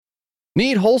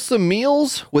Need wholesome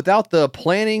meals without the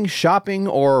planning, shopping,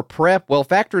 or prep? Well,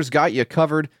 Factor's got you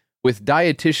covered with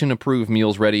dietitian-approved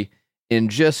meals ready in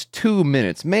just 2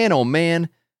 minutes. Man, oh man,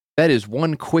 that is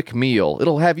one quick meal.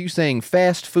 It'll have you saying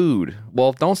fast food.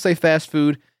 Well, don't say fast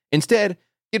food. Instead,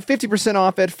 get 50%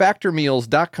 off at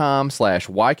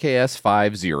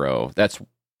factormeals.com/YKS50. That's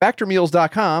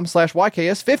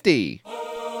factormeals.com/YKS50.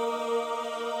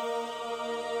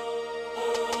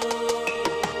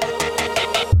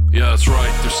 Yeah, that's right,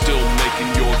 they're still making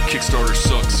your Kickstarter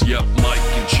sucks. Yep, Mike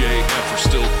and JF are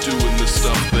still doing this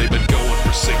stuff. They've been going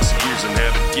for 6 years and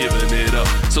haven't given it up.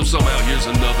 So somehow here's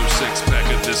another 6-pack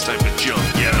of this type of junk.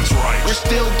 Yeah, that's right. We're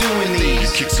still doing these.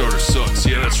 Your Kickstarter sucks.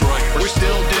 Yeah, that's right. We're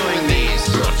still doing these.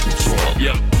 That's what's up.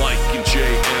 Yep, Mike and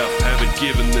JF haven't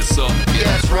given this up. Yeah,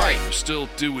 that's right. They're still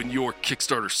doing your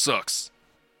Kickstarter sucks.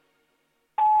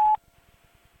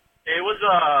 It was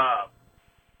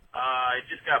I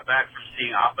just got back from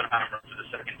seeing Oppenheimer for the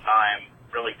second time.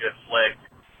 Really good flick.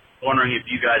 Wondering if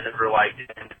you guys ever liked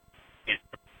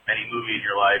any movie in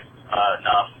your life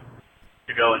enough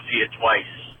to go and see it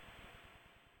twice.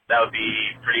 That would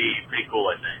be pretty cool,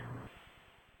 I think.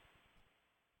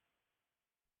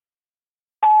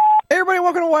 Hey everybody,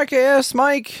 welcome to YKS.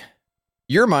 Mike.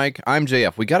 You're Mike. I'm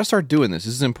JF. We got to start doing this.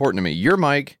 This is important to me. You're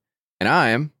Mike, and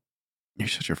I'm... You're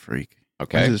such a freak.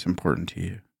 Okay. Why is this important to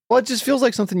you? Well, it just feels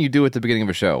like something you do at the beginning of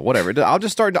a show. Whatever. I'll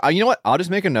just start... You know what? I'll just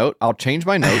make a note. I'll change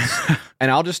my notes,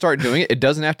 and I'll just start doing it. It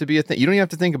doesn't have to be a thing. You don't even have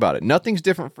to think about it. Nothing's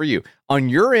different for you. On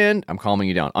your end, I'm calming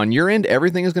you down. On your end,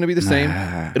 everything is going to be the same.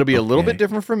 It'll be a little bit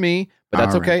different from me, but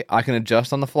that's okay. Right. I can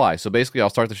adjust on the fly. So basically, I'll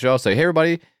start the show. I'll say, hey,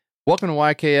 everybody, welcome to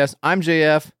YKS. I'm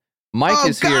JF. Mike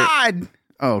is here.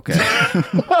 Oh, okay.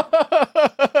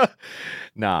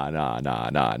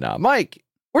 Nah. Mike,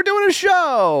 we're doing a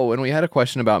show. And we had a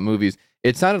question about movies.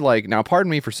 It sounded like, now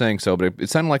pardon me for saying so, but it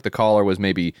sounded like the caller was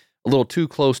maybe a little too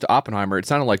close to Oppenheimer. It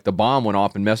sounded like the bomb went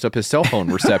off and messed up his cell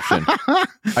phone reception.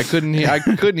 I couldn't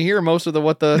hear most of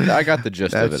I got the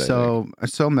gist of it. It's so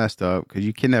messed up because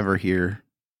you can never hear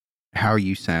how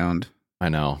you sound. I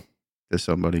know. To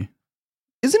somebody.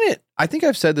 Isn't it? I think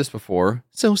I've said this before.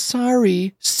 So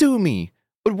sorry, sue me.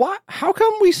 But why? How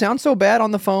come we sound so bad on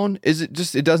the phone? Is it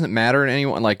just, it doesn't matter to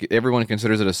anyone? Like everyone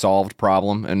considers it a solved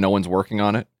problem and no one's working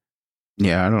on it?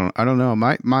 Yeah, I don't know.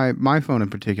 My phone in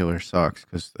particular sucks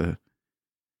because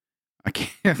I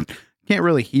can't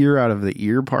really hear out of the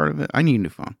ear part of it. I need a new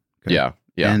phone. Okay? Yeah.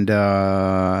 And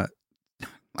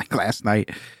like last night,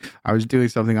 I was doing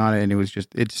something on it and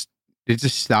it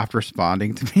just stopped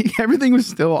responding to me. Everything was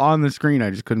still on the screen. I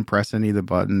just couldn't press any of the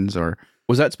buttons. Or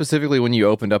was that specifically when you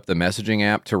opened up the messaging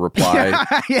app to reply?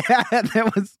 Yeah,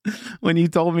 that was when you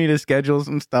told me to schedule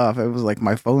some stuff. It was like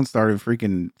my phone started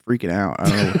freaking out. I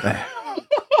don't know what the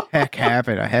heck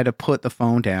happened. I had to put the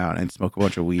phone down and smoke a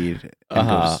bunch of weed and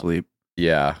go to sleep.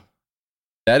 Yeah.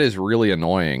 That is really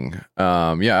annoying.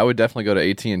 I would definitely go to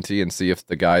AT&T and see if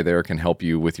the guy there can help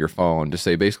you with your phone. Just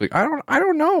say basically, I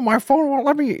don't know. My phone won't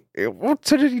let me. It won't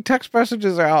send any text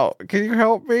messages out. Can you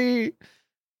help me?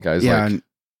 Guys, and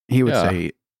he would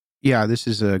say, "Yeah, this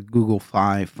is a Google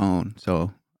Fi phone."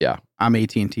 So yeah, I'm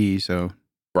AT&T, so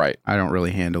right. I don't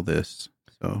really handle this.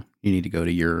 So you need to go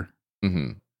to your.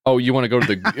 Mm-hmm. Oh, you want to go to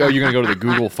the? You're going to go to the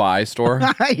Google Fi store?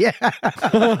 Yeah.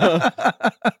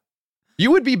 You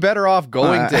would be better off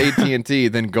going to AT&T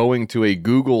than going to a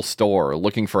Google store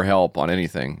looking for help on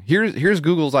anything. Here's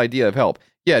Google's idea of help.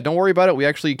 Yeah, don't worry about it. We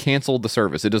actually canceled the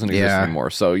service. It doesn't exist anymore,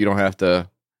 so you don't have to.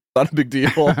 Not a big deal.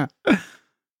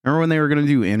 Remember when they were going to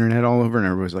do internet all over and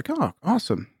everybody was like, oh,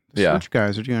 awesome. Switch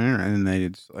guys are doing internet. And they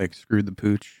just like screwed the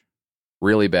pooch.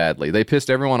 Really badly. They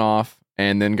pissed everyone off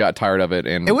and then got tired of it.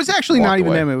 And it was actually not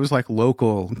even them. It was like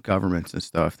local governments and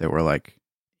stuff that were like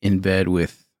in bed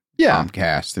with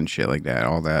Comcast and shit like that,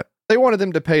 all that. They wanted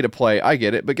them to pay to play. I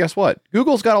get it. But guess what?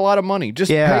 Google's got a lot of money.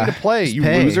 Just pay to play, you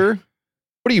loser.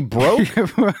 What are you, broke?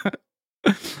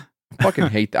 I fucking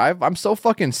hate that. I'm so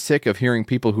fucking sick of hearing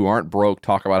people who aren't broke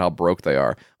talk about how broke they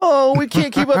are. Oh, we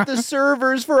can't keep up the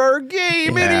servers for our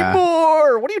game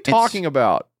anymore. What are you talking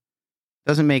about?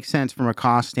 Doesn't make sense from a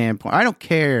cost standpoint. I don't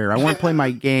care. I want to play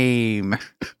my game.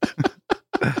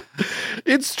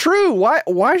 It's true.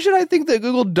 Why should I think that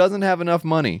Google doesn't have enough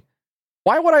money?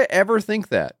 Why would I ever think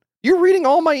that? You're reading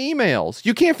all my emails.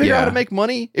 You can't figure out how to make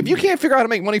money? If you can't figure out how to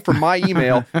make money from my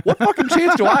email, what fucking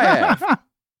chance do I have?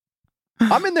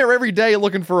 I'm in there every day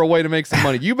looking for a way to make some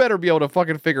money. You better be able to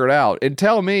fucking figure it out and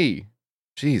tell me.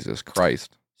 Jesus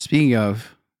Christ. Speaking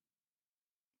of,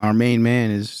 our main man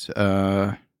is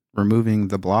removing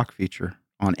the block feature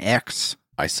on X.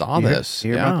 I saw this.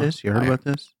 You heard about this? You heard about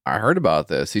this? I heard about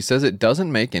this. He says it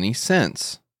doesn't make any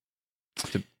sense.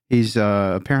 He's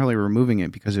apparently removing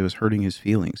it because it was hurting his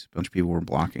feelings. A bunch of people were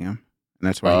blocking him, and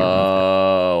that's why.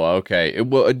 Oh, okay.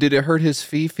 Did it hurt his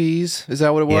fifis? Is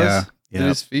that what it was? Yeah. Did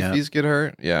his fifis get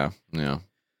hurt? Yeah.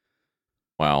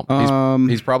 Wow.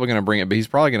 He's probably going to bring it, but he's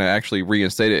probably going to actually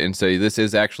reinstate it and say this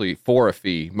is actually for a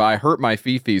fee. I hurt my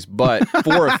fifis, but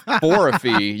for a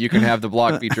fee, you can have the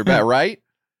block feature back, right?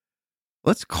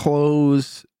 Let's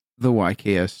close the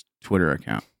YKS Twitter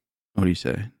account. What do you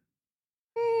say?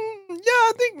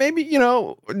 I think maybe,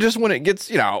 just when it gets,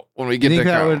 when we get You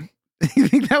to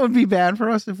think that would be bad for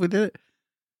us if we did it?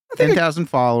 10,000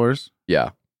 followers. Yeah.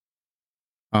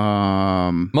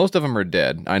 Most of them are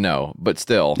dead, I know, but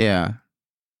still. Yeah.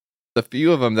 The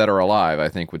few of them that are alive, I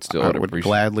think would still I would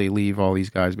gladly leave all these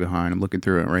guys behind. I'm looking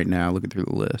through it right now, looking through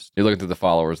the list. You're looking through the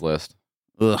followers list.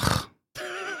 Ugh.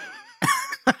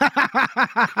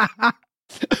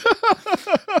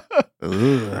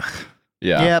 Ugh.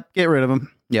 Yeah. Yep, get rid of them.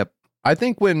 Yep. I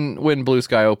think when Blue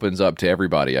Sky opens up to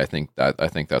everybody, I think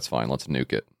that's fine. Let's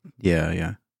nuke it.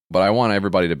 Yeah. But I want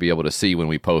everybody to be able to see when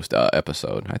we post an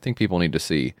episode. I think people need to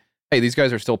see, hey, these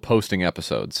guys are still posting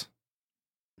episodes.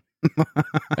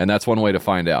 And that's one way to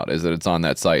find out, is that it's on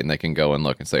that site and they can go and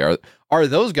look and say, are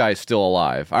those guys still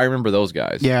alive? I remember those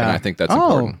guys. Yeah. And I think that's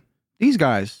important. These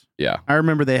guys. Yeah. I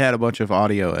remember they had a bunch of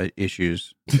audio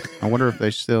issues. I wonder if they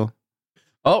still...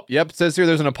 Oh, yep. It says here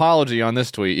there's an apology on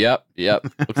this tweet. Yep.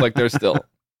 Looks like they're still.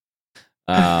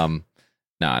 No.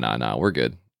 We're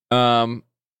good.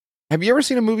 Have you ever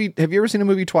seen a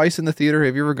movie twice in the theater?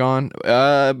 Have you ever gone?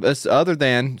 Other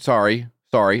than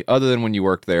when you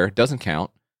worked there, doesn't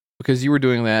count because you were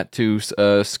doing that to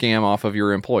scam off of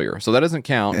your employer. So that doesn't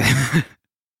count.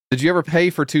 Did you ever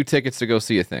pay for 2 tickets to go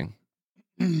see a thing?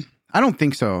 I don't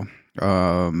think so.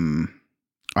 I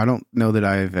don't know that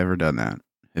I've ever done that.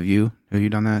 Have you? Have you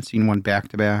done that? Seen one back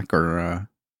to back or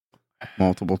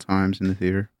multiple times in the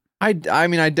theater? I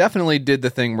mean, I definitely did the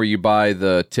thing where you buy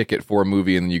the ticket for a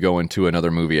movie and then you go into another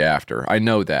movie after. I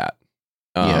know that.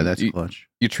 Yeah, that's clutch.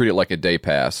 You treat it like a day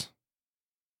pass.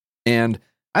 And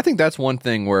I think that's one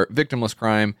thing where victimless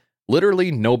crime,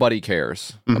 literally nobody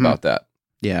cares about that.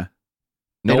 Yeah.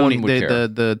 No one would care.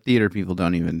 The theater people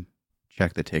don't even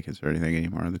check the tickets or anything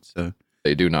anymore. That's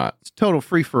they do not. It's total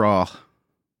free for all.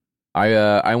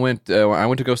 I went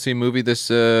to go see a movie this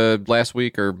last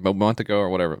week or a month ago or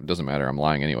whatever. It doesn't matter. I'm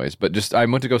lying anyways. But just I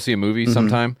went to go see a movie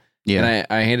sometime. Yeah. And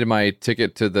I handed my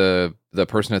ticket to the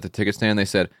person at the ticket stand. They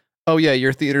said, "Oh yeah,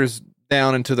 your theater's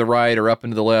down and to the right or up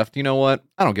and to the left." You know what?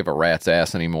 I don't give a rat's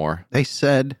ass anymore. They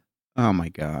said, "Oh my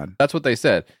God." That's what they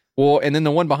said. Well, and then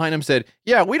the one behind him said,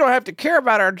 "Yeah, we don't have to care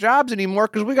about our jobs anymore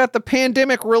because we got the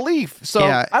pandemic relief." So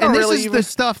yeah, I don't and this really is even... the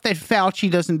stuff that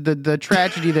Fauci doesn't. The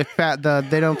tragedy that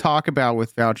they don't talk about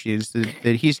with Fauci is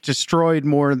that he's destroyed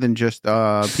more than just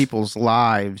people's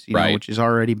lives, you know, which is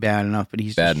already bad enough. But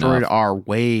he's destroyed our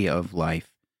way of life.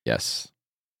 Yes.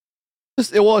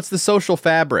 Well, it's the social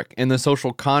fabric and the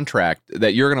social contract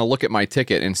that you're going to look at my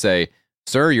ticket and say,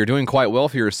 "Sir, you're doing quite well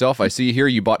for yourself. I see here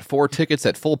you bought 4 tickets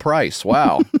at full price.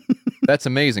 Wow, that's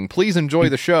amazing. Please enjoy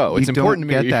the show. It's important to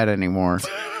me." Don't get that anymore.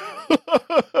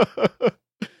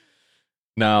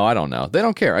 No, I don't know. They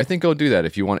don't care. I think go do that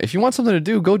if you want. If you want something to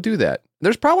do, go do that.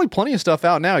 There's probably plenty of stuff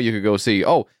out now you could go see.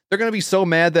 Oh, they're going to be so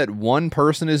mad that one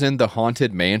person is in the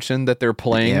haunted mansion that they're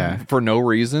playing for no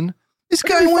reason. This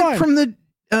guy went from the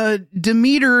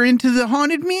Demeter into the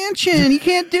haunted mansion. You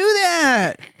can't do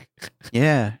that.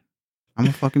 Yeah. I'm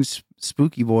a fucking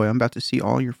spooky boy. I'm about to see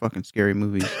all your fucking scary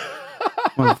movies,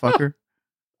 motherfucker.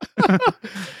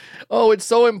 Oh, it's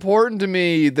so important to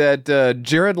me that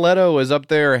Jared Leto is up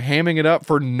there hamming it up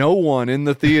for no one in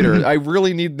the theater. I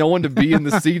really need no one to be in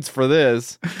the seats for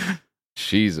this.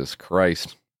 Jesus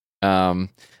Christ. I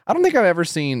don't think I've ever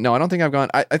seen... No, I don't think I've gone...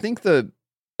 I think the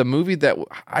movie that...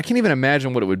 I can't even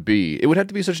imagine what it would be. It would have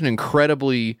to be such an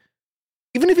incredibly...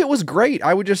 Even if it was great,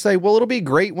 I would just say, well, it'll be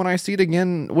great when I see it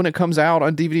again when it comes out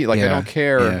on DVD. Like, I don't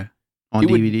care. Yeah. On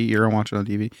DVD? You're going to watch it on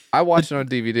DVD? I watched it on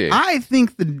DVD. I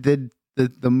think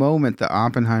the moment the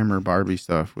Oppenheimer Barbie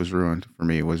stuff was ruined for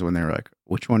me was when they were like,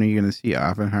 which one are you going to see,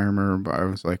 Oppenheimer or Barbie? I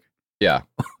was like, yeah.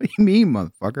 What do you mean,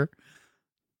 motherfucker?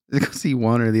 You go see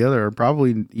one or the other, or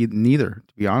probably neither,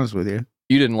 to be honest with you.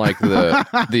 You didn't like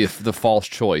the false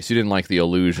choice. You didn't like the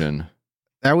illusion.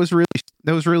 That was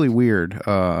really weird.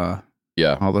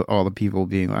 Yeah. All the people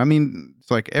being, I mean, it's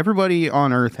like everybody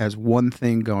on Earth has one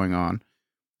thing going on,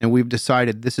 and we've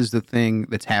decided this is the thing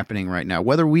that's happening right now.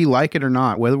 Whether we like it or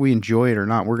not, whether we enjoy it or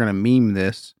not, we're going to meme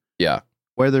this. Yeah.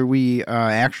 Whether we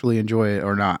actually enjoy it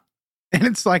or not. And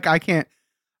it's like,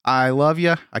 I love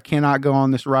you. I cannot go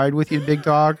on this ride with you, big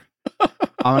dog.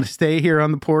 I'm gonna stay here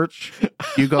on the porch.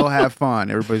 You go have fun.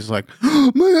 Everybody's like,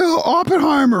 man,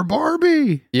 Oppenheimer,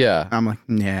 Barbie. Yeah. I'm like,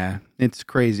 yeah, it's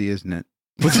crazy, isn't it?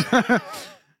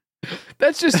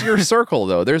 That's just your circle,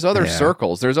 though. There's other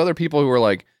circles. There's other people who are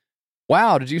like,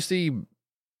 wow, did you see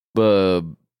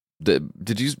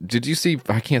did you see,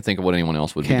 I can't think of what anyone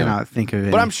else would be doing. Cannot think of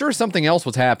it. But I'm sure something else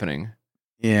was happening.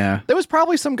 Yeah. There was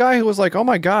probably some guy who was like, oh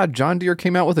my God, John Deere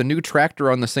came out with a new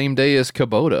tractor on the same day as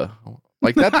Kubota.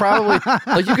 Like that probably,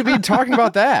 like you could be talking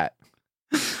about that.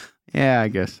 Yeah, I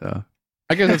guess so.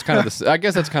 I guess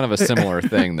that's kind of a similar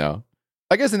thing, though.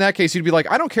 I guess in that case, you'd be like,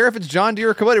 I don't care if it's John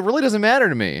Deere or Kubota. It really doesn't matter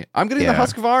to me. I'm getting the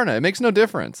Husqvarna. It makes no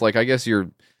difference. Like, I guess if you're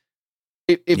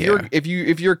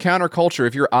counterculture,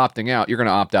 if you're opting out, you're going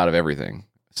to opt out of everything.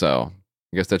 So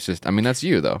I guess that's just, I mean, that's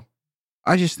you, though.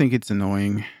 I just think it's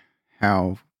annoying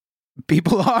how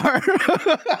people are.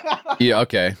 Yeah.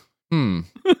 Okay.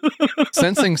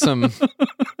 Sensing some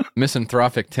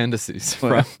misanthropic tendencies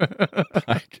from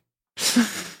Mike.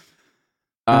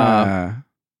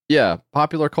 Yeah,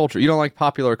 popular culture. You don't like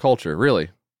popular culture, really?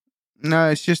 No,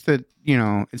 it's just that,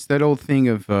 it's that old thing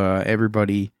of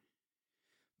everybody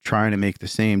trying to make the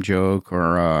same joke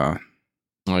or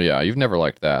oh yeah, you've never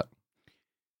liked that.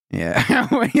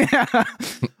 Yeah. Yeah.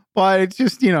 But it's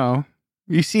just,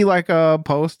 you see like a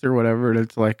post or whatever, and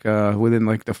it's like within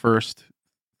like the first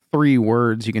 3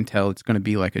 words, you can tell it's going to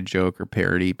be like a joke or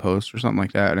parody post or something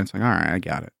like that. And it's like, all right, I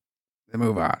got it. Then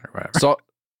move on or whatever.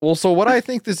 So what I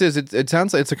think this is, it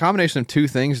sounds like it's a combination of 2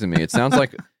 things to me. It sounds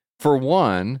like, for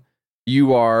one,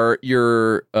 you're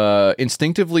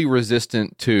instinctively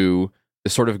resistant to the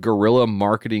sort of guerrilla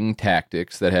marketing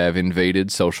tactics that have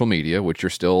invaded social media, which you're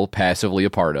still passively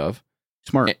a part of.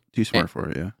 Too smart for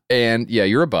it, yeah. And yeah,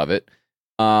 you're above it.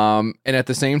 And at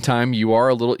the same time, you're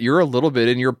a little bit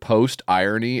in your post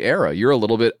irony era. You're a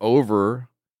little bit over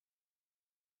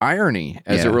irony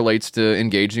as it relates to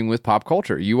engaging with pop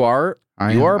culture.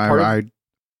 I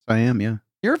am, yeah.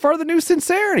 You're part of the new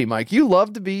sincerity, Mike. You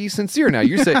love to be sincere now.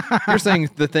 You're saying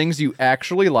the things you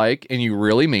actually like and you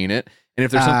really mean it. And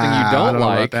if there's something you don't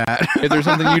like, if there's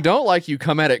something you don't like, you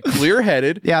come at it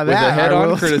clear-headed with a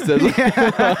head-on criticism.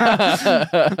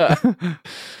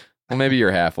 Well, maybe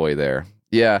you're halfway there.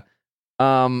 Yeah.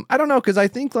 I don't know, because I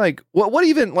think like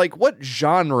what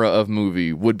genre of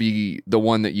movie would be the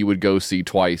one that you would go see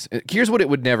twice? Here's what it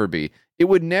would never be. It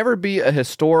would never be a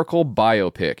historical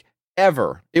biopic.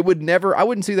 Ever. It would never, I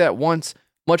wouldn't see that once,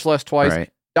 much less twice. Right.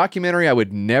 Documentary, I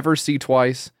would never see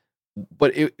twice.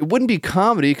 But it wouldn't be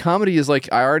comedy. Comedy is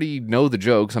like, I already know the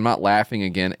jokes. I'm not laughing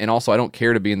again. And also, I don't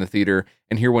care to be in the theater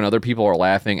and hear when other people are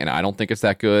laughing and I don't think it's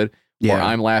that good. Yeah. Or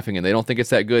I'm laughing and they don't think it's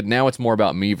that good. Now it's more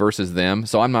about me versus them.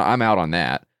 So I'm out on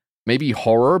that. Maybe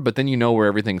horror, but then you know where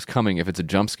everything's coming if it's a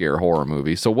jump scare horror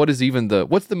movie. So what's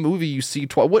the movie you see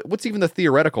twice? What's even the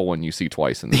theoretical one you see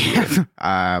twice in the theater?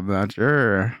 I'm not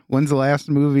sure. When's the last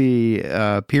movie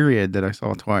period that I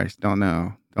saw twice? Don't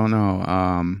know.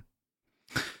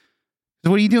 So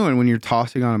what are you doing when you're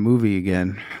tossing on a movie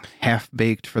again, half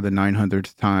baked for the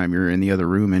 900th time? You're in the other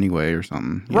room anyway, or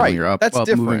something. Right. You're up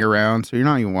moving around, so you're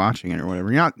not even watching it or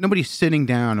whatever. Nobody's sitting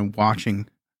down and watching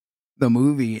the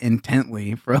movie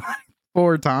intently for like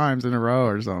 4 times in a row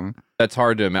or something. That's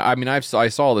hard to imagine. I mean, I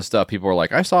saw all this stuff. People were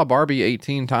like, I saw Barbie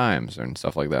 18 times and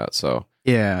stuff like that. So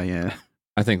yeah.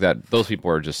 I think that those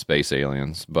people are just space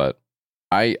aliens. But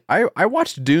I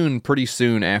watched Dune pretty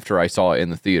soon after I saw it in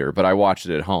the theater, but I watched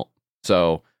it at home.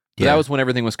 So that was when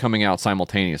everything was coming out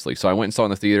simultaneously. So I went and saw it in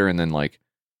the theater, and then like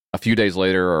a few days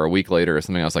later or a week later or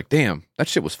something, I was like, damn, that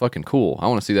shit was fucking cool. I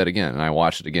want to see that again. And I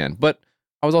watched it again. But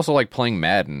I was also like playing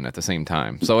Madden at the same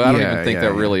time. So I don't even think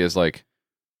that really is like,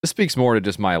 this speaks more to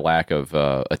just my lack of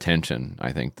attention,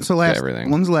 I think, to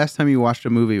everything. When's the last time you watched a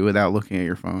movie without looking at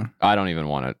your phone? I don't even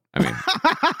want it. I mean,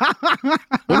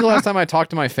 when's the last time I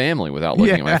talked to my family without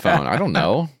looking at my phone? I don't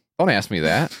know. Don't ask me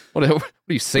that. What do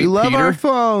you say, Peter? We love our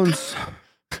phones.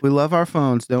 We love our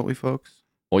phones, don't we, folks?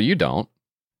 Well, you don't.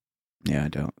 Yeah, I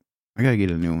don't. I gotta get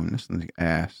a new one. This thing's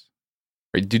ass.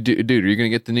 Dude, are you gonna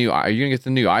get the new? Are you gonna get the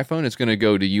new iPhone? It's gonna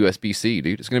go to USB-C,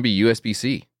 dude. It's gonna be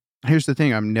USB-C. Here's the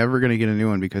thing: I'm never gonna get a new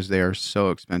one because they are so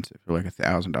expensive. They're like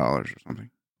 $1,000 or something.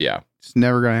 Yeah, it's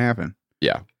never gonna happen.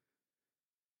 Yeah.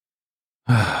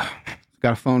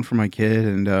 Got a phone for my kid,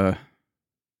 and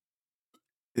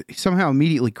he somehow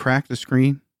immediately cracked the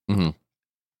screen. Mm-hmm.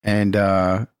 And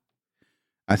I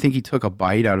think he took a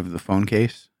bite out of the phone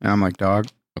case, and I'm like, "Dog,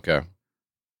 okay,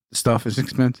 the stuff is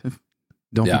expensive.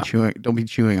 Don't be chewing. Don't be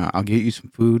chewing. I'll get you some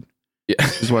food." Yeah,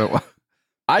 this is what it was.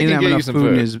 I can get you some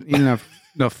food. He didn't have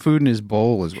enough food in his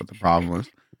bowl, is what the problem was.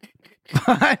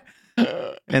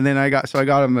 And then I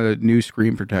got him a new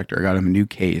screen protector. I got him a new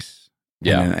case,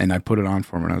 Yeah. And I put it on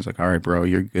for him, and I was like, all right, bro,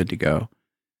 you're good to go.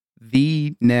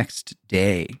 The next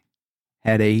day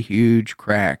had a huge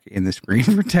crack in the screen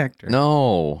protector.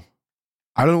 No.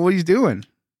 I don't know what he's doing.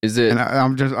 Is it? And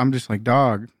I'm just like,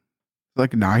 dog,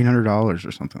 like $900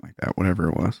 or something like that, whatever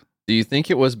it was. Do you think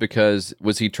it was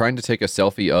was he trying to take a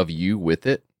selfie of you with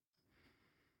it?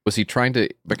 Was he trying to,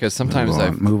 because sometimes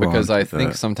I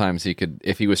think sometimes he could,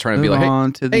 if he was trying to be like,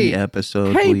 on to the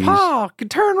episode, please. Paul,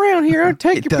 turn around here and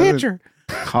take your picture.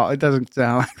 It doesn't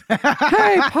sound like that.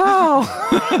 Hey, Paul.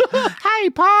 Hey,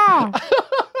 Paul.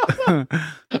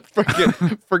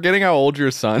 Forgetting how old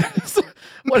your son is.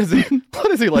 What is he?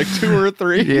 What is he, like 2 or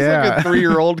 3? He's like a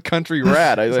 3-year-old country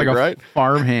rat, I think, like right?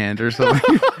 Farmhand or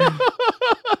something.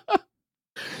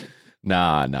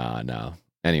 Nah.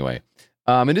 Anyway,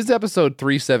 it is episode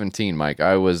 317, Mike.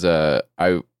 I was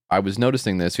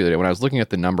noticing this the other day when I was looking at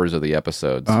the numbers of the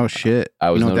episodes. Oh shit!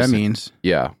 I was you know what that noticing, means?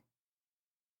 Yeah.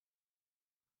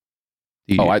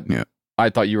 I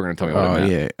thought you were going to tell me what it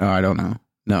meant. Yeah. Oh, I don't know.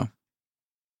 No.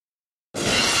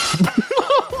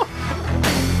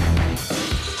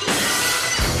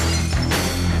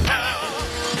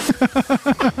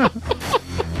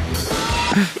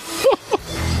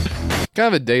 Kind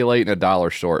of a day late and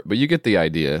 $1 short, but you get the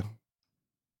idea.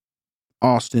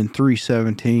 Austin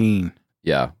 317.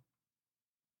 Yeah.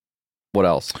 What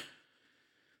else?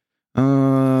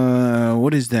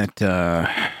 What is that?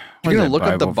 You're gonna look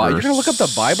up the Bible. You're gonna look up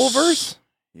the Bible verse.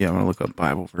 Yeah, I'm gonna look up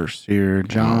Bible verse here.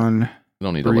 John. You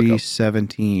don't need to look up.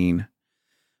 3:17.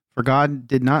 For God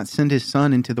did not send his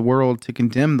Son into the world to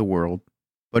condemn the world,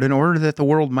 but in order that the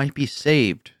world might be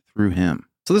saved through him.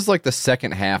 So this is like the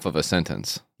second half of a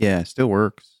sentence. Yeah, it still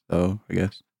works, though, I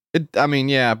guess.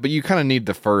 Yeah, but you kind of need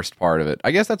the first part of it.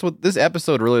 I guess that's what this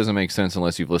episode really doesn't make sense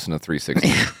unless you've listened to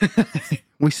 316.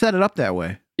 We set it up that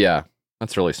way. Yeah,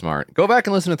 that's really smart. Go back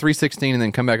and listen to 316 and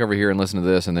then come back over here and listen to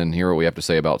this and then hear what we have to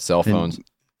say about cell phones.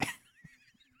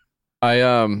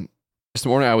 This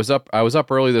morning I was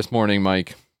up early this morning,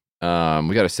 Mike. We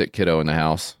got a sick kiddo in the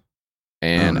house.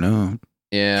 And no.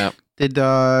 Yeah. Did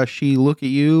she look at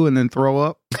you and then throw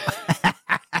up?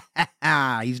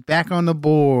 He's back on the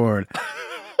board.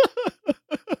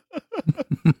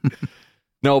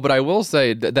 No, but I will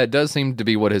say that does seem to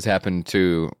be what has happened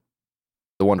to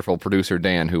the wonderful producer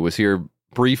Dan, who was here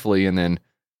briefly and then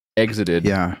exited.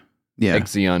 Yeah.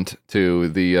 Exeunt to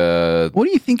the. What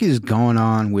do you think is going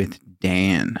on with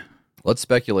Dan? Let's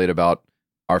speculate about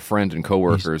our friend and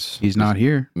coworkers. He's not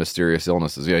here. Mysterious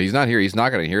illnesses. Yeah, he's not here. He's not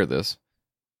going to hear this.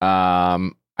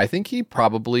 I think he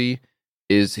probably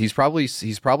is. He's probably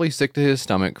sick to his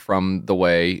stomach from the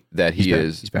way that he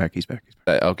is. He's back.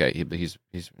 Okay. He's.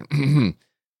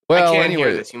 Well, I can't anyway,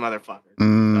 hear this, you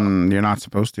motherfucker. You're not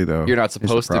supposed to, though. You're not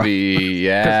supposed to be.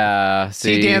 Yeah.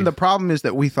 See, Dan, the problem is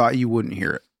that we thought you wouldn't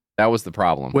hear it. That was the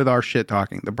problem with our shit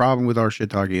talking. The problem with our shit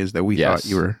talking is that we thought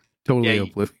you were totally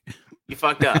oblivious. You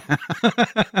fucked up.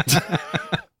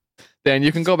 Dan,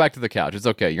 you can go back to the couch. It's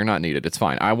okay. You're not needed. It's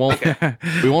fine. I won't. Okay.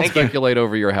 We won't speculate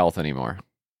over your health anymore.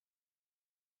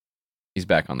 He's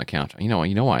back on the couch. You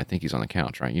know why I think he's on the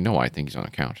couch, right? You know why I think he's on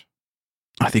the couch.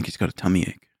 I think he's got a tummy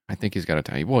ache. I think he's got a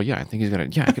tummy. Well, yeah, I think he's got a.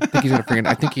 Yeah, I think he's got a freaking.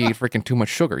 I think he ate freaking too much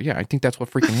sugar. Yeah, I think that's what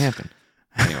freaking happened.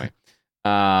 Anyway,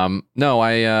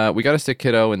 no, we got a sick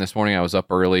kiddo, and this morning I was up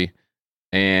early,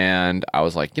 and I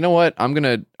was like, you know what? I'm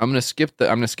gonna skip the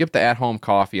at home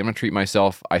coffee. I'm gonna treat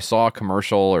myself. I saw a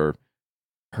commercial or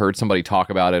heard somebody talk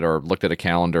about it or looked at a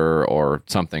calendar or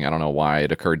something. I don't know why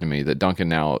it occurred to me that Dunkin'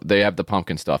 now they have the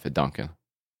pumpkin stuff at Dunkin'.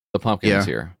 The pumpkin is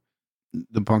here.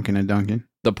 The pumpkin at Dunkin'.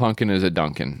 The pumpkin is at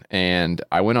Dunkin', and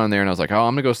I went on there and I was like, oh,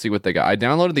 I'm gonna go see what they got. I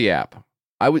downloaded the app.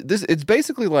 It's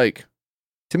basically like,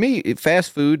 to me,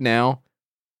 fast food now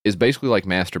is basically like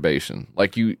masturbation.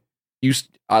 Like you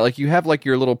have like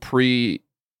your little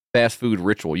pre-fast food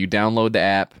ritual. You download the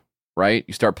app, right?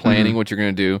 You start planning what you're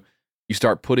gonna do. You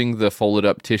start putting the folded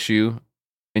up tissue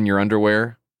in your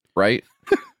underwear, right?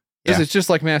 It's just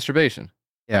like masturbation.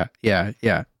 Yeah. You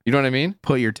know what I mean?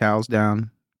 Put your towels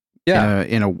down. Yeah,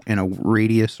 in a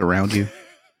radius around you.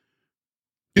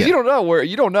 Because you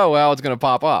don't know how it's gonna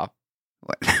pop off.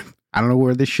 I don't know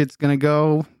where this shit's gonna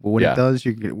go, but when it does,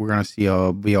 we're gonna see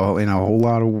be all in a whole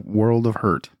lot of world of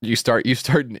hurt. You start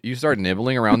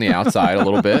nibbling around the outside a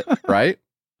little bit, right?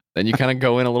 Then you kind of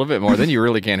go in a little bit more. Then you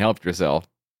really can't help yourself.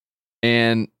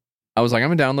 And I was like,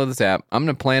 I'm gonna download this app. I'm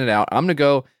gonna plan it out. I'm gonna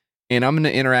go and I'm gonna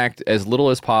interact as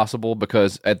little as possible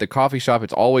because at the coffee shop,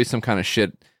 it's always some kind of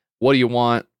shit. What do you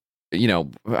want? You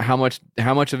know, how much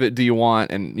of it do you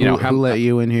want? And you know, who let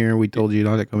you in here? We told you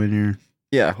not to come in here.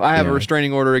 Yeah, I have a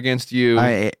restraining order against you.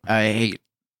 I hate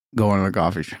going to the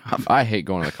coffee shop. I hate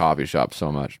going to the coffee shop so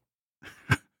much.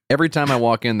 Every time I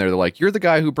walk in there, they're like, "You're the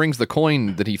guy who brings the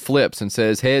coin that he flips and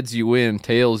says heads you win,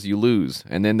 tails you lose,"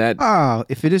 and then that.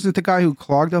 If it isn't the guy who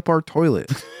clogged up our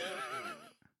toilet.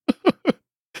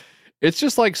 It's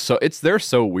just like they're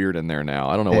so weird in there now.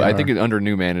 I don't know. I think it's under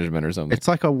new management or something. It's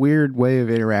like a weird way of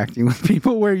interacting with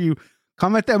people where you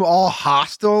come at them all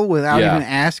hostile without even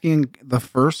asking the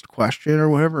first question or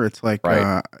whatever. It's like,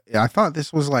 I thought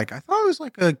it was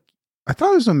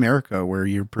America where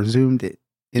you're presumed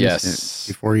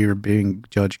innocent before you're being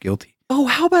judged guilty. Oh,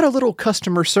 how about a little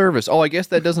customer service? Oh, I guess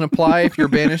that doesn't apply if you're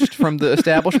banished from the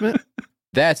establishment.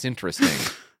 That's interesting.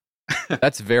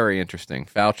 That's very interesting.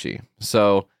 Fauci.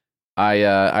 So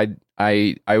I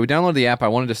would download the app. I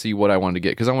wanted to see what I wanted to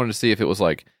get because I wanted to see if it was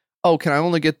like, oh, can I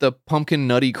only get the pumpkin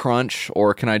nutty crunch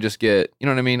or can I just get, you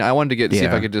know what I mean? I wanted to see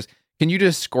if I could can you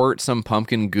just squirt some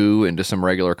pumpkin goo into some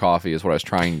regular coffee is what I was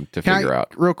trying to figure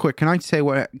out. Real quick, can I say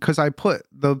because I put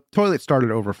the toilet started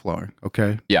overflowing,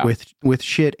 okay? Yeah. With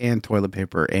shit and toilet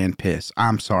paper and piss.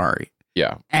 I'm sorry.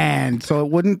 Yeah. And so it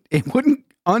wouldn't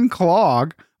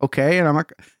unclog, okay? And I'm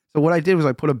like, so what I did was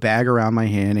I put a bag around my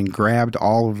hand and grabbed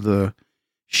all of the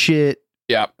shit,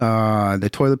 the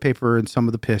toilet paper and some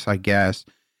of the piss, I guess,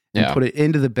 and put it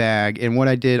into the bag. And what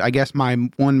I did, I guess my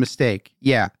one mistake,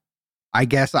 I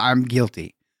guess I'm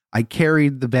guilty. I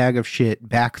carried the bag of shit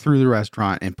back through the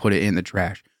restaurant and put it in the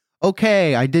trash.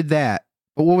 Okay, I did that.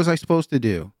 But what was I supposed to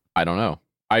do? I don't know.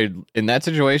 In that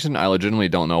situation, I legitimately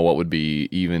don't know what would be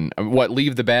even.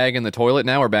 Leave the bag in the toilet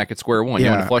now or back at square one? You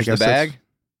want to flush the bag?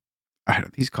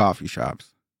 These coffee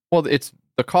shops. Well,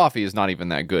 the coffee is not even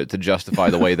that good to justify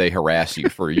the way they harass you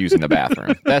for using the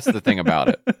bathroom. That's the thing about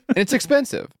it. And it's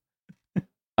expensive.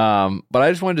 But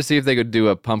I just wanted to see if they could do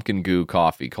a pumpkin goo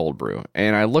coffee cold brew.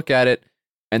 And I look at it,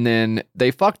 and then they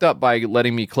fucked up by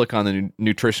letting me click on the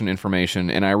nutrition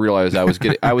information, and I realized I was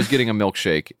getting a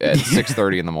milkshake at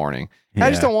 6:30 in the morning. Yeah.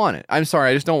 I just don't want it. I'm sorry,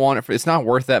 I just don't want it. It's not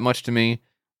worth that much to me.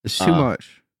 It's too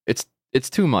much. It's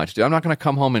too much, dude. I'm not going to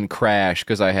come home and crash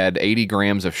because I had 80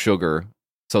 grams of sugar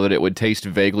so that it would taste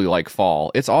vaguely like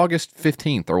fall. It's August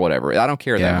 15th or whatever. I don't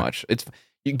care that much.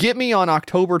 You get me on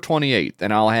October 28th,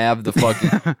 and I'll have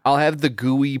the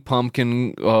gooey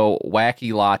pumpkin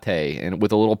wacky latte and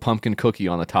with a little pumpkin cookie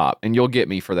on the top, and you'll get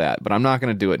me for that. But I'm not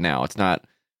going to do it now. It's not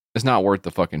worth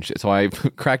the fucking shit. So I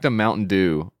cracked a Mountain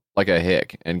Dew like a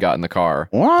hick and got in the car.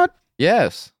 What?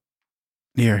 Yes.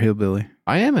 You're a hillbilly.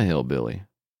 I am a hillbilly.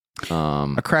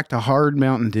 I cracked a hard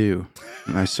Mountain Dew,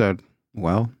 and I said,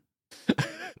 "Well, you're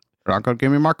not going to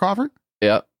give me my coffee?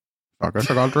 Yeah. I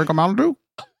guess I got to drink a Mountain Dew."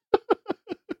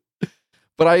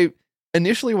 But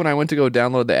initially when I went to go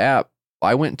download the app,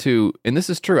 I went to, and this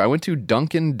is true, I went to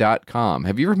Dunkin.com.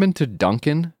 Have you ever been to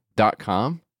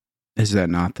Dunkin.com? Is that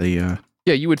not the...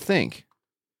 Yeah, you would think.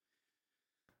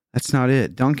 That's not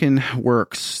it. Dunkin'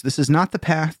 works. This is not the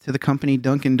path to the company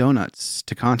Dunkin' Donuts.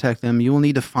 To contact them, you will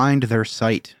need to find their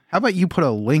site. How about you put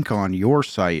a link on your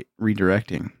site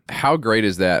redirecting? How great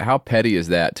is that? How petty is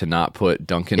that to not put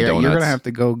Dunkin' Donuts? You're going to have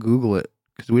to go Google it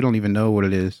because we don't even know what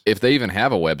it is. If they even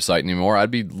have a website anymore,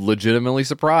 I'd be legitimately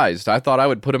surprised. I thought I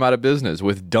would put them out of business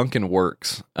with Dunkin'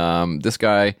 Works. This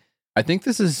guy, I think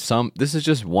this is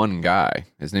just one guy.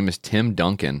 His name is Tim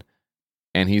Duncan.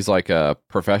 And he's like a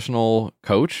professional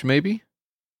coach, maybe?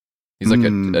 He's like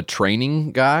a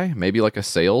training guy, maybe like a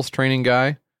sales training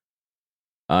guy.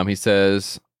 He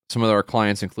says some of our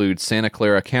clients include Santa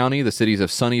Clara County, the cities of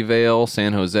Sunnyvale,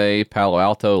 San Jose, Palo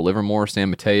Alto, Livermore,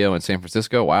 San Mateo, and San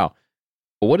Francisco. Wow.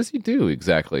 Well, what does he do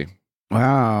exactly?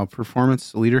 Wow.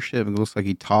 Performance leadership. It looks like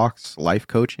he talks, life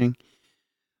coaching,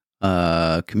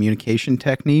 communication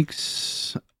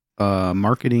techniques,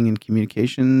 marketing and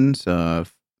communications,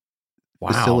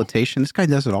 facilitation. This guy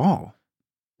does it all.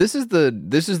 This is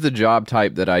the job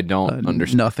type that I don't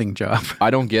understand. Nothing job. I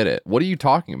don't get it. What are you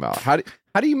talking about? How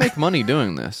do you make money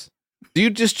doing this? Do you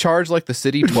just charge like the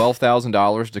city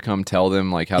 $12,000 to come tell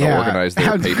them like how to organize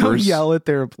their papers? Yell at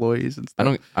their employees and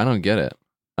stuff. I don't get it.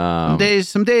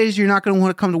 Some days you're not going to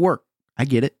want to come to work. I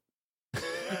get it.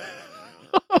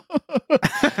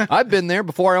 I've been there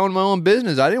before I owned my own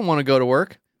business. I didn't want to go to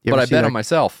work, but I bet on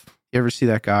myself. You ever see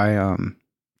that guy,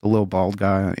 the little bald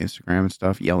guy on Instagram and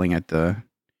stuff, yelling at the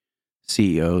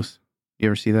CEOs? You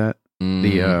ever see that?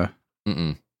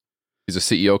 Mm-mm. He's a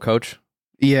CEO coach?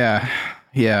 Yeah.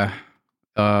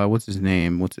 What's his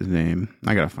name?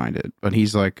 I gotta find it. But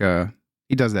he's like,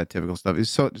 he does that typical stuff. It's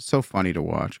so funny to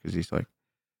watch because he's like,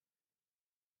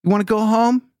 you want to go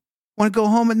home? Want to go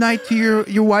home at night to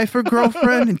your wife or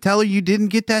girlfriend and tell her you didn't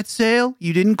get that sale?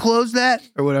 You didn't close that?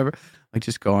 Or whatever. Like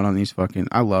just going on these fucking,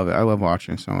 I love it. I love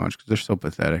watching it so much because they're so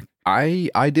pathetic.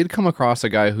 I did come across a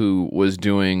guy who was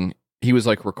he was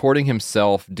like recording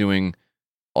himself doing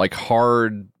like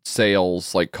hard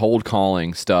sales, like cold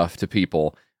calling stuff to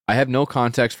people. I have no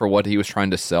context for what he was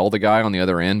trying to sell the guy on the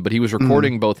other end, but he was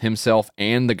recording both himself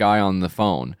and the guy on the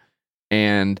phone.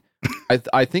 And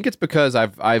I think it's because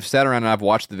I've sat around and I've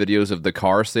watched the videos of the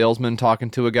car salesman talking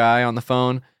to a guy on the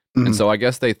phone. And so I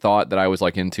guess they thought that I was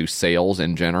like into sales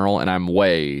in general, and I'm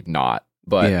way not.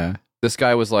 But this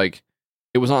guy was like,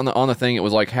 it was on the thing. It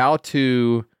was like how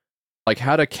to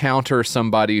counter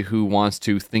somebody who wants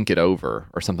to think it over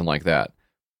or something like that.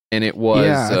 And it was,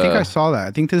 I think I saw that.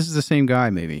 I think this is the same guy,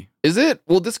 maybe. Is it?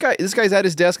 Well, this guy's at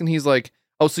his desk and he's like,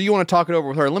 oh, so you want to talk it over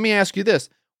with her? Let me ask you this.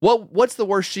 What's the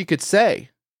worst she could say?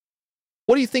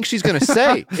 What do you think she's going to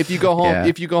say if you go home?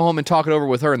 If you go home and talk it over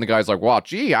with her, and the guy's like, "Well,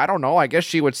 gee, I don't know. I guess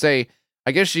she would say,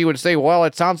 well,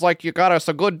 it sounds like you got us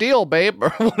a good deal, babe," or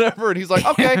whatever. And he's like,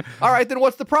 "Okay, all right, then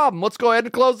what's the problem? Let's go ahead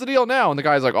and close the deal now." And the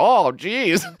guy's like, "Oh,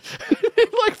 geez," he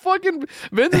like fucking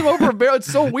bends him over a barrel.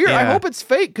 It's so weird. I hope it's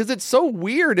fake because it's so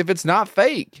weird if it's not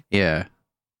fake. Yeah,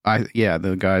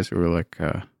 the guys who were like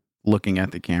looking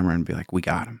at the camera and be like, "We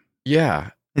got him." Yeah,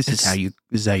 this is how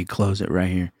you close it right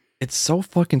here. It's so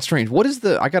fucking strange. What is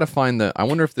I gotta find I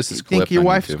wonder if this is clipped. Think your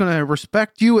wife's gonna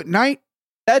respect you at night?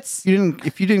 If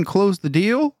you didn't close the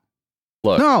deal?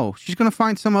 Look. No, she's gonna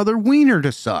find some other wiener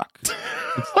to suck.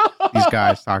 These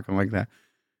guys talking like that.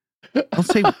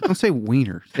 Don't say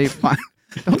wiener.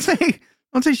 Don't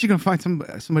say she's gonna find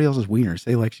somebody else's wiener.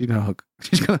 Say like she's gonna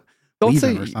don't leave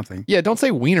say him or something. Yeah, don't say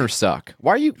wiener suck.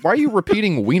 Why are you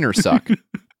repeating wiener suck?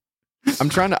 I'm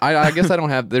trying to. I guess I don't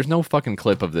have. There's no fucking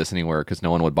clip of this anywhere because no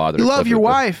one would bother. You love your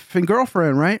wife and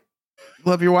girlfriend, right? You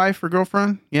love your wife or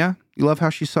girlfriend? Yeah. You love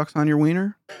how she sucks on your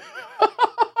wiener?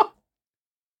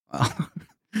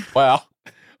 Well,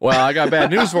 I got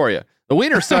bad news for you. The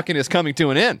wiener sucking is coming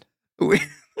to an end.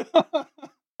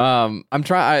 I'm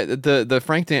trying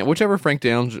the whichever Frank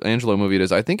D'Angelo movie it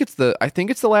is. I think it's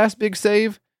the Last Big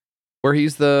Save, where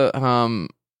he's the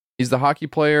hockey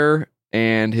player.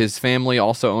 And his family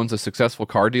also owns a successful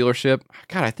car dealership.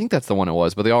 God, I think that's the one it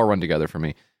was, but they all run together for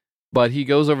me. But he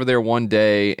goes over there one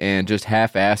day and just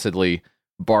half-assedly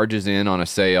barges in on a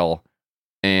sale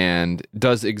and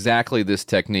does exactly this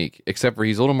technique, except for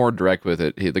he's a little more direct with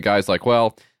it. The guy's like,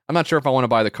 well, I'm not sure if I want to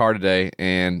buy the car today.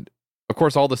 And, of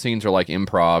course, all the scenes are like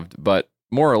improv, but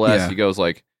more or less he goes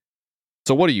like,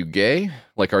 so what are you, gay?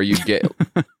 Like, are you gay?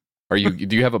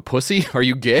 Do you have a pussy? Are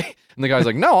you gay? And the guy's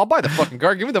like, no, I'll buy the fucking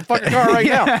car. Give me the fucking car right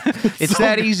now. It's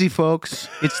that easy, folks.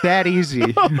 It's that easy.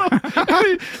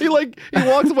 he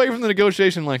walks away from the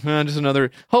negotiation like, man, just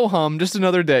another ho-hum, just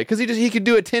another day. Because he could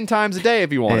do it 10 times a day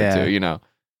if he wanted to, you know.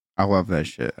 I love that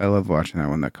shit. I love watching that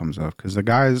when that comes up because the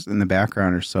guys in the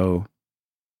background are so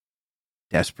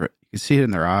desperate. You can see it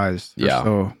in their eyes. They're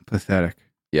so pathetic.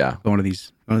 Yeah. One of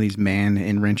these man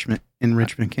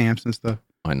enrichment camps and stuff.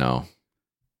 I know.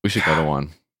 We should go to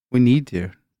one. We need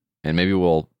to. And maybe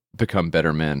we'll become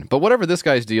better men. But whatever this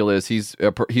guy's deal is,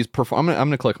 I'm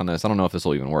going to click on this. I don't know if this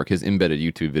will even work. His embedded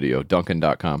YouTube video,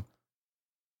 Duncan.com.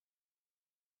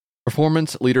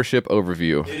 Performance Leadership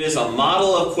Overview. It is a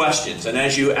model of questions. And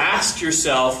as you ask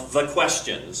yourself the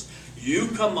questions, you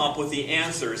come up with the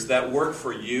answers that work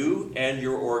for you and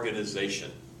your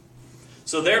organization.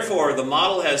 So therefore, the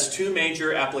model has two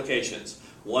major applications.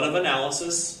 One of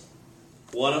analysis,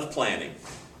 one of planning.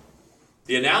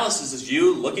 The analysis is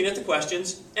you looking at the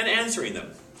questions and answering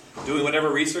them, doing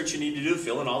whatever research you need to do,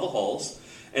 filling all the holes,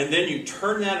 and then you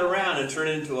turn that around and turn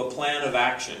it into a plan of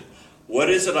action. What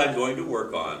is it I'm going to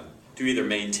work on to either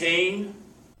maintain?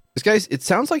 This guy's, it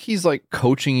sounds like he's like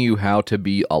coaching you how to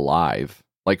be alive.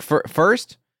 Like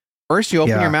first you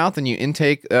open your mouth and you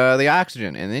intake the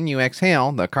oxygen, and then you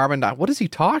exhale the carbon dioxide. What is he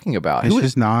talking about? It's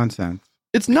just nonsense.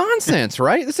 It's nonsense,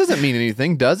 right? This doesn't mean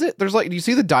anything, does it? There's like, do you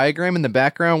see the diagram in the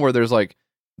background where there's like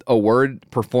a word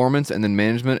performance and then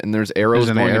management, and there's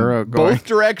arrows going in both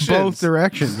directions. Both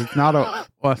directions. It's not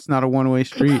a one-way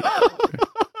street.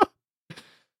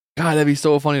 God, that'd be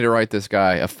so funny to write this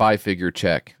guy a 5-figure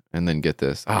check and then get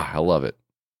this. I love it.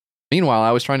 Meanwhile,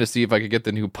 I was trying to see if I could get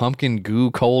the new pumpkin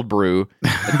goo cold brew.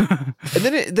 And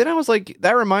then I was like,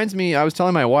 that reminds me, I was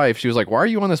telling my wife, she was like, why are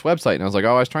you on this website? And I was like,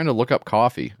 I was trying to look up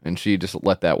coffee. And she just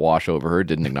let that wash over her,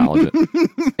 didn't acknowledge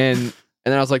it. And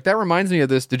then I was like, that reminds me of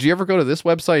this. Did you ever go to this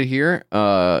website here,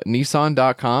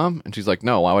 Nissan.com? And she's like,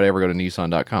 no, why would I ever go to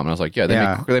Nissan.com? And I was like,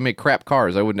 they make crap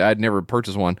cars. I'd never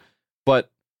purchase one. But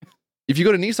if you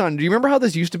go to Nissan, do you remember how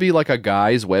this used to be like a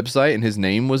guy's website and his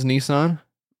name was Nissan?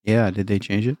 Yeah, did they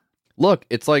change it? Look,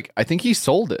 it's like, I think he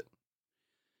sold it.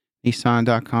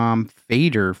 Nissan.com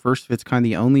Fader, first of its kind,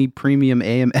 the only premium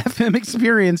AM FM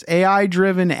experience,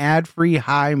 AI-driven, ad-free,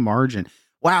 high margin.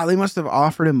 Wow, they must have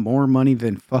offered him more money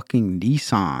than fucking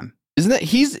Nissan. Isn't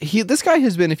that this guy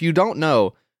has been, if you don't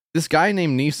know, this guy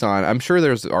named Nissan, I'm sure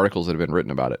there's articles that have been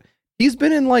written about it. He's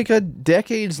been in like a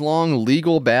decades-long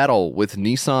legal battle with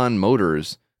Nissan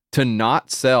Motors to not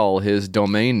sell his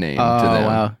domain name to them.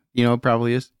 Wow. You know, it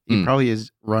probably is. He probably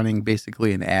is running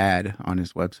basically an ad on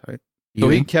his website. So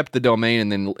he kept the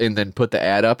domain and then put the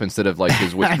ad up instead of like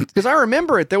his, because I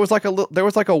remember it. There was like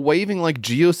a waving like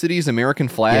GeoCities American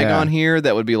flag on here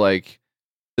that would be like,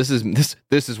 this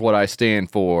is what I stand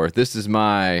for. This is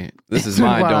my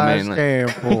domain.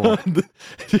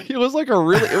 It was like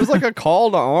a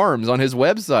call to arms on his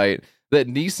website that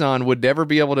Nissan would never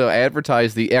be able to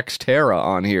advertise the Xterra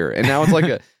on here, and now it's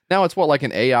like now it's like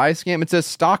an AI scam. It says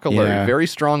stock alert, very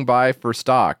strong buy for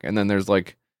stock, and then there's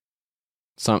like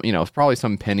some, it's probably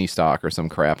some penny stock or some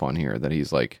crap on here that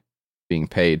he's like being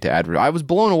paid to advertise. I was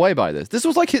blown away by this. This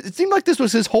was like, it seemed like this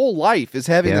was his whole life, is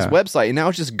having this website, and now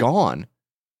it's just gone.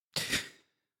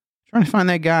 Trying to find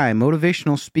that guy,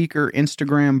 motivational speaker,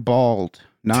 Instagram bald,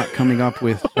 not coming up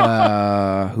with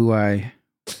who I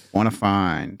want to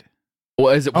find.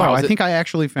 Well, is it? Wow, I think I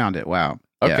actually found it. Wow.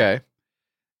 Okay.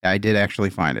 Yeah, I did actually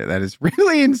find it. That is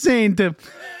really insane to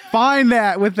find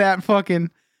that with that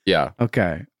fucking. Yeah.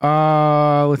 Okay.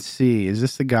 Let's see. Is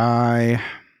this the guy?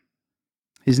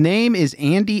 His name is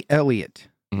Andy Elliott,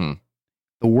 the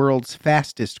world's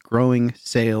fastest growing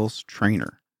sales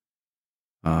trainer.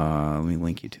 Let me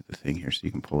link you to the thing here so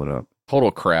you can pull it up.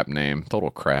 Total crap name.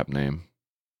 Look at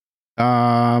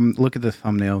the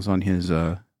thumbnails on his.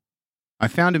 I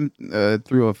found him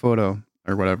through a photo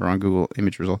or whatever on Google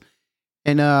image result,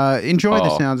 and enjoy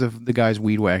the sounds of the guys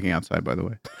weed whacking outside. By the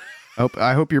way,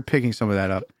 I hope you're picking some of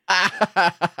that up.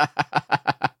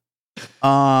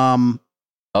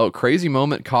 Oh, crazy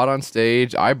moment caught on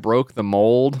stage. I broke the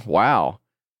mold. Wow.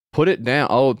 Put it down.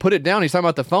 Oh, put it down. He's talking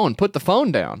about the phone. Put the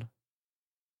phone down.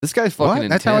 This guy's fucking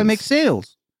intense. That's how I make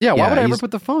sales. Yeah, why would I ever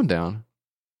put the phone down?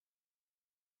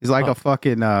 He's like a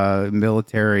fucking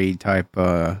military type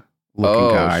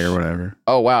looking guy or whatever.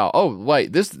 Oh, wow. Oh,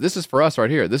 wait. This is for us right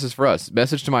here. This is for us.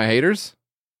 Message to my haters.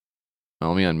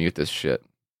 Oh, let me unmute this shit.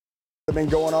 Been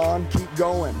going on, keep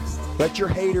going. Let your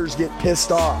haters get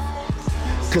pissed off.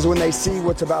 Because when they see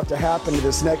what's about to happen to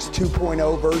this next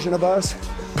 2.0 version of us,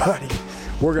 buddy,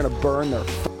 we're going to burn their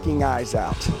fucking eyes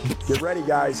out. Get ready,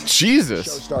 guys. Jesus.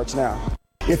 The show starts now.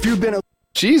 If you've been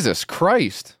Jesus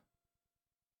Christ.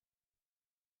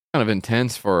 Kind of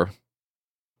intense for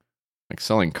like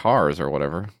selling cars or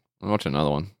whatever. I'll watch another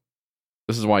one.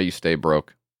 This is why you stay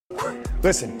broke.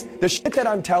 Listen, the shit that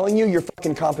I'm telling you, your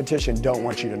fucking competition don't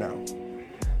want you to know.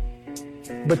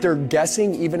 But they're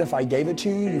guessing even if I gave it to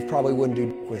you, you probably wouldn't do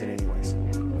with it anyways.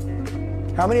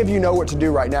 How many of you know what to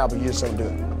do right now, but you just don't do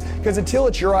it? Because until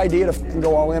it's your idea to fucking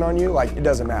go all in on you, like, it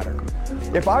doesn't matter.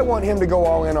 If I want him to go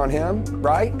all in on him,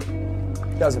 right?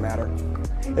 Doesn't matter.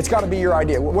 It's got to be your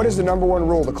idea. What is the number one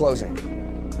rule to closing?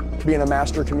 Being a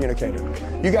master communicator.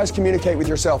 You guys communicate with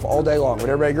yourself all day long. Would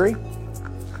everybody agree?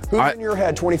 Who's in your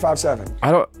head 24/7?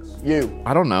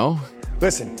 I don't know.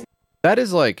 Listen. That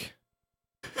is like...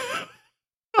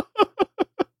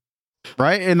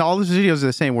 Right? And all those videos are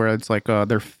the same, where it's like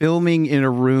they're filming in a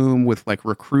room with like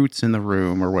recruits in the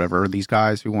room or whatever, or these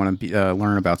guys who want to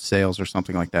learn about sales or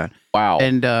something like that. Wow.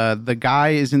 And the guy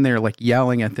is in there like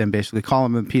yelling at them, basically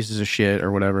calling them pieces of shit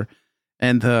or whatever.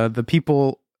 And the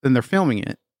people, and they're filming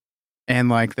it. And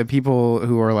like the people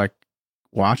who are like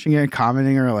watching it,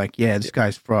 commenting, are like, yeah, this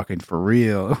guy's fucking for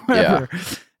real. Yeah.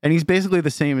 And he's basically the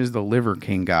same as the Liver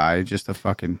King guy, just a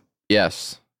fucking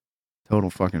total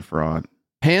fucking fraud.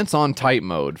 Pants on tight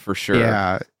mode for sure.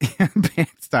 Yeah.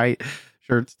 Pants tight,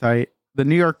 shirts tight. The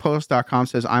NewYorkPost.com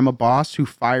says, I'm a boss who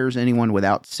fires anyone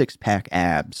without six-pack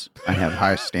abs. I have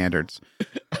high standards.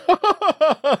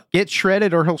 Get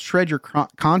shredded or he'll shred your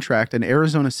contract. An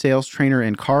Arizona sales trainer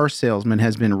and car salesman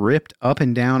has been ripped up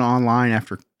and down online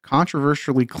after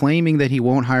controversially claiming that he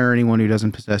won't hire anyone who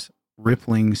doesn't possess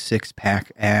rippling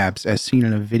six-pack abs, as seen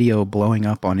in a video blowing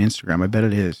up on Instagram. I bet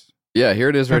it is. Yeah, here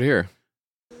it is right here.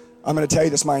 I'm going to tell you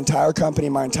this, my entire company,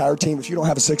 my entire team, if you don't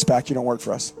have a six-pack, you don't work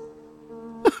for us.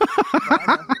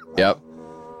 Yep.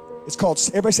 It's called,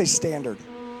 everybody say standard.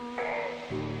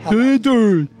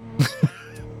 Standard.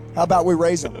 How about we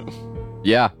raise them?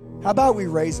 Yeah. How about we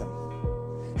raise them?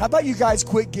 How about you guys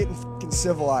quit getting fucking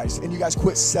civilized and you guys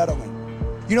quit settling?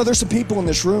 You know, there's some people in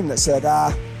this room that said,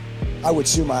 I would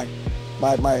sue my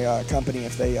company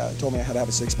if they told me I had to have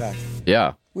a six-pack.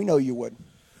 Yeah. We know you would.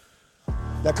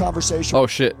 That conversation. Oh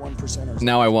shit! 1%.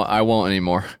 Now I won't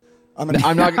anymore. I'm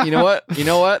not. You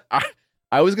know what?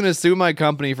 I was gonna sue my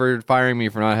company for firing me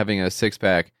for not having a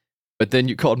six-pack, but then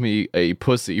you called me a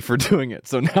pussy for doing it.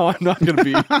 So now I'm not gonna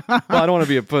be. Well, I don't want to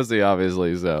be a pussy,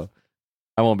 obviously. So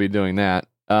I won't be doing that.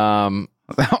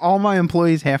 All my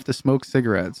employees have to smoke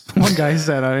cigarettes. One guy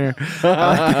said on here.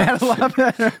 That's a lot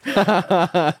better.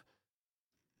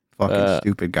 Fucking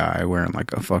stupid guy wearing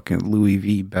like a fucking Louis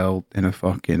V belt and a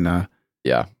fucking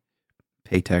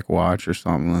Paytech watch or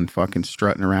something, and fucking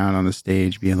strutting around on the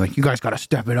stage being like, you guys got to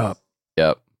step it up.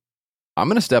 Yep. I'm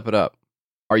going to step it up.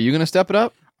 Are you going to step it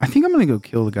up? I think I'm going to go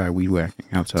kill the guy weed whacking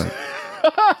outside.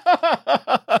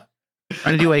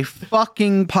 Trying to do a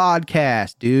fucking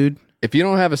podcast, dude. If you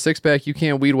don't have a six pack, you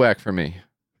can't weed whack for me.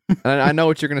 And I know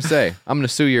what you're going to say. I'm going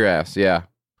to sue your ass. Yeah.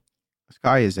 This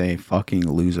guy is a fucking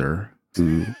loser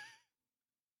who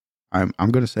I'm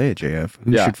going to say it, JF.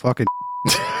 Who should fucking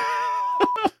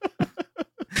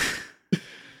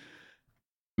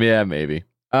yeah, maybe.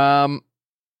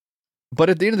 But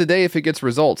at the end of the day, if it gets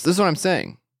results, this is what I'm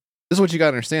saying. This is what you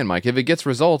got to understand, Mike. If it gets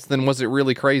results, then was it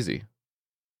really crazy?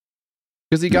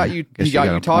 Because he got you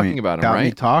talking about him, got right?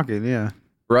 Me talking, yeah.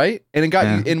 Right? And it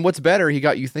got you, and what's better, he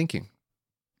got you thinking.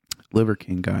 Liver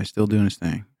King guy still doing his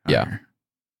thing. Yeah.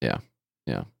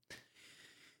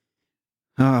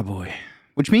 Oh boy.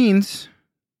 Which means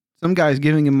some guy's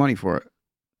giving him money for it.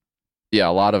 Yeah,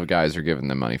 a lot of guys are giving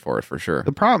them money for it, for sure.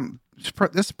 This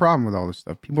is the problem with all this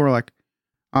stuff. People are like,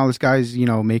 oh, this guy's,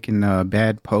 making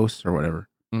bad posts or whatever.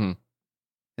 Mm-hmm.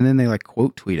 And then they like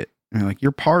quote tweet it. And they're like,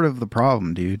 you're part of the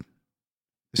problem, dude.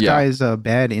 This guy is a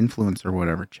bad influencer or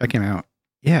whatever. Check him out.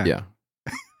 Yeah. Yeah.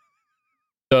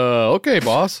 Okay,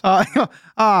 boss. Man,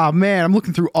 I'm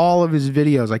looking through all of his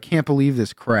videos. I can't believe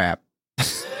this crap.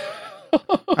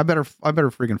 I better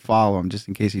freaking follow him just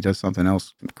in case he does something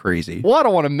else crazy. Well, I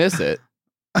don't want to miss it.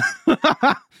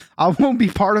 I won't be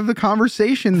part of the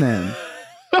conversation then.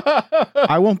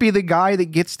 I won't be the guy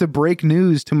that gets to break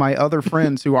news to my other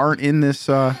friends who aren't in this.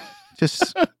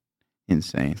 Just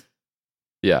insane.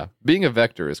 Yeah, being a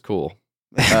vector is cool.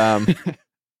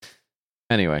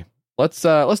 Anyway, let's do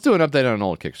an update on an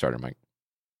old Kickstarter, Mike.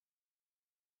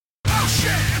 Oh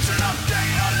shit, it's an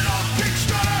update on an old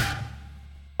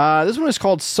Kickstarter! This one is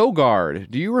called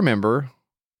Sogard. Do you remember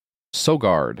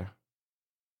Sogard?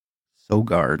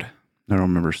 Sogard. I don't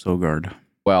remember Sogard.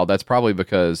 Well, that's probably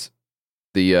because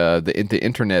the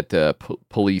internet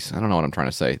police. I don't know what I'm trying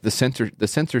to say. The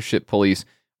censorship police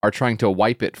are trying to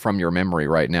wipe it from your memory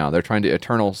right now. They're trying to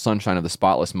eternal sunshine of the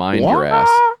spotless mind your ass.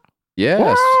 Yes.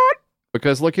 What?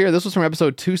 Because look here, this was from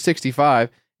episode 265.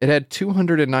 It had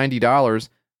 $290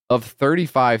 of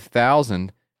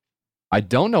 35,000. I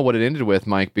don't know what it ended with,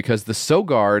 Mike, because the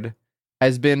Sogard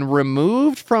has been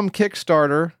removed from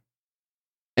Kickstarter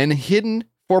and hidden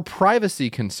for privacy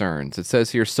concerns. It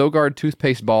says here, Sogard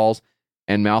toothpaste balls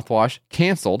and mouthwash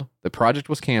canceled. The project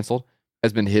was canceled,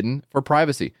 has been hidden for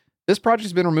privacy. This project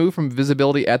has been removed from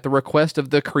visibility at the request of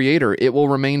the creator. It will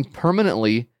remain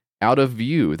permanently out of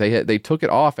view. They took it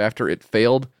off after it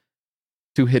failed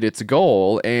to hit its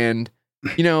goal. And,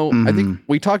 I think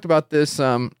we talked about this.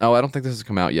 I don't think this has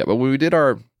come out yet, but when we did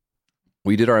our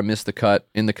Miss the Cut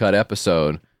in the Cut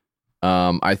episode,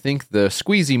 I think the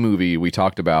Squeezy movie we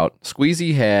talked about,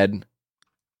 Squeezy had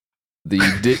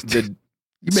the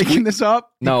You making this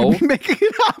up? No. You making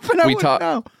it up?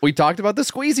 And we talked about the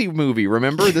Squeezy movie.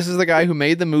 Remember, this is the guy who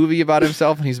made the movie about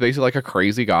himself, and he's basically like a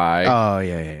crazy guy. Oh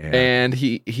yeah. And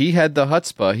he had the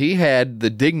chutzpah, he had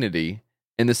the dignity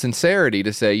and the sincerity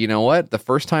to say, you know what? The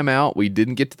first time out, we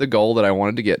didn't get to the goal that I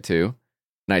wanted to get to,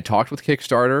 and I talked with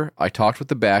Kickstarter. I talked with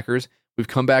the backers. We've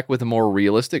come back with a more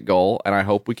realistic goal, and I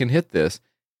hope we can hit this.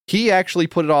 He actually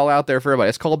put it all out there for everybody.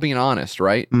 It's called being honest,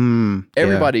 right?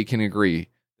 Everybody can agree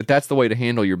that that's the way to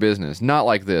handle your business. Not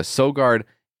like this. Sogard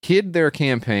hid their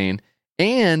campaign,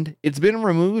 and it's been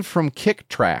removed from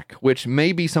KickTrack, which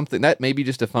may be something that may be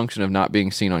just a function of not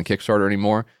being seen on Kickstarter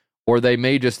anymore, or they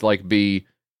may just like be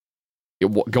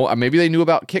maybe they knew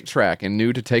about KickTrack and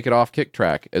knew to take it off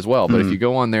KickTrack as well. But if you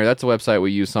go on there, that's a website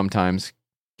we use sometimes.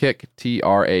 Kick,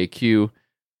 TRAQ.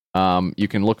 You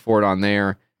can look for it on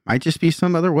there. Might just be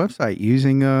some other website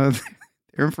using their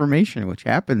information, which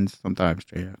happens sometimes,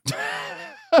 JF.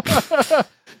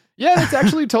 Yeah, it's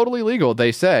actually totally legal,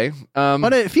 they say.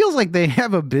 But it feels like they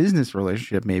have a business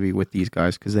relationship maybe with these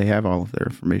guys because they have all of their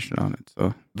information on it.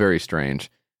 So very strange.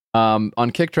 On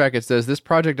KickTrack, it says, this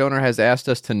project owner has asked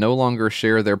us to no longer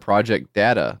share their project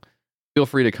data. Feel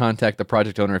free to contact the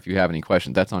project owner if you have any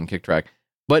questions. That's on KickTrack.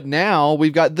 But now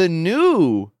we've got the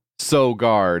new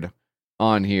Sogard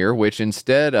on here, which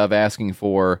instead of asking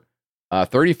for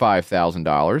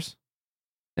 $35,000,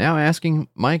 now asking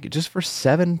Mike just for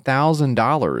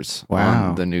 $7,000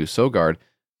 on the new Sogard.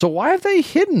 So why have they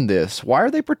hidden this? Why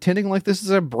are they pretending like this is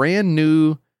a brand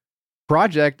new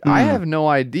project? I have no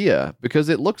idea, because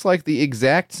it looks like the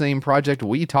exact same project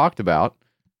we talked about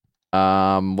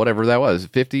whatever that was,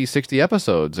 50, 60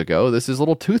 episodes ago. This is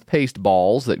little toothpaste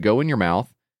balls that go in your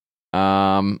mouth.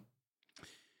 Okay,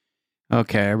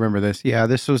 I remember this. Yeah,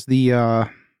 this was the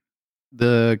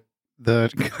the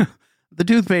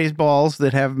toothpaste balls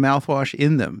that have mouthwash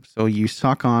in them. So you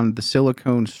suck on the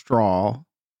silicone straw,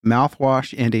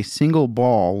 mouthwash, and a single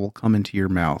ball will come into your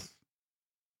mouth.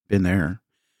 Been there.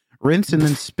 Rinse and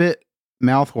then spit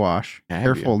mouthwash.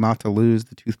 Careful not to lose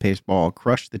the toothpaste ball.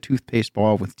 Crush the toothpaste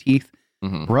ball with teeth.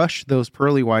 Brush those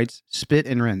pearly whites. Spit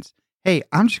and rinse. Hey,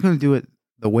 I'm just going to do it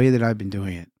the way that I've been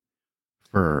doing it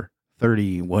for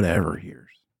 30 whatever years.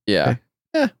 Yeah. Okay?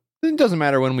 Yeah. It doesn't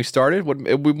matter when we started.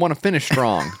 We want to finish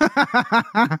strong.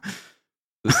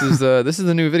 This is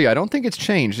the new video. I don't think it's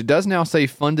changed. It does now say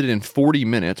funded in 40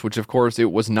 minutes, which of course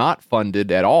it was not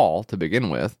funded at all to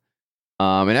begin with.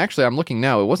 And actually, I'm looking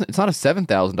now. It's not a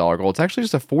 $7,000 goal. It's actually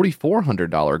just a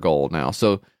 $4,400 goal now.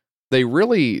 So they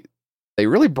really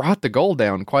brought the goal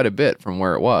down quite a bit from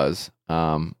where it was.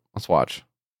 Let's watch.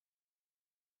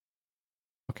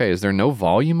 Okay, is there no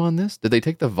volume on this? Did they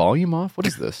take the volume off? What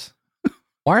is this?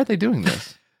 Why are they doing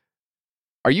this?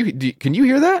 Can you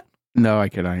hear that? No, I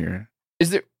cannot hear it. Is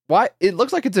there why? It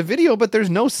looks like it's a video, but there's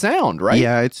no sound, right?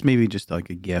 Yeah, it's maybe just like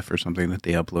a GIF or something that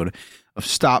they uploaded of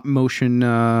stop motion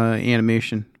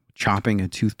animation, chopping a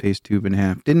toothpaste tube in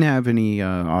half. Didn't have any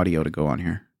audio to go on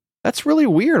here. That's really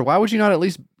weird. Why would you not at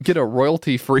least get a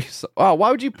royalty-free? Oh, why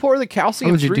would you pour the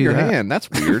calcium through your hand? That's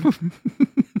weird.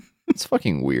 It's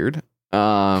fucking weird.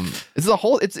 Is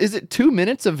it 2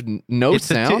 minutes of no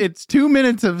sound? It's 2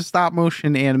 minutes of stop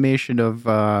motion animation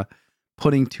of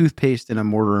putting toothpaste in a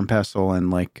mortar and pestle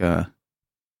and like. Oh,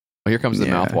 here comes the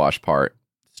mouthwash part.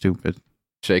 Stupid.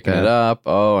 Shaking it up.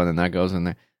 Oh, and then that goes in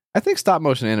there. I think stop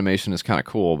motion animation is kind of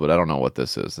cool, but I don't know what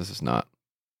this is. This is not.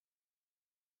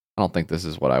 I don't think this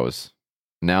is what I was.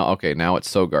 Now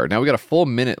it's Sogard. Now we got a full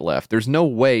minute left. There's no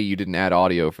way you didn't add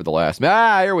audio for the last.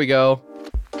 Here we go.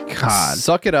 God.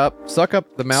 Suck it up. Suck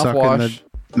up the mouthwash.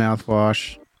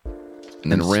 Mouthwash.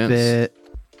 And then rinse. Spit,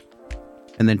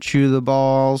 and then chew the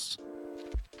balls.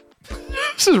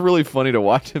 This is really funny to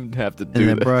watch him have to do this. And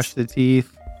then brush the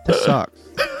teeth. This sucks.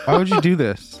 Why would you do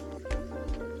this?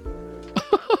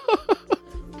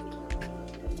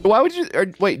 Why would you...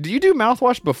 wait, do you do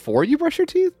mouthwash before you brush your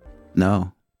teeth?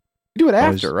 No. You do it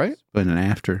after, right? But an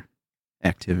after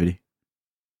activity.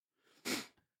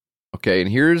 Okay, and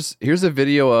here's a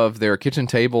video of their kitchen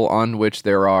table on which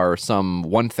there are some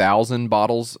 1,000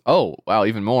 bottles. Oh, wow,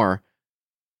 even more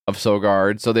of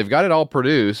Sogard. So they've got it all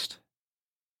produced.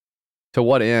 To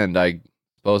what end, I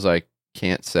suppose I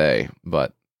can't say,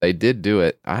 but they did do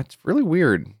it. It's really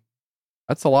weird.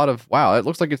 That's a lot of... Wow, it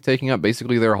looks like it's taking up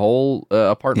basically their whole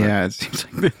apartment. Yeah, it seems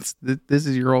like this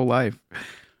is your whole life.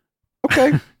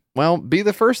 Okay. Well, be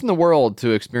the first in the world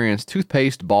to experience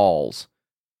toothpaste balls.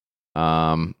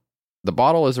 The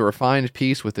bottle is a refined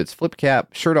piece with its flip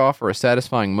cap, shirt off for a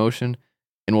satisfying motion,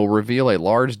 and will reveal a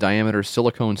large diameter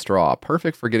silicone straw,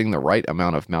 perfect for getting the right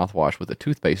amount of mouthwash with a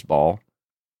toothpaste ball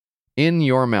in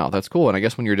your mouth. That's cool. And I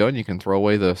guess when you're done, you can throw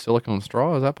away the silicone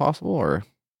straw. Is that possible? Or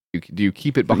do you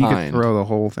keep it behind? You can throw the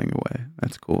whole thing away.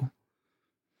 That's cool.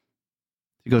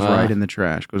 It goes right in the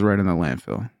trash, goes right in the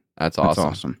landfill. That's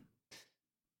awesome.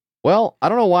 Well, I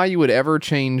don't know why you would ever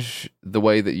change the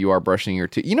way that you are brushing your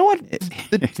teeth. You know what?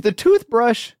 The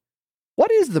toothbrush, what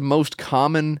is the most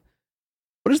common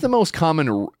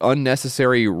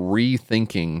unnecessary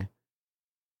rethinking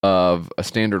of a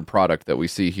standard product that we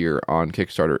see here on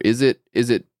Kickstarter? Is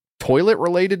it toilet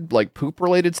related, like poop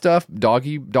related stuff,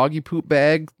 doggy poop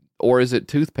bag, or is it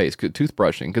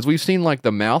toothbrushing? Because we've seen like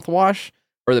the mouthwash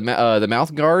or the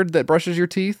mouth guard that brushes your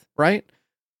teeth, right?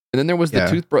 And then there was the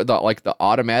toothbrush, the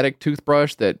automatic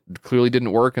toothbrush that clearly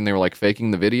didn't work, and they were like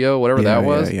faking the video, whatever that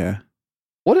was. Yeah.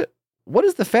 What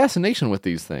is the fascination with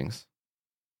these things?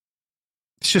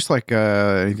 It's just like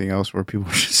anything else where people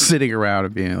are just sitting around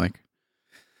and being like,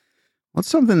 what's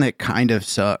something that kind of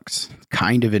sucks?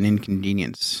 Kind of an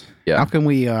inconvenience. Yeah. How can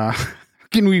we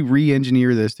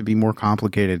re-engineer this to be more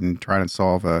complicated and try to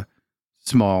solve a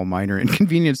small, minor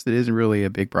inconvenience that isn't really a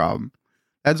big problem?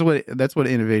 That's what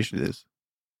innovation is.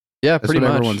 Yeah, That's pretty what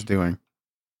much. Everyone's doing.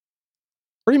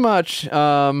 Pretty much.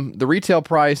 The retail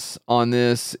price on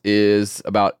this is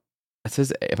about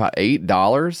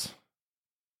 $8.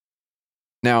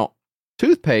 Now,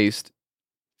 toothpaste.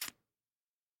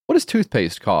 What does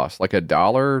toothpaste cost? Like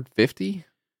 $1.50?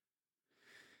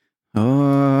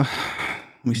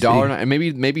 $1.09,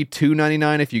 maybe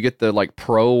 $2.99 if you get the like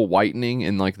pro whitening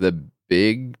in like the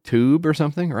big tube or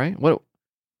something, right? What? Let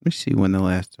me see when the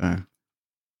last time.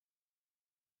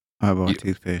 Eyeball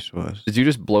toothpaste was. Did you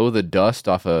just blow the dust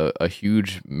off a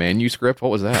huge manuscript?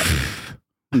 What was that?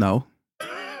 No.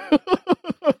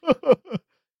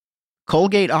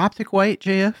 Colgate Optic White,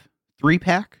 JF.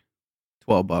 3-pack.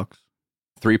 $12.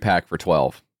 3-pack for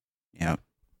 12. Yeah.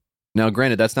 Now,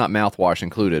 granted, that's not mouthwash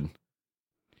included.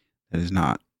 It is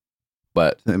not.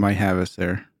 But it might have us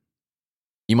there.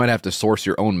 You might have to source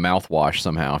your own mouthwash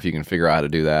somehow if you can figure out how to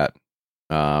do that.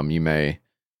 You may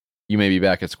be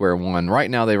back at square one. Right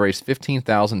now, they raised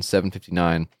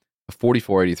 $15,759,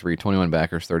 $44.83, 21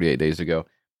 backers 38 days ago.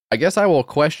 I guess I will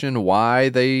question why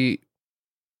they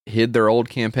hid their old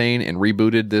campaign and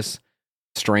rebooted this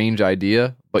strange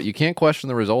idea, but you can't question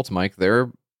the results, Mike. They're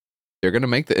going to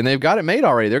make and they've got it made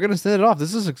already. They're going to send it off.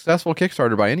 This is a successful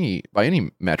Kickstarter by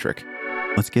any metric.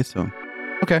 Let's get to them.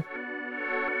 Okay.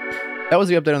 That was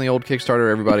the update on the old Kickstarter,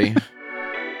 everybody.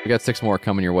 We got 6 more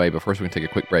coming your way, but first we can take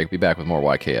a quick break. Be back with more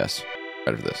YKS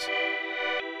right after this.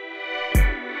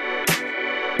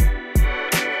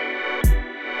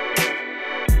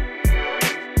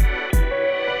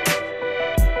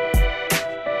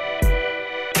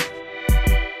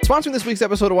 Sponsoring this week's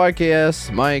episode of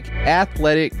YKS, Mike,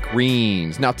 Athletic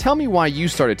Greens. Now tell me why you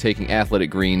started taking Athletic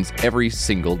Greens every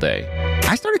single day.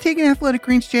 I started taking Athletic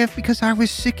Greens, Jeff, because I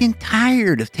was sick and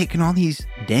tired of taking all these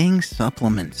dang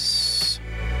supplements.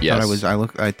 Yes.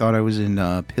 I thought I was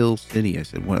in Pill City. I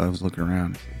said, I was looking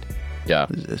around. I said, yeah.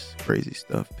 What is this crazy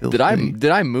stuff? Did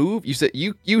I move? You said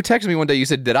you texted me one day. You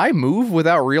said, did I move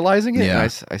without realizing it? Yeah.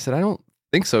 And I said, I don't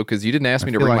think so, because you didn't ask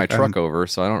me to bring my truck over,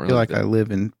 so I don't really feel like I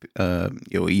live in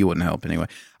you wouldn't help anyway.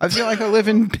 I feel like I live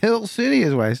in Pill City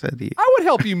is why I said the I would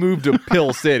help you move to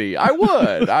Pill City. I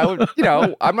would,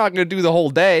 I'm not going to do the whole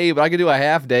day, but I could do a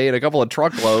half day and a couple of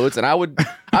truckloads, and I would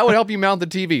help you mount the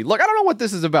TV. Look, I don't know what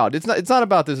this is about. It's not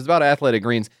about this. It's about Athletic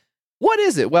Greens. What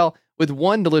is it? Well, with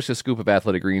one delicious scoop of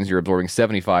Athletic Greens, you're absorbing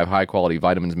 75 high-quality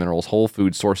vitamins, minerals, whole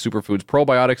foods, source superfoods,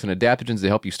 probiotics, and adaptogens to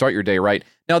help you start your day right.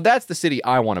 Now, that's the city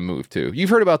I want to move to. You've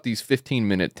heard about these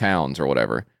 15-minute towns or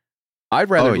whatever.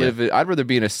 I'd rather rather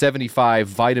be in a 75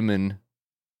 vitamin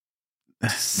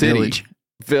city.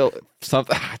 Village.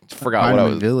 Something. Forgot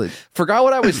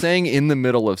what I was saying in the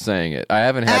middle of saying it. I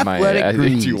haven't had Athletic my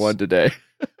Greens. AG1 today.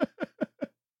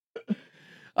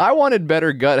 I wanted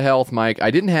better gut health, Mike. I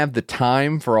didn't have the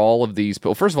time for all of these.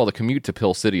 Well, first of all, the commute to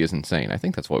Pill City is insane. I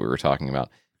think that's what we were talking about.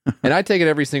 And I take it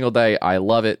every single day. I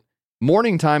love it.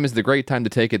 Morning time is the great time to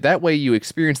take it. That way you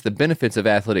experience the benefits of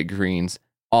Athletic Greens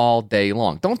all day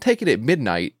long. Don't take it at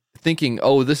midnight thinking,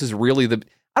 oh, this is really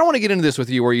I don't want to get into this with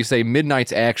you where you say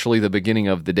midnight's actually the beginning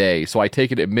of the day. So I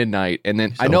take it at midnight, and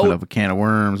then I know open up a can of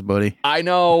worms, buddy. I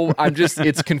know.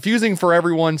 It's confusing for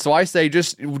everyone. So I say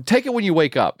just take it when you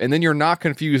wake up, and then you're not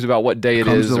confused about what day it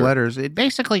is. The letters.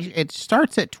 It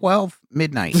starts at 12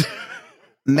 midnight,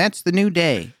 and that's the new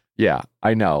day. Yeah,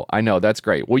 I know. That's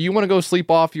great. Well, you want to go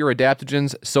sleep off your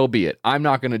adaptogens? So be it. I'm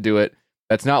not going to do it.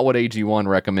 That's not what AG1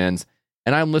 recommends.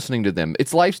 And I'm listening to them.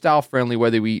 It's lifestyle friendly,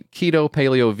 whether we eat keto,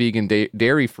 paleo, vegan,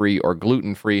 dairy free, or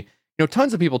gluten free.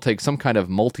 Tons of people take some kind of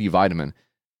multivitamin,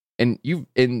 and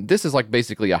this is like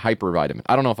basically a hypervitamin.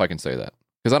 I don't know if I can say that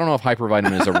because I don't know if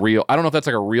hypervitamin is a real. I don't know if that's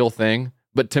like a real thing.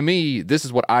 But to me, this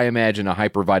is what I imagine a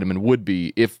hypervitamin would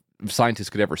be if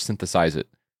scientists could ever synthesize it.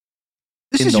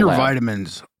 This is your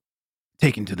vitamins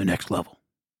taken to the next level.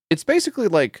 It's basically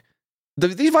like.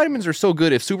 These vitamins are so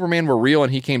good. If Superman were real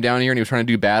and he came down here and he was trying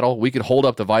to do battle, we could hold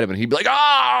up the vitamin. He'd be like,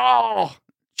 "Oh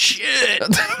shit!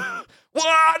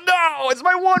 Well, no, it's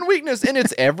my one weakness, and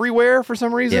it's everywhere for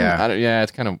some reason." Yeah,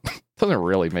 it's kind of doesn't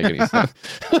really make any sense.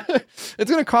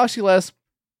 It's going to cost you less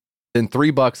than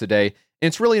 $3 a day, and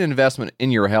it's really an investment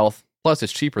in your health. Plus,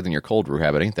 it's cheaper than your cold brew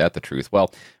habit. Ain't that the truth?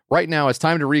 Well, right now it's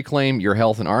time to reclaim your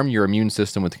health and arm your immune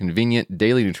system with convenient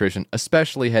daily nutrition,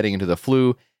 especially heading into the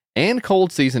flu and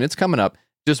cold season. It's coming up.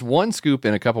 Just one scoop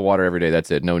in a cup of water every day.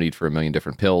 That's it. No need for a million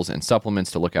different pills and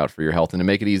supplements to look out for your health. And to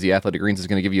make it easy, Athletic Greens is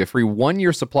going to give you a free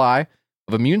 1-year supply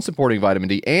of immune-supporting vitamin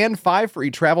D and 5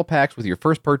 free travel packs with your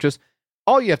first purchase.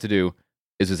 All you have to do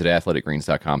is visit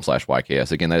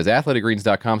athleticgreens.com/YKS. Again, that is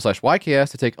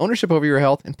athleticgreens.com/YKS to take ownership over your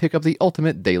health and pick up the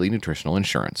ultimate daily nutritional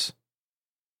insurance.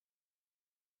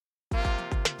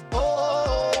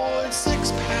 Oh, it's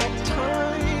six-pack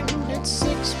time. It's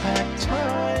six-pack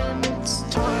time. It's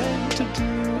time to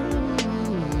do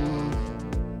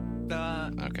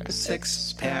Okay.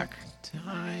 six-pack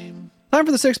time. Time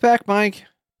for the 6-pack, Mike.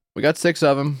 We got 6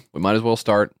 of them. We might as well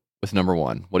start with number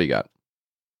 1. What do you got?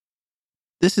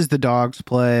 This is the Dogs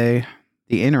Play,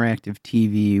 the interactive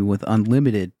TV with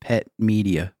unlimited pet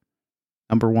media.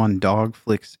 Number 1,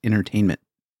 Dogflix Entertainment.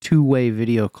 2-way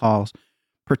video calls.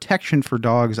 Protection for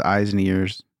dogs' eyes and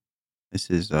ears. This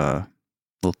is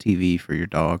Little TV for your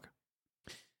dog.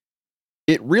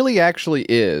 It really actually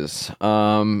is.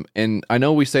 And I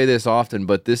know we say this often,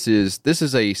 but this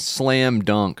is a slam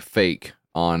dunk fake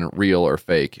on real or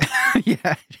fake.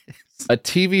 Yeah. A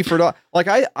TV for dog. Like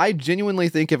I genuinely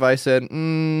think if I said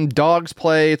dogs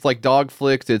play, it's like dog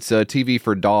flicks, it's a TV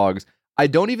for dogs. I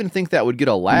don't even think that would get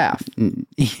a laugh.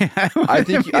 Yeah. I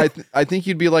think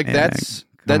you'd be like, Yeah,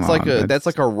 that's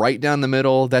like a right down the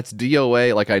middle. That's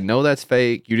DOA. Like I know that's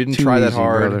fake. You didn't try that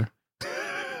hard.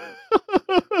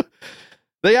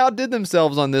 They outdid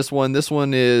themselves on this one. This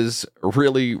one is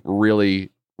really,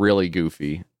 really, really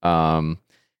goofy.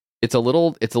 It's a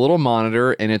little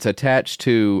monitor, and it's attached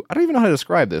to, I don't even know how to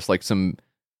describe this, like some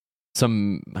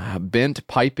bent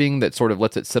piping that sort of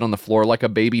lets it sit on the floor like a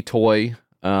baby toy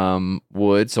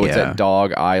would. So it's at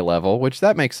dog eye level, which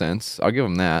that makes sense. I'll give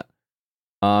them that.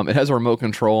 It has a remote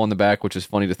control on the back, which is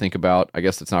funny to think about. I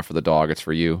guess it's not for the dog, it's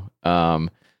for you.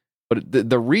 But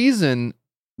the reason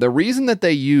that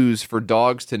they use for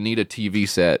dogs to need a TV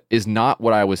set is not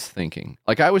what I was thinking.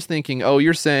 Like I was thinking, oh,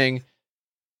 you're saying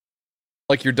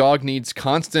like your dog needs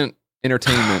constant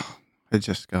entertainment. I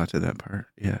just got to that part.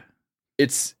 Yeah.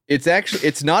 It's actually,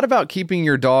 it's not about keeping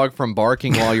your dog from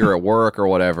barking while you're at work or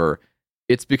whatever.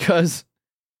 It's because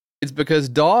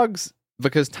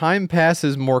time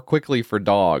passes more quickly for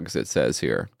dogs, it says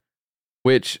here,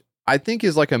 which I think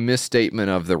is like a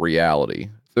misstatement of the reality.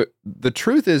 The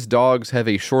truth is dogs have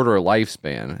a shorter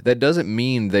lifespan. That doesn't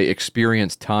mean they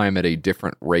experience time at a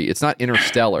different rate. It's not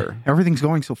interstellar. Everything's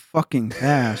going so fucking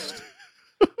fast.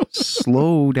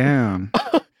 Slow down.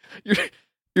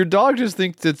 Your dog just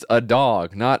thinks it's a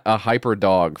dog, not a hyper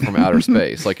dog from outer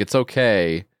space. Like it's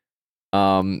okay.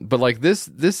 But like this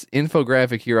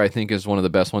infographic here, I think is one of the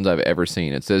best ones I've ever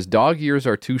seen. It says dog years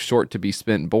are too short to be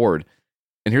spent bored.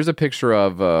 And here's a picture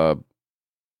of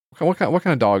what kind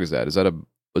of dog is that? Is that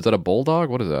a bulldog?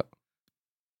 What is that?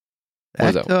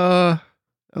 That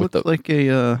looks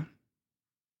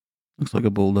like a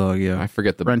bulldog. Yeah, I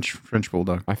forget the French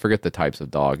bulldog. I forget the types of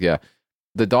dog. Yeah,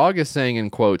 the dog is saying in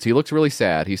quotes. He looks really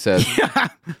sad. He says,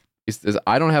 he says,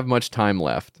 "I don't have much time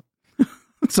left."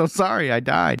 So sorry, I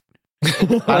died.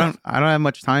 I don't have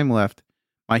much time left.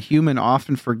 My human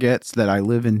often forgets that I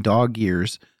live in dog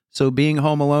years, so being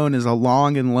home alone is a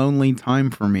long and lonely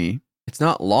time for me. It's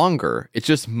not longer. It's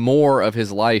just more of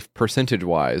his life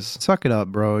percentage-wise. Suck it up,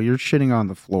 bro. You're shitting on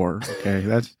the floor. Okay,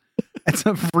 that's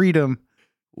a freedom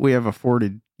we have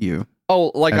afforded you.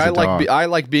 Oh, like I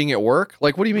like being at work.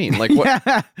 Like, what do you mean? Like what?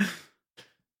 Yeah.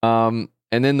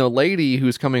 And then the lady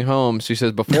who's coming home, she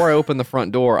says, "Before I open the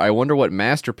front door, I wonder what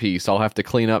masterpiece I'll have to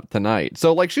clean up tonight."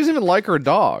 So, like, she doesn't even like her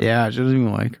dog. Yeah, she doesn't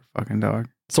even like her fucking dog.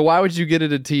 So why would you get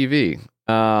it a TV?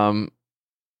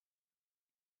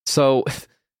 So.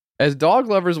 As dog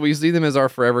lovers, we see them as our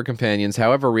forever companions.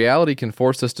 However, reality can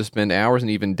force us to spend hours and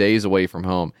even days away from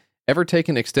home. Ever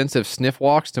taken extensive sniff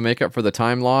walks to make up for the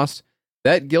time lost?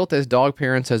 That guilt as dog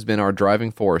parents has been our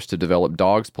driving force to develop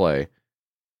Dog's Play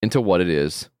into what it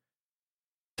is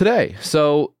today.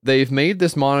 So they've made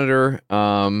this monitor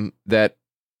that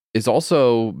is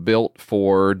also built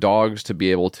for dogs to be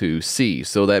able to see.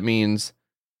 So that means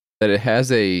that it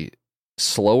has a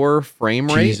slower frame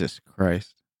rate. Jesus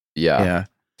Christ. Yeah.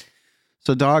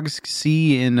 So dogs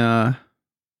see in it's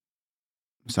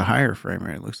a higher frame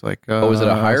rate. It looks like is it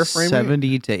a higher frame rate?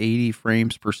 70 to 80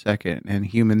 frames per second, and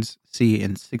humans see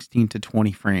in 16 to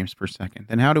 20 frames per second.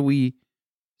 And how do we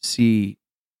see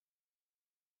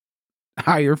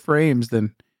higher frames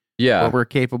than what we're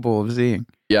capable of seeing?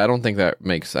 Yeah, I don't think that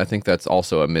makes. I think that's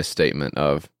also a misstatement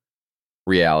of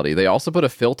reality. They also put a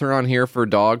filter on here for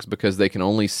dogs because they can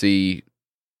only see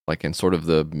like in sort of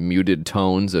the muted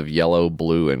tones of yellow,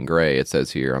 blue, and gray, it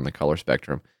says here on the color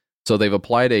spectrum. So they've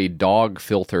applied a dog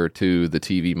filter to the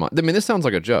TV monitor. I mean, this sounds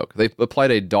like a joke. They've applied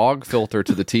a dog filter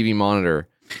to the TV monitor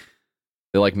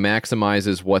that like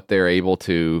maximizes what they're able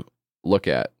to look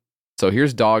at. So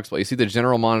here's Dog's Play. You see the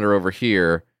general monitor over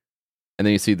here, and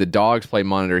then you see the Dog's Play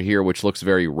monitor here, which looks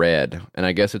very red. And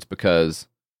I guess it's because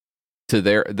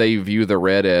they view the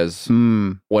red as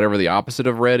whatever the opposite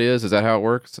of red is. Is that how it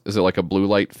works? Is it like a blue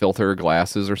light filter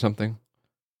glasses or something?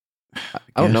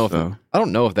 I don't know if I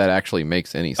don't know if that actually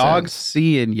makes any sense. Dogs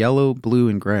see in yellow, blue,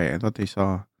 and gray. I thought they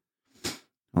saw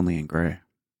only in gray.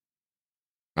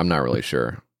 I'm not really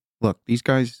sure. Look, these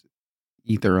guys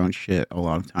eat their own shit a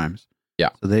lot of times. Yeah.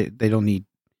 So they don't need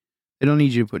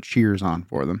you to put shears on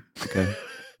for them. Okay.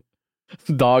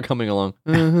 Dog coming along.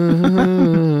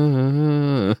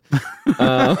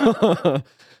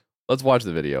 Let's watch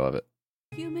the video of it.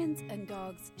 Humans and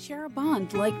dogs share a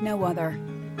bond like no other.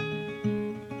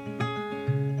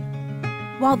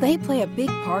 While they play a big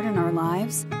part in our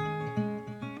lives,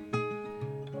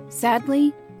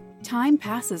 Sadly, time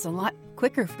passes a lot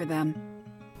quicker for them.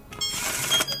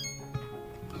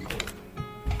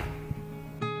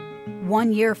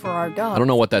 One year for our dog. I don't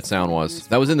know what that sound was.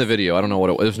 That was in the video. I don't know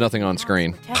what it was. There's nothing on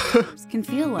screen. Can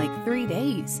feel like 3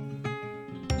 days.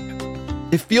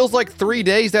 It feels like 3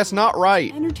 days. That's not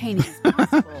right. Entertaining as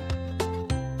possible.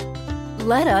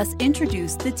 Let us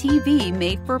introduce the TV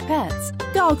made for pets.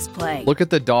 Dogs Play. Look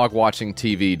at the dog watching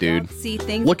TV, dude. Dogs see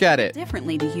things Look at it.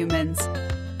 differently to humans.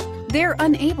 They're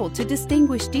unable to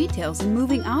distinguish details in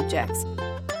moving objects,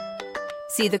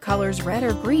 see the colors red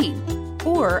or green,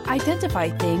 or identify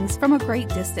things from a great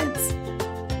distance.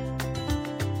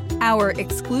 Our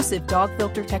exclusive dog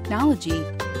filter technology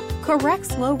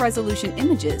corrects low-resolution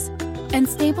images and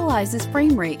stabilizes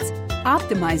frame rates,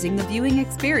 optimizing the viewing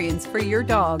experience for your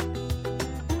dog.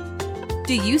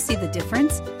 Do you see the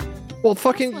difference? Well,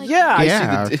 fucking yeah. I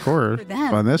Yeah, see of course. For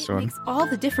them, On this it one. makes all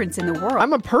the difference in the world.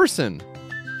 I'm a person.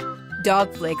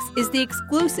 Dogflix is the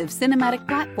exclusive cinematic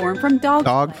platform from Dog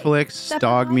Dogflix, that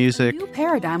dog provides a music, new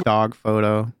paradigm. dog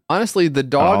photo. Honestly, the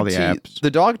All dog the apps.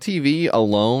 the dog TV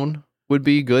alone would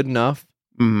be good enough.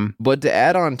 Mhm. But to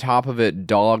add on top of it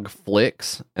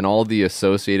Dogflix and all the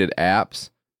associated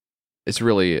apps, it's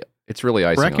really icing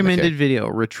on the Recommended cake. video: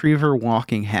 retriever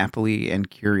walking happily and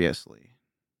curiously.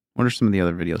 What are some of the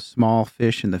other videos? Small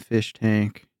fish in the fish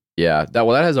tank. Yeah, that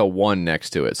has a 1 next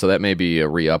to it, so that may be a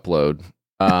re-upload.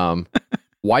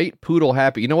 White poodle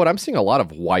happy. You know what? I'm seeing a lot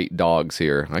of white dogs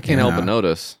here. I can't help but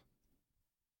notice.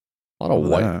 A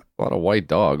lot of white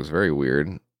dogs. Very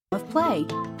weird. Of play.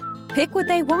 Pick what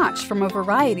they watch from a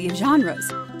variety of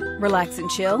genres. Relax and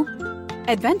chill,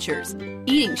 adventures,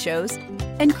 eating shows,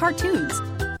 and cartoons.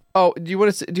 Oh, do you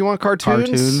want cartoons?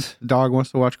 Cartoons. The dog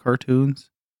wants to watch cartoons.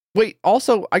 Wait,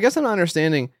 also, I guess I'm not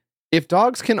understanding. If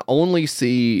dogs can only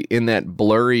see in that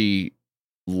blurry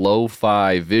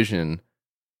lo-fi vision,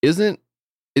 isn't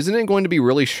it going to be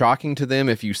really shocking to them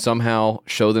if you somehow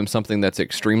show them something that's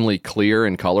extremely clear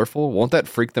and colorful? Won't that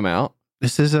freak them out?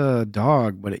 This is a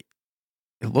dog, but it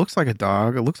looks like a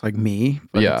dog. It looks like me.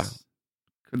 But Yeah.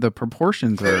 the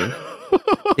proportions are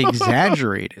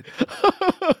exaggerated.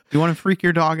 You want to freak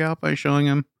your dog out by showing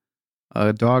him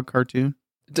a dog cartoon?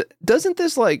 Doesn't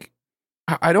this like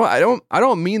I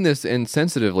don't mean this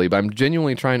insensitively, but I'm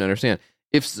genuinely trying to understand.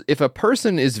 If a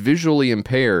person is visually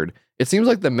impaired, it seems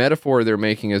like the metaphor they're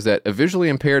making is that a visually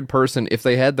impaired person, if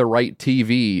they had the right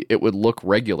TV, it would look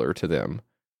regular to them.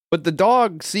 But the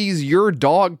dog sees your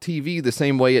dog TV the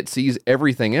same way it sees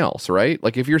everything else, right?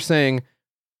 Like if you're saying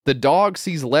the dog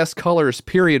sees less colors,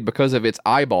 period, because of its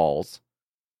eyeballs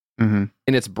Mm-hmm.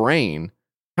 in its brain,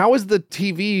 how is the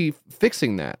TV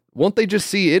fixing that? Won't they just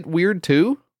see it weird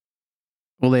too?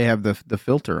 Well, they have the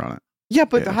filter on it. Yeah,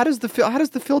 but Yeah. how does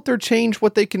the filter change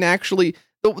what they can actually?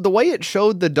 The way it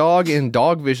showed the dog in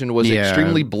dog vision was Yeah,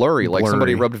 extremely blurry, like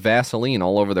somebody blurry. rubbed Vaseline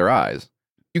all over their eyes.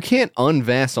 You can't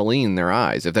un-Vaseline their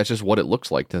eyes if that's just what it looks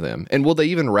like to them. And will they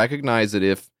even recognize it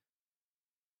if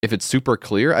it's super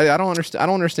clear? I don't understand. I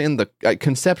don't understand the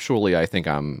conceptually. I think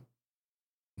I'm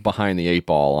behind the 8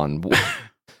 ball on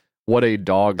what a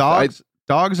dog.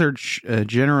 Dogs are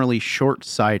generally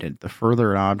short-sighted. The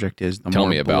further an object is, the Tell more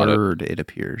me about it. blurred it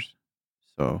appears.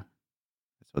 So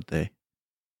that's what they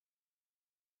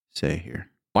say here.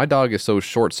 My dog is so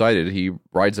short-sighted, he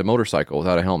rides a motorcycle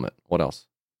without a helmet. What else?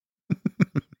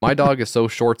 My dog is so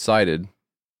short-sighted.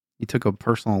 He took a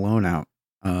personal loan out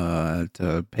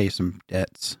to pay some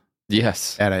debts.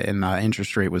 Yes. And the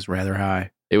interest rate was rather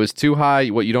high. It was too high.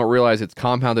 What you don't realize, it's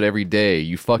compounded every day.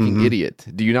 You fucking Mhm. idiot.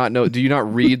 Do you not know? Do you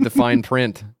not read the fine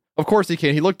print? Of course he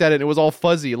can. He looked at it and it was all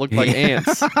fuzzy. It looked like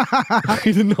ants.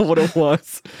 He didn't know what it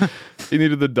was. He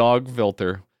needed the dog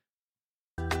filter.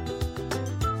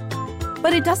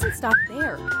 But it doesn't stop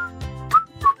there.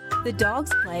 The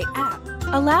Dogs Play app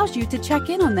allows you to check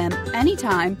in on them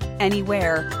anytime,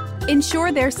 anywhere.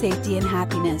 Ensure their safety and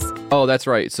happiness. Oh, that's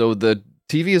right. So the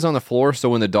TV is on the floor, so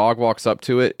when the dog walks up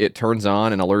to it, it turns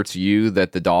on and alerts you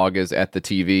that the dog is at the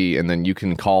TV, and then you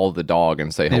can call the dog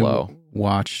and say hello. And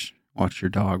watch your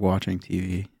dog watching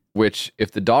TV. Which,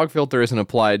 if the dog filter isn't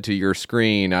applied to your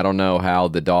screen, I don't know how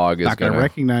the dog is Not going going to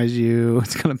recognize you.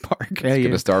 It's going to bark at you.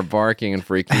 to start barking and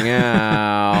freaking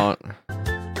out.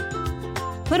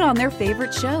 Put on their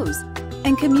favorite shows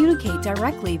and communicate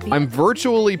directly via I'm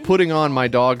virtually putting on my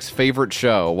dog's favorite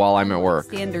show while I'm at work.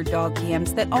 standard dog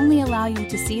cams that only allow you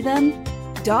to see them.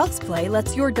 Dogs Play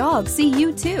lets your dog see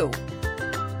you too.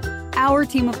 Our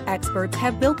team of experts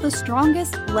have built the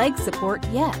strongest leg support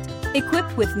yet,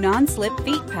 equipped with non-slip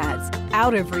feet pads,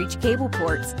 out-of-reach cable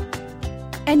ports,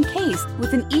 and cased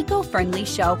with an eco-friendly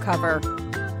shell cover.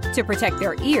 To protect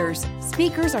their ears,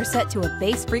 speakers are set to a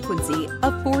base frequency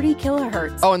of 40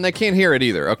 kilohertz. Oh, and they can't hear it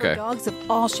either. For Okay. dogs of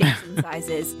all shapes and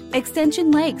sizes,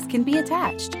 extension legs can be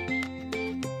attached.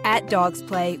 At Dogs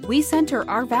Play, we center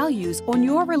our values on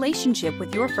your relationship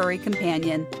with your furry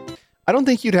companion. I don't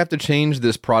think you'd have to change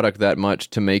this product that much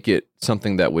to make it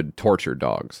something that would torture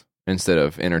dogs instead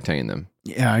of entertain them.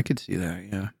 Yeah, I could see that.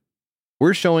 Yeah.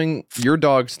 We're showing your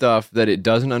dog stuff that it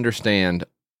doesn't understand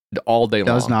all day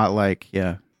long. Does not like,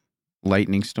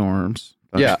 lightning storms.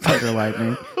 Yeah. Thunder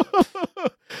lightning.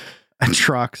 And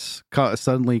trucks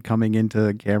suddenly coming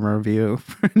into camera view.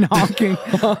 Honking.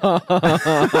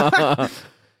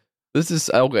 This is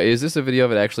okay. Is this a video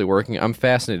of it actually working? I'm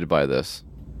fascinated by this.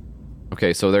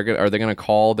 Okay, so are they gonna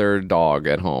call their dog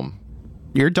at home?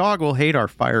 Your dog will hate our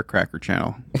Firecracker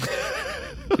channel.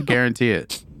 I guarantee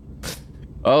it.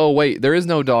 Oh wait, there is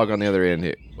no dog on the other end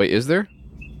here. Wait, is there?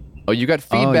 Oh, you got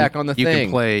feedback on the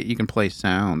thing. You can play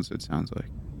sounds. It sounds like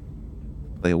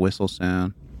play a whistle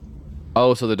sound.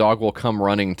 Oh, so the dog will come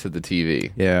running to the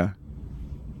TV. Yeah.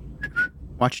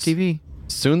 Watch TV.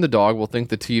 Soon the dog will think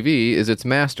the TV is its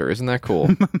master. Isn't that cool?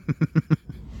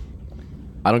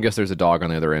 I don't guess there's a dog on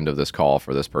the other end of this call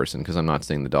for this person because I'm not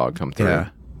seeing the dog come through. Yeah.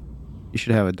 You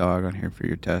should have a dog on here for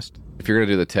your test. If you're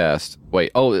gonna do the test,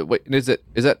 wait, is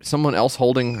that someone else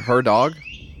holding her dog?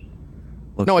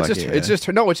 Looks No, it's like just it, it's just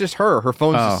her. No, it's just her. Her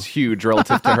phone's just huge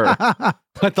relative to her.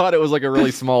 I thought it was like a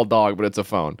really small dog, but it's a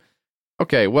phone.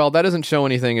 Okay, well that doesn't show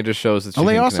anything. It just shows that. Oh,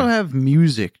 they also have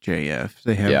music, JF.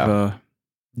 They have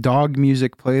dog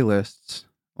music playlists.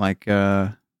 Like,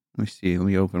 let me see. Let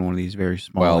me open one of these very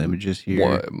small images here.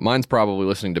 Well, mine's probably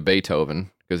listening to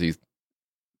Beethoven because he's.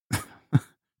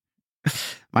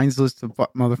 Mine's listening to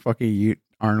motherfucking "You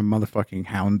Aren't a Motherfucking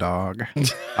Hound Dog"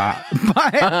 by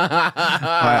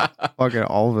fucking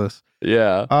Elvis.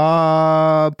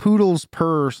 Yeah. Poodle's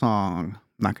Purr song.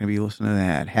 Not gonna be listening to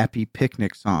that. Happy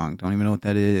Picnic song. Don't even know what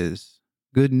that is.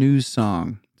 Good News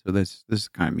song. So this is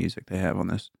the kind of music they have on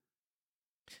this.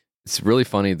 It's really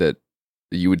funny that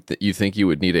you think you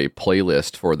would need a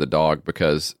playlist for the dog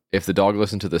because if the dog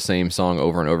listened to the same song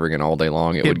over and over again all day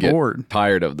long, it would get bored.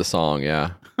 Tired of the song.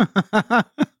 Yeah.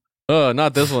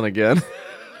 Not this one again.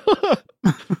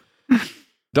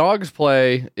 Dogs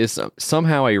Play is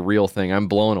somehow a real thing. I'm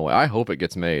blown away. I hope it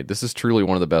gets made. This is truly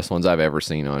one of the best ones I've ever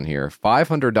seen on here.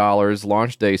 $500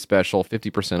 launch day special,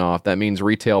 50% off. That means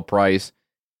retail price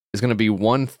is going to be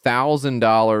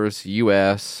 $1,000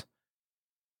 US. Of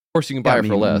course, you can buy it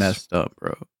for less. Messed up,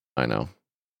 bro. I know.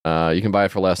 You can buy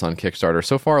it for less on Kickstarter.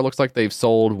 So far, it looks like they've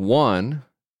sold one,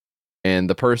 and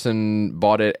the person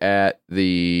bought it at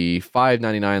the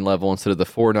 $5.99 level instead of the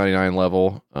 $4.99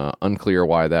 level. Unclear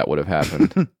why that would have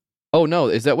happened. Oh no,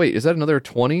 is that another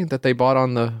 20 that they bought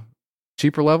on the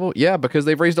cheaper level? Yeah, because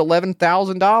they've raised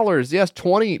 $11,000. Yes,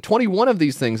 21 of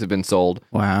these things have been sold.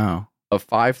 Wow. Of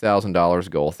 $5,000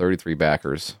 goal, 33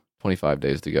 backers, 25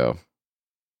 days to go.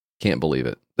 Can't believe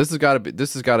it. This has got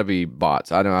to be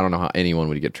bots. I don't know how anyone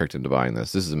would get tricked into buying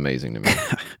this. This is amazing to me.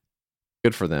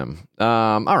 Good for them.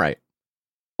 All right.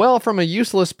 Well, from a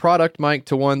useless product, Mike,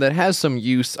 to one that has some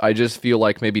use, I just feel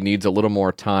like maybe needs a little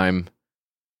more time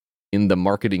in the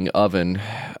marketing oven.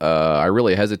 I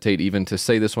really hesitate even to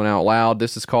say this one out loud.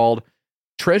 This is called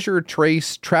Treasure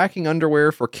Trace Tracking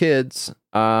Underwear for Kids.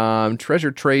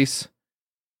 Treasure Trace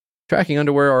tracking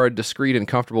underwear are a discreet and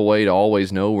comfortable way to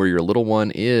always know where your little one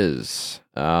is.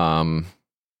 So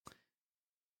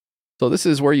this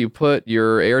is where you put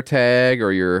your AirTag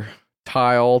or your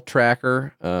Tile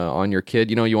tracker on your kid.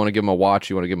 You know, you want to give them a watch,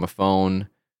 you want to give them a phone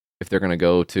if they're going to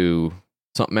go to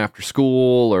something after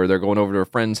school or they're going over to a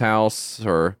friend's house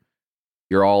or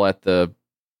you're all at the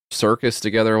circus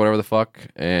together or whatever the fuck,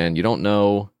 and you don't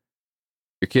know,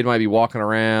 your kid might be walking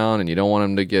around and you don't want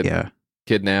them to get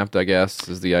kidnapped, I guess,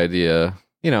 is the idea.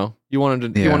 You know, you want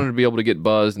them to be able to get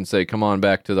buzzed and say, come on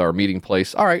back to our meeting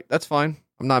place. All right, that's fine.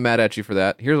 I'm not mad at you for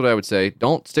that. Here's what I would say.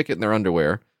 Don't stick it in their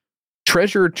underwear.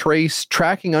 Treasure Trace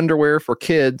tracking underwear for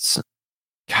kids.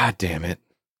 God damn it.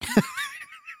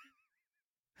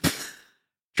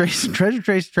 Treasure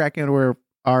Trace tracking underwear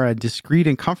are a discreet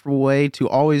and comfortable way to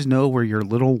always know where your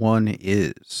little one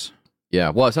is.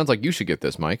 Yeah, well, it sounds like you should get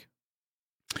this, Mike.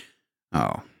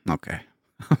 Oh, okay.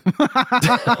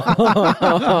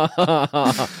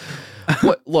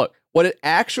 What it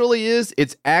actually is,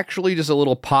 it's actually just a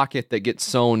little pocket that gets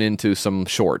sewn into some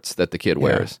shorts that the kid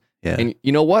wears. Yeah. And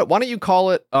you know what? Why don't you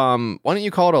call it a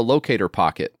locator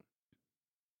pocket?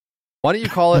 Why don't you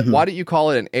call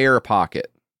it an air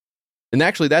pocket? And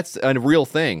actually that's a real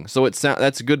thing. So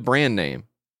that's a good brand name.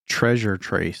 Treasure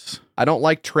Trace. I don't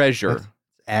like treasure. That's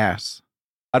ass.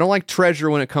 I don't like treasure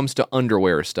when it comes to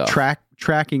underwear stuff.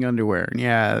 tracking underwear. And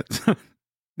yeah,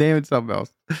 name it something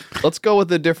else. Let's go with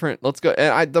the different. Let's go.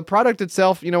 And the product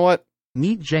itself, you know what?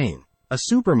 Meet Jane, a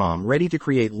supermom ready to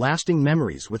create lasting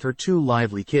memories with her 2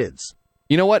 lively kids.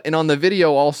 You know what? And on the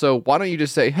video also, why don't you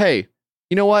just say, hey,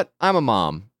 you know what? I'm a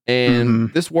mom.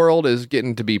 And this world is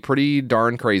getting to be pretty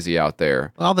darn crazy out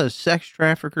there. All the sex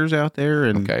traffickers out there.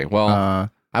 And, okay, well,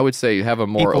 I would say have a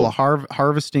more... People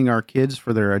harvesting our kids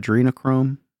for their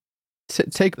adrenochrome.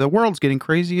 The world's getting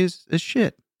crazy as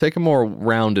shit. Take a more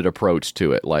rounded approach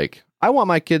to it. Like, I want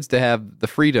my kids to have the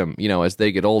freedom, as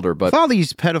they get older. But with all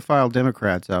these pedophile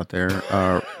Democrats out there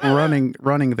running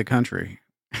the country,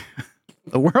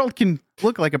 the world can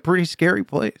look like a pretty scary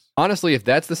place. Honestly, if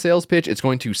that's the sales pitch, it's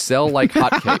going to sell like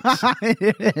hotcakes.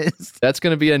 It is. That's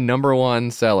going to be a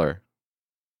 #1 seller.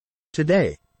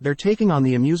 Today, they're taking on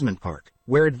the amusement park,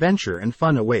 where adventure and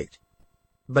fun await.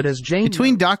 But as Jane...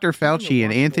 Between Dr. Fauci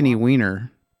and Anthony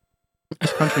Weiner,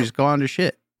 this country's gone to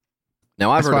shit.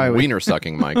 Now, I've heard of wiener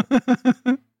sucking, Mike.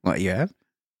 What, you have?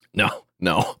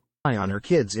 No. Eye on her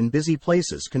kids in busy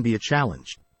places can be a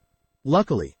challenge.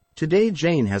 Luckily, today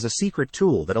Jane has a secret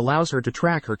tool that allows her to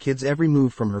track her kids' every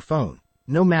move from her phone,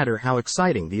 no matter how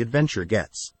exciting the adventure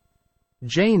gets.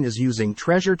 Jane is using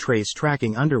Treasure Trace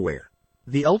tracking underwear.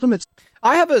 The ultimate...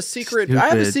 I have a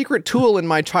secret tool in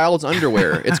my child's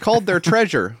underwear. It's called their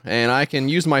treasure, and I can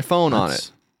use my phone on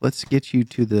it. Let's get you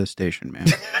to the station, man.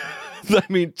 I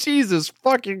mean, Jesus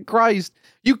fucking Christ.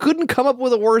 You couldn't come up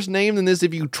with a worse name than this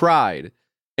if you tried.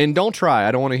 And don't try.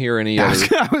 I don't want to hear any other...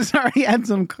 I was sorry, I had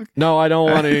some... No, I don't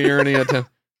want to hear any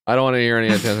attempt. I don't want to hear any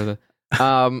attempt.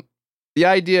 The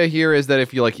idea here is that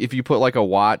if you put like a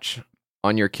watch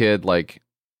on your kid, like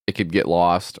it could get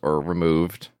lost or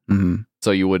removed. Mm-hmm.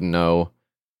 So you wouldn't know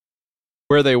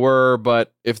where they were,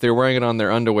 but if they're wearing it on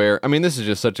their underwear, I mean, this is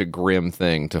just such a grim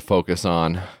thing to focus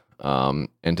on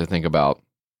and to think about.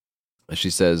 She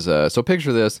says, so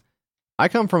picture this. I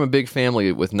come from a big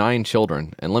family with 9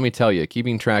 children, and let me tell you,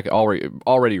 keeping track,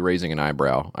 already raising an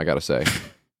eyebrow, I gotta say.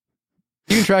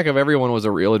 Keeping track of everyone was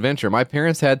a real adventure. My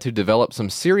parents had to develop some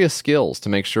serious skills to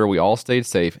make sure we all stayed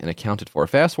safe and accounted for.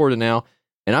 Fast forward to now,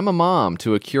 and I'm a mom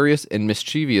to a curious and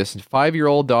mischievous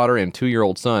 5-year-old daughter and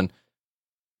 2-year-old son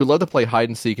who love to play hide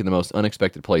and seek in the most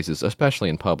unexpected places, especially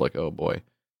in public. Oh boy.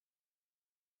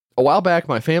 A while back,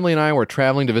 my family and I were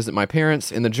traveling to visit my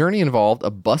parents, and the journey involved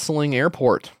a bustling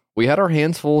airport. We had our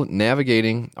hands full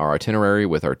navigating our itinerary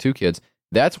with our 2 kids.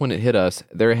 That's when it hit us.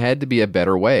 There had to be a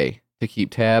better way to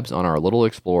keep tabs on our little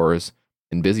explorers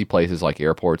in busy places like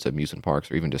airports, amusement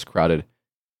parks, or even just crowded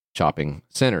shopping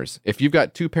centers. If you've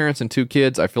got 2 parents and 2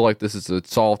 kids, I feel like this is a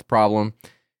solved problem.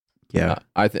 Yeah.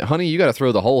 Honey, you got to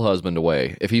throw the whole husband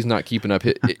away if he's not keeping up.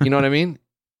 You know what I mean?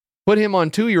 Put him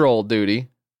on 2-year-old duty.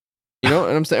 You know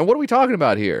what I'm saying? What are we talking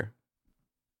about here?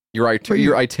 Your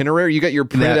itinerary? You got your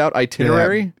printed out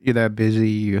itinerary? You're that busy,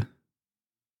 you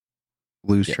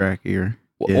lose track of your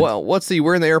kids. Well, let's see.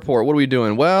 We're in the airport. What are we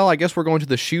doing? Well, I guess we're going to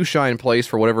the shoe shine place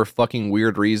for whatever fucking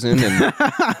weird reason. And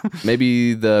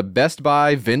maybe the Best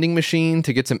Buy vending machine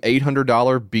to get some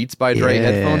 $800 Beats by Dre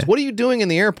headphones. What are you doing in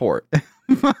the airport?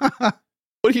 What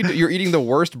are you do? You're eating the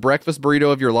worst breakfast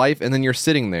burrito of your life, and then you're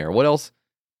sitting there. What else?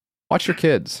 Watch your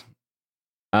kids.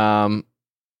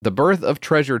 The birth of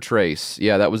Treasure Trace.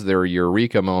 Yeah, that was their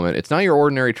eureka moment. It's not your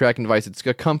ordinary tracking device. It's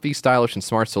a comfy, stylish, and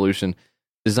smart solution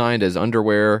designed as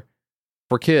underwear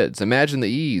for kids. Imagine the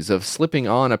ease of slipping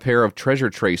on a pair of Treasure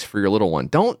Trace for your little one.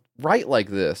 Don't write like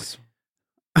this.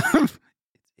 It's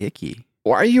icky.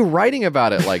 Why are you writing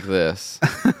about it like this?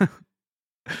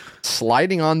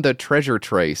 Sliding on the Treasure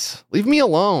Trace. Leave me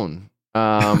alone.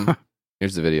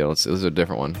 Here's the video. This is a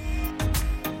different one.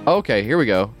 Okay, here we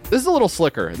go. This is a little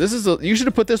slicker. You should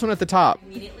have put this one at the top.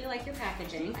 Immediately like your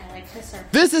packaging. I like to serve.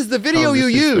 This is the video you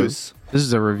use. This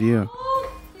is a review.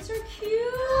 Oh, these are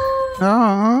cute.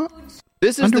 Aww.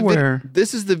 This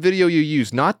is the video you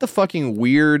use, not the fucking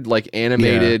weird like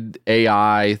animated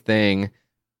AI thing.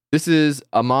 This is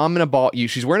a mom in a ball.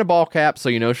 She's wearing a ball cap, so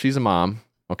you know she's a mom.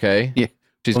 Okay. Yeah.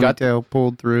 She's got tail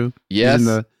pulled through. Yes.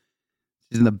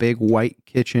 She's in the big white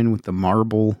kitchen with the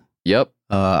marble. Yep.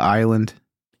 Island.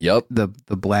 Yep. The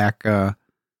black the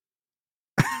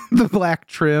black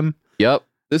trim. Yep.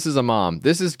 This is a mom.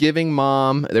 This is giving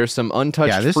mom. There's some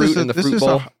untouched fruit in the fruit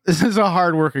bowl. This is a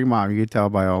hardworking mom. You can tell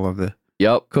by all of the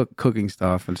cooking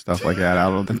stuff and stuff like that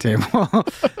out on the table.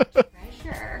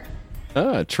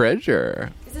 Treasure.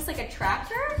 Treasure. Is this like a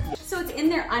tractor? So it's in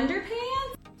their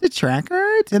underpants? The tracker?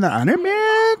 It's in the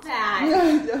underpants?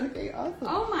 Okay, awesome.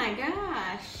 Oh my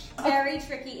gosh. Very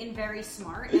tricky and very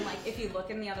smart. And like, if you look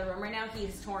in the other room right now,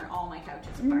 he's torn all my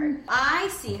couches apart. I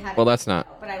see how to that's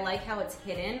not. But I like how it's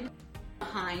hidden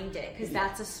behind it, because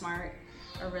that's a smart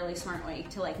a really smart way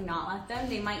to like not let them.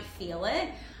 They might feel it.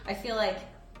 I feel like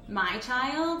my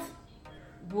child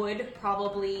would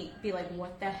probably be like,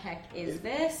 what the heck is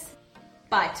this?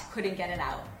 But couldn't get it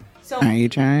out. So Hi,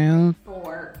 child.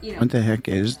 For, you know, What the heck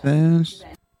is this?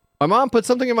 My mom put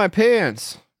something in my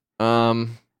pants. My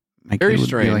Very kid would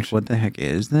strange. be like, what the heck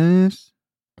is this?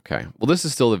 Okay. Well, this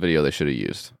is still the video they should have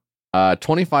used.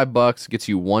 $25 gets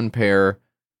you one pair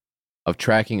of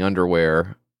tracking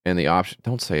underwear and the option.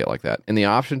 Don't say it like that. And the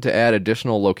option to add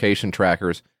additional location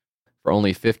trackers for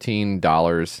only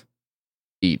 $15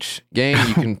 each. Gang,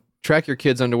 you can track your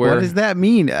kids' underwear. What does that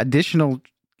mean? Additional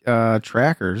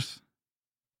trackers?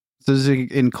 Does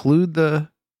it include the...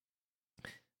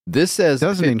 This says... It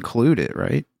doesn't include it,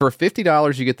 right? For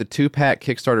 $50, you get the 2-pack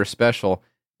Kickstarter special.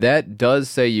 That does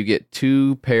say you get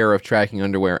 2 pair of tracking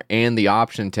underwear and the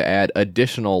option to add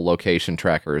additional location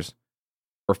trackers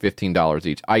for $15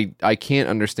 each. I can't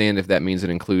understand if that means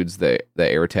it includes the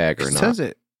AirTag or not.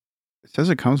 It says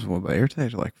it comes with, but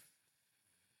AirTag's like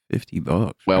 $50.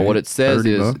 Well, right? what it says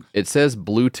is $30. it says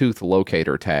Bluetooth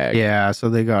locator tag. Yeah, so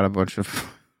they got a bunch of...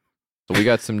 So we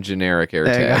got some generic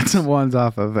AirTags. They got some ones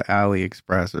off of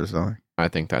AliExpress or something. I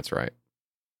think that's right.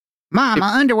 Mom,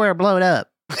 my underwear blowed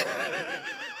up.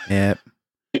 Yep.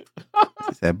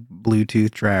 It's that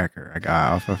Bluetooth tracker I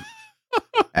got off of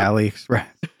AliExpress.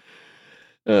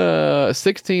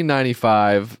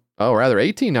 $16.95. Oh, rather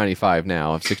 $18.95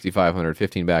 now of 6,500,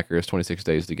 15 backers, 26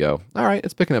 days to go. All right,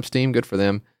 it's picking up steam. Good for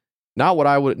them. Not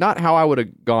how I would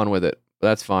have gone with it. But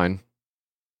that's fine.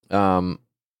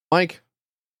 Mike,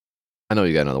 I know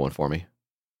you got another one for me.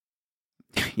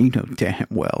 You know damn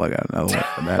well I got another one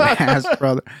for that ass,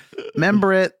 brother.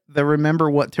 Remember it, the Remember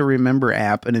What to Remember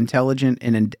app, an intelligent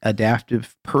and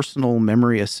adaptive personal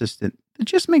memory assistant that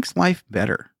just makes life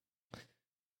better.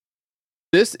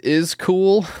 This is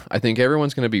cool. I think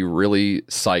everyone's going to be really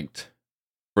psyched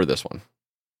for this one.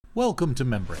 Welcome to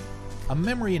Membrane, a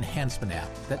memory enhancement app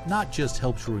that not just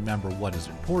helps you remember what is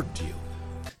important to you.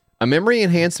 A memory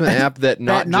enhancement app that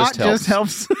not just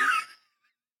helps.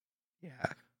 Yeah.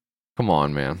 Come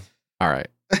on, man. All right.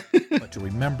 But to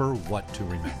remember what to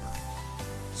remember.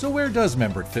 So where does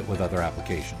Member fit with other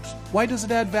applications? Why does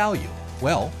it add value?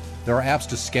 Well, there are apps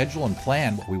to schedule and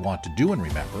plan what we want to do and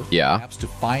remember. Yeah. Apps to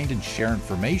find and share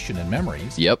information and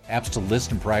memories. Yep. Apps to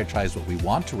list and prioritize what we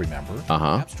want to remember.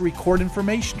 Uh-huh. Apps to record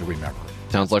information to remember.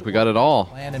 Sounds like we got it all.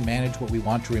 Plan and manage what we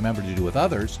want to remember to do with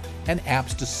others. And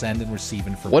apps to send and receive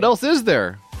information. What else is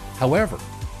there? However,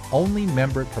 only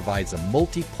Member provides a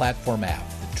multi-platform app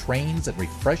that trains and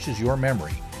refreshes your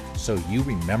memory so you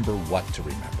remember what to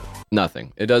remember.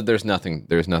 Nothing. It does. There's nothing.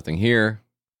 There's nothing here.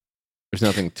 There's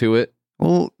nothing to it.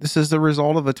 Well, this is the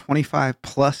result of a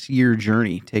 25-plus year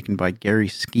journey taken by Gary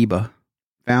Skiba,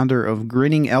 founder of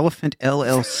Grinning Elephant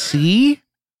LLC.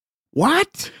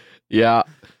 What? Yeah.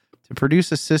 To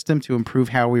produce a system to improve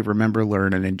how we remember,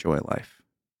 learn, and enjoy life.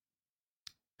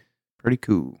 Pretty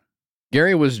cool.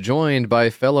 Gary was joined by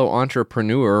fellow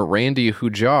entrepreneur Randy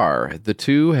Hujar. The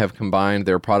two have combined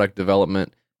their product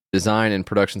development, design, and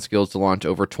production skills to launch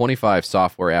over 25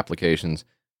 software applications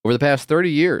over the past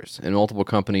 30 years in multiple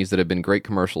companies that have been great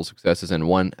commercial successes and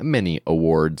won many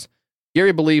awards.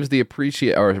 Gary believes the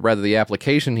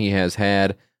application he has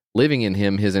had living in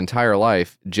him his entire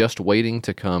life, just waiting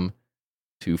to come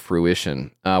to fruition.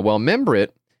 Well, Member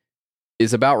It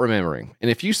is about remembering.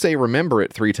 And if you say remember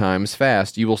it 3 times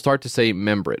fast, you will start to say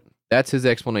member it. That's his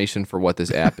explanation for what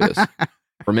this app is.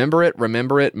 Remember it,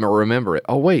 remember it, remember it.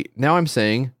 Oh, wait. Now I'm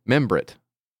saying member it.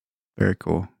 Very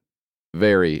cool.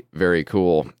 Very, very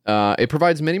cool. It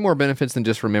provides many more benefits than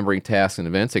just remembering tasks and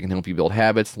events. It can help you build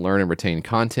habits, learn and retain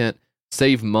content,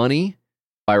 save money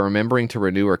by remembering to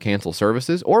renew or cancel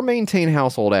services, or maintain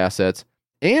household assets,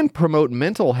 and promote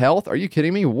mental health. Are you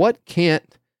kidding me? What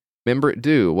can't Member It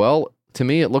do? Well, to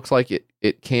me, it looks like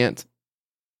it can't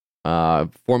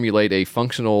formulate a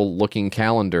functional-looking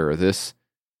calendar. This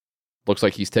looks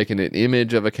like he's taken an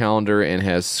image of a calendar and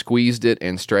has squeezed it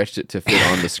and stretched it to fit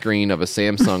on the screen of a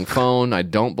Samsung phone. I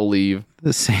don't believe.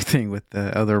 The same thing with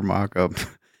the other mock-up.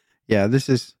 Yeah,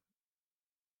 it's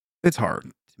hard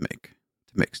to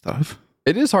make stuff.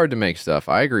 It is hard to make stuff.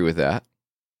 I agree with that.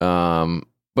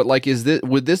 But like, is this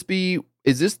an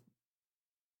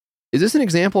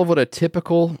example of what a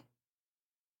typical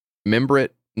Member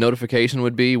It notification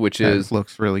would be, which is... It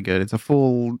looks really good. It's a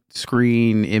full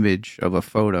screen image of a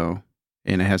photo,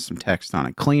 and it has some text on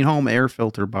it. Clean home air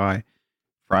filter by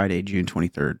Friday, June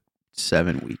 23rd,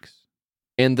 7 weeks.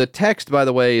 And the text, by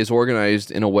the way, is organized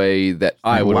in a way that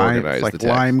I would organize the text.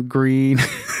 Lime green.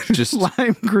 Just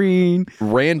lime green.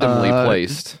 Randomly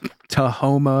placed.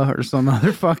 Tahoma or some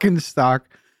other fucking stock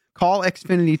Call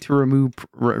Xfinity to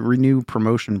renew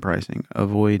promotion pricing.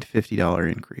 Avoid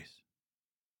 $50 increase.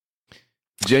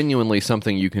 Genuinely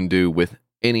something you can do with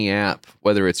any app,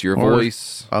 whether it's your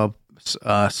voice.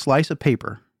 A slice of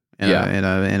paper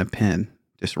and a pen.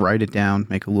 Just write it down,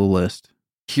 make a little list.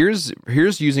 Here's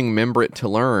using Membrit to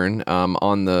learn.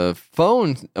 On the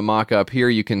phone mock-up here,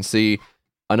 you can see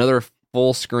another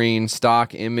full screen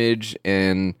stock image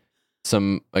and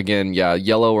some, again,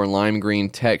 yellow or lime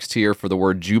green text here for the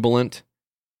word jubilant.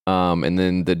 And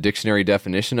then the dictionary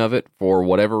definition of it for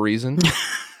whatever reason.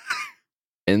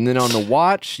 And then on the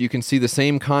watch, you can see the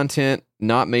same content,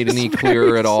 not made any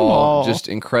clearer at all, just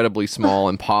incredibly small,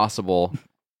 impossible.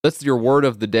 That's your word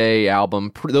of the day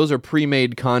album. Those are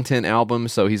pre-made content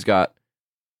albums, so he's got,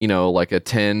 like a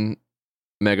 10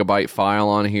 megabyte file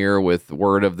on here with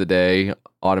word of the day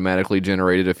automatically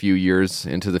generated a few years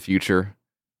into the future,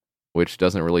 which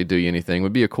doesn't really do you anything.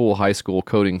 Would be a cool high school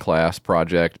coding class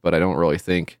project, but I don't really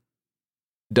think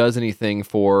does anything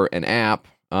for an app.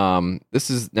 This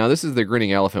is the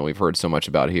grinning elephant we've heard so much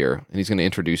about here, and he's going to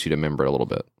introduce you to Membrit a little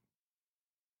bit.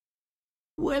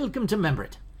 Welcome to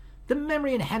Membrit, the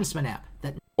memory enhancement app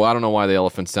that... Well, I don't know why the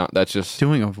elephant sound... That's just...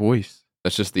 doing a voice.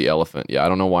 That's just the elephant. Yeah, I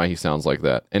don't know why he sounds like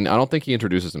that. And I don't think he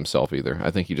introduces himself either.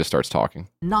 I think he just starts talking.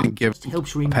 Not just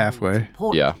helps remember halfway. what's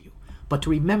important to you, but to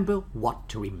remember what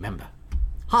to remember.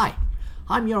 Hi,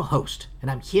 I'm your host,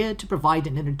 and I'm here to provide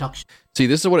an introduction. See,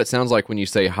 this is what it sounds like when you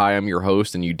say, hi, I'm your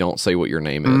host, and you don't say what your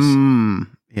name is.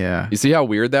 Yeah. You see how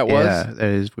weird that was? Yeah, that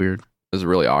is weird. It was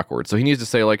really awkward. So he needs to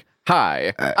say, like,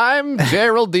 hi, I'm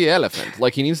Gerald the Elephant.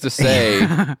 Like, he needs to say,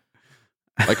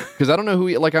 like, because I don't know who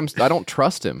he, like, I don't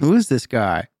trust him. Who is this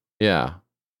guy? Yeah.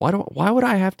 Why would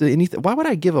I have to, why would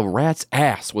I give a rat's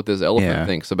ass what this elephant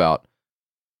thinks about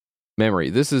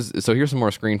memory? So here's some more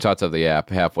screenshots of the app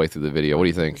halfway through the video. What do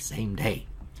you think? Same day.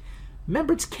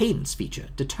 Membrit's cadence feature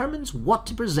determines what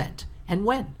to present and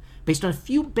when, based on a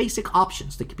few basic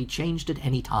options that can be changed at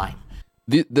any time.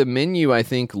 The menu, I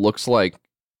think, looks like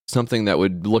something that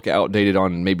would look outdated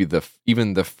on maybe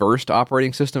even the first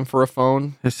operating system for a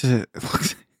phone. It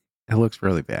looks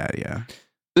really bad, yeah.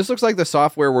 This looks like the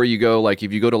software where you go, like,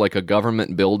 if you go to like a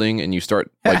government building and you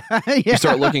start like you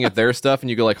start looking at their stuff and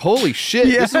you go like, holy shit,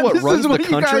 this is what runs the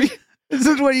country. This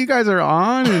is what you guys are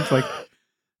on. And it's like,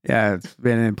 yeah, it's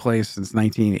been in place since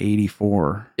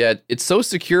 1984. Yeah, it's so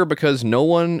secure because no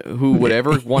one who would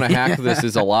ever want to hack this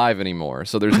is alive anymore.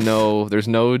 So there's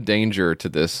no danger to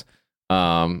this.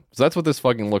 So that's what this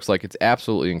fucking looks like. It's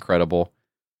absolutely incredible.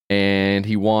 And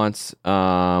he wants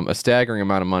a staggering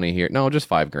amount of money here. No, just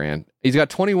 $5,000. He's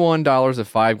got $21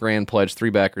 of $5,000 pledged,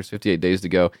 3 backers, 58 days to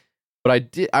go.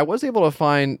 But I was able to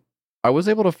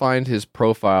find his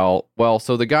profile. Well,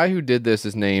 so the guy who did this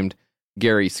is named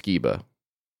Gary Skiba.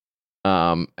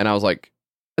 And I was like,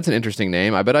 that's an interesting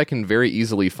name. I bet I can very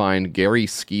easily find Gary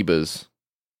Skiba's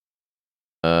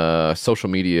social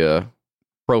media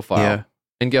profile. Yeah.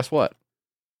 And guess what?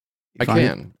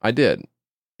 I did.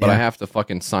 But I have to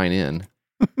fucking sign in.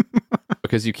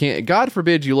 Because you can't, God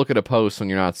forbid you look at a post when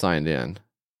you're not signed in.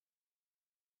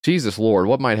 Jesus Lord,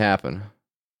 what might happen?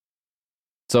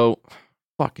 So,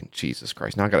 fucking Jesus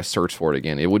Christ. Now I gotta search for it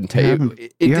again. It wouldn't take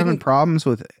you having problems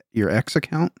with your X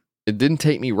account? It didn't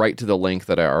take me right to the link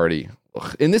that I already.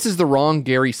 And this is the wrong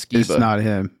Gary Skiba. It's not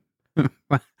him.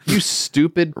 You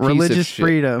stupid piece religious of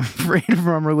shit. freedom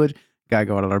from religion. Guy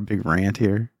going on our big rant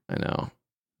here. I know.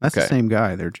 That's the same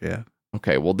guy there, Jeff.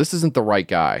 Okay, well, this isn't the right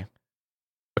guy.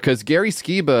 Because Gary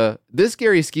Skiba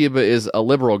is a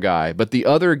liberal guy, but the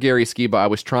other Gary Skiba I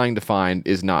was trying to find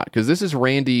is not. Because this is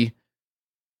Randy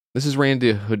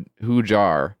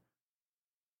Hujar.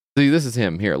 See, this is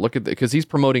him here. Look at because he's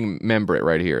promoting Membrit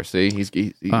right here. See, he's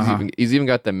even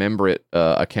got the Membrit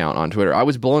account on Twitter. I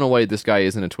was blown away. This guy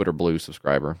isn't a Twitter Blue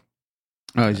subscriber.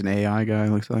 Oh, he's an AI guy.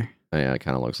 Looks like. Yeah, it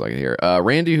kind of looks like it here.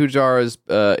 Randy Hujar is.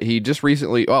 He just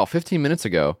recently, 15 minutes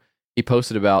ago, he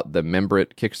posted about the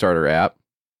Membrit Kickstarter app.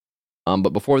 But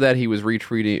before that, he was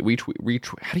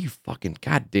retweeting. How do you fucking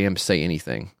goddamn say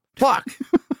anything? Fuck.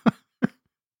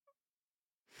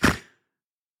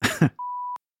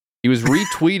 He was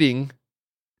retweeting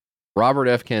Robert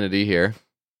F. Kennedy here.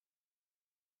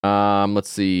 Let's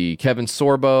see. Kevin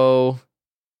Sorbo.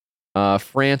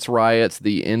 France riots,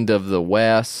 the end of the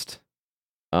West.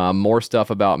 More stuff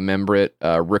about Membrit.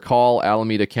 Recall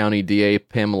Alameda County DA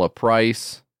Pamela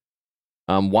Price.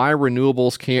 Why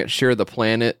renewables can't share the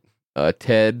planet.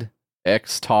 TED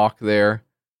X talk there.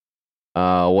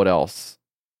 What else?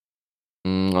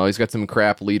 He's got some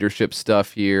crap leadership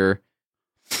stuff here.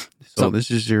 So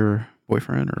this is your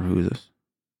boyfriend, or who is this?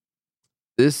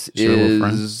 This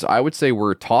is, I would say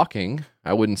we're talking.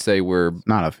 I wouldn't say we're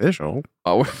not official.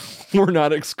 Oh, we're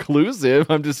not exclusive.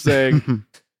 I'm just saying.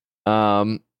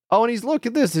 Oh, and look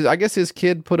at this. I guess his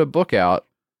kid put a book out,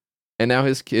 and now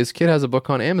his kid has a book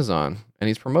on Amazon, and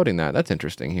he's promoting that. That's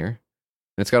interesting here.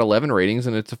 And it's got 11 ratings,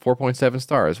 and it's a 4.7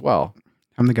 star as well.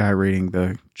 I'm the guy rating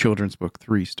the children's book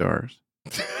 3 stars.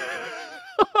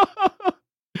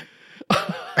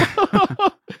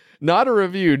 Not a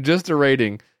review, just a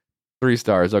rating. 3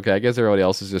 stars. Okay, I guess everybody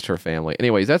else is just her family.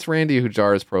 Anyways, that's Randy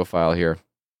Hujara's profile here.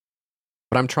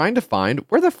 But I'm trying to find,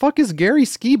 where the fuck is Gary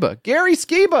Skiba? Gary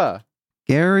Skiba!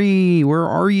 Gary, where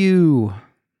are you?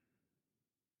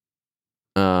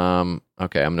 Okay, I'm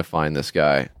going to find this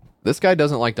guy. This guy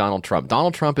doesn't like Donald Trump.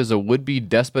 Donald Trump is a would-be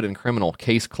despot and criminal.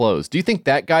 Case closed. Do you think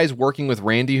that guy's working with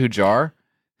Randy Hujar?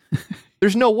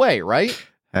 There's no way, right?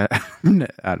 I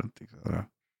don't think so. No.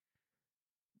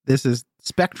 This is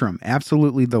Spectrum.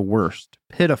 Absolutely the worst.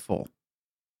 Pitiful.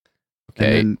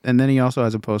 Okay. And then he also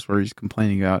has a post where he's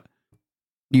complaining about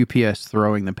UPS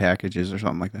throwing the packages or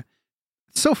something like that.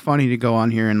 It's so funny to go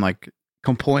on here and like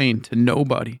complain to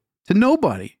nobody. To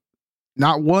nobody.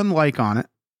 Not one like on it.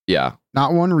 Yeah.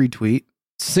 Not one retweet.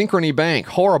 Synchrony Bank,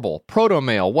 horrible.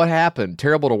 Protomail, what happened?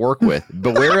 Terrible to work with.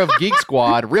 Beware of Geek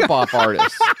Squad, ripoff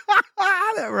artists.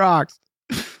 That rocks.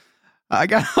 I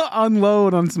got to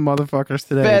unload on some motherfuckers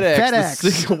today. FedEx.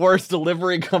 The single worst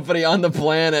delivery company on the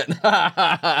planet.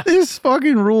 This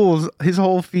fucking rules. His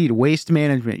whole feed. Waste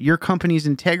management. Your company's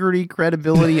integrity,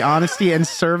 credibility, honesty, and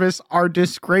service are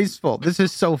disgraceful. This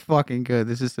is so fucking good.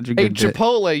 This is such a good bit.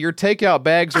 Chipotle, your takeout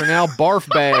bags are now barf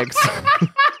bags.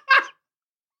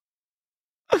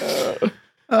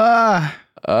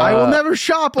 I will never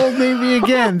shop Old Navy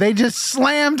again. They just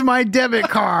slammed my debit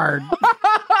card.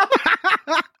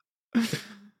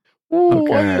 Ooh,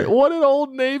 Okay. what did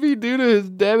Old Navy do to his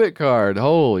debit card?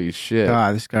 Holy shit.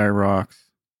 God, this guy rocks.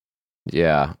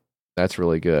 Yeah, that's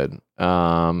really good.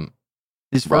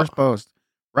 His first post.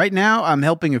 Right now, I'm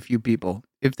helping a few people.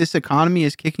 If this economy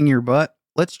is kicking your butt,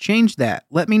 let's change that.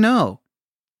 Let me know.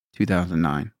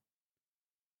 2009.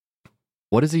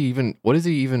 What is he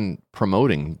even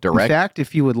promoting? Direct? In fact,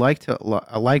 if you would like to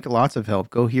like lots of help,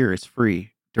 go here. It's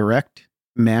free.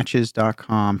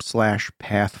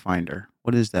 directmatches.com/pathfinder.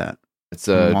 What is that? It's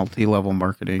a multi-level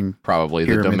marketing, probably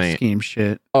the pyramid domain scheme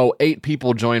shit. Oh, 8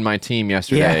 people joined my team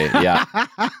yesterday. Yeah.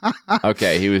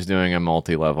 Okay, he was doing a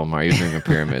multi-level he was doing a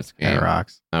pyramid scheme. That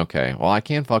rocks. Okay, well, I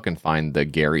can't fucking find the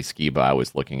Gary Skiba I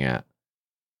was looking at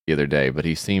the other day, but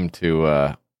he seemed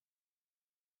to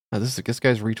this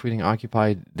guy's retweeting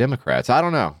Occupy Democrats. I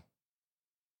don't know.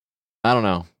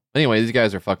 Anyway, these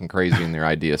guys are fucking crazy and their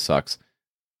idea sucks.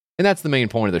 And that's the main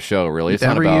point of the show, really. It's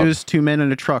Never not about... use 2 men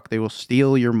in a truck. They will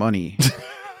steal your money.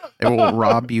 They will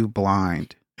rob you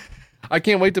blind. I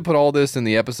can't wait to put all this in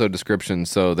the episode description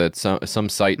so that some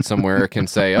site somewhere can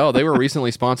say, oh, they were recently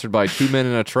sponsored by 2 men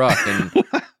in a truck and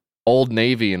Old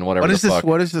Navy and whatever What is the this? fuck.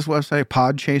 What is this website?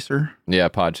 Podchaser? Yeah,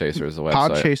 Podchaser is the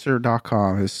website.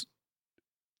 Podchaser.com is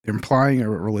implying a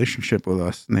relationship with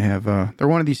us. And they have, they're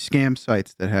one of these scam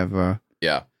sites that have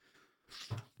yeah,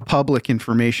 public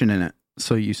information in it.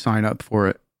 So you sign up for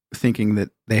it thinking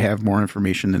that they have more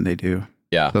information than they do.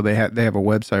 Yeah. So they have a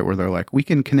website where they're like, we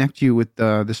can connect you with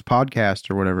this podcast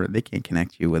or whatever. They can't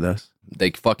connect you with us. They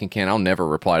fucking can't. I'll never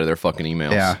reply to their fucking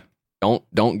emails. Yeah.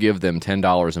 Don't give them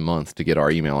 $10 a month to get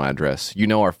our email address. You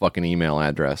know our fucking email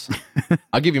address.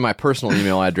 I'll give you my personal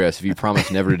email address if you promise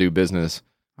never to do business.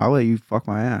 I'll let you fuck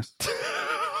my ass.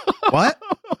 What?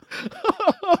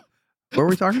 What were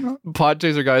we talking about?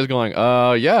 Podchaser guy's going,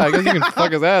 yeah, I guess you can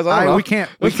fuck his ass. I don't know. We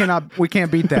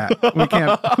can't beat that. We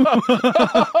can't.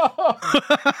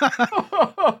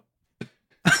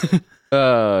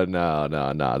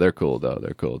 No. They're cool though.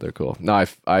 They're cool. No,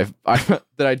 did I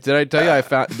tell you I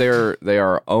found they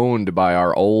are owned by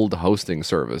our old hosting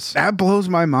service. That blows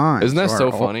my mind. Isn't that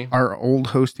so funny? Our old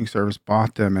hosting service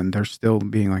bought them and they're still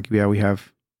being like, yeah, we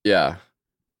have. Yeah.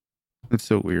 It's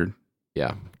so weird.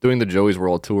 Yeah. Doing the Joey's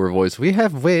World Tour voice. We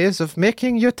have ways of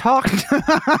making you talk.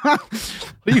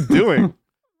 What are you doing?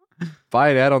 Buy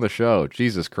an ad on the show.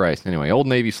 Jesus Christ. Anyway, Old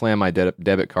Navy slammed my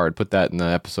debit card. Put that in the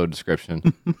episode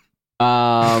description.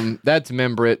 That's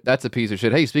Membrit. That's a piece of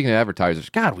shit. Hey, speaking of advertisers,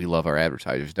 God, we love our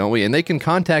advertisers, don't we? And they can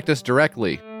contact us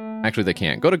directly. Actually, they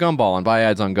can't. Go to Gumball and buy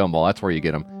ads on Gumball. That's where you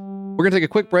get them. We're going to take a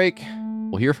quick break.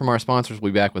 We'll hear from our sponsors.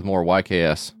 We'll be back with more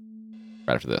YKS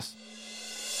right after this.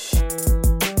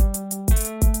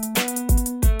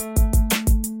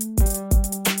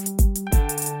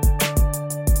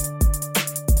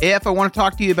 If I want to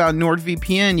talk to you about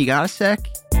NordVPN, you got a sec?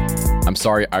 I'm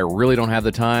sorry, I really don't have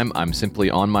the time. I'm simply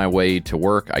on my way to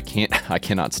work. I can't I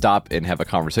cannot stop and have a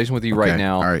conversation with you right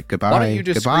now. All right, goodbye. Why don't you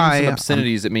just Goodbye. scream some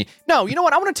obscenities at me? No, you know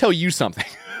what? I want to tell you something.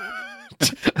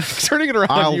 Turning it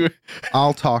around on you.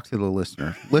 I'll talk to the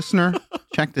listener. Listener,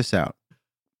 check this out.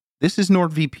 This is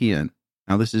NordVPN.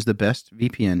 Now, this is the best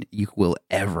VPN you will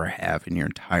ever have in your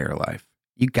entire life.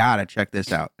 You got to check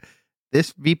this out.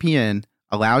 This VPN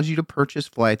allows you to purchase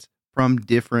flights from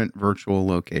different virtual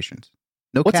locations.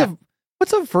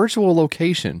 What's a virtual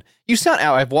location? You sound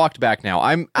out. I've walked back now.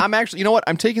 I'm actually, you know what?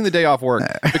 I'm taking the day off work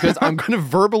because I'm going to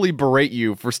verbally berate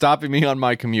you for stopping me on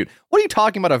my commute. What are you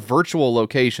talking about, a virtual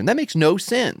location? That makes no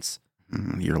sense.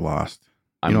 You're lost.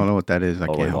 You don't know what that is. I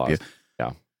can't help you.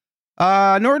 Yeah.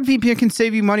 NordVPN can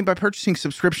save you money by purchasing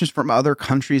subscriptions from other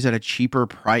countries at a cheaper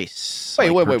price.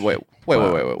 Wait. What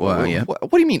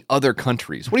do you mean other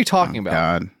countries? What are you talking about?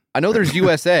 God. I know there's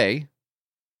USA.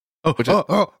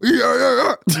 Yeah.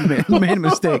 You made a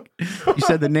mistake. You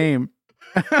said the name.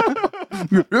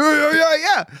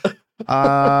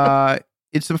 Yeah.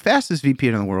 It's the fastest VPN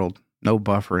in the world. No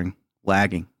buffering,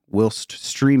 lagging, whilst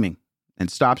streaming,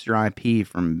 and stops your IP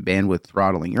from bandwidth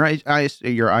throttling. Your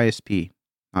ISP,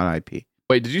 not IP.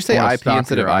 Wait, did you say IP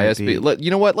instead of ISP? You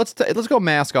know what? Let's go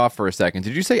mask off for a second.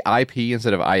 Did you say IP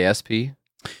instead of ISP?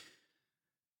 Do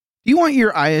you want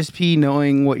your ISP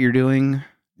knowing what you're doing?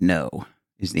 No.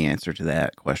 Is the answer to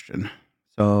that question.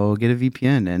 So get a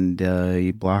VPN and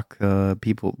you block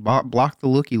people, block the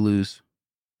looky-loos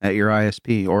at your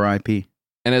ISP or IP.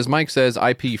 And as Mike says,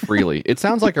 IP freely. It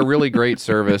sounds like a really great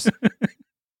service.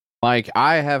 Mike,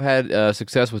 I have had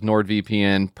success with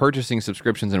NordVPN purchasing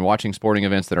subscriptions and watching sporting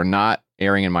events that are not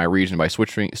airing in my region by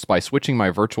switching my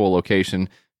virtual location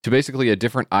to basically a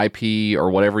different IP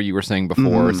or whatever you were saying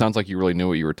before. It sounds like you really knew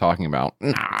what you were talking about.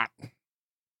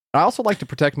 I also like to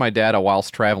protect my data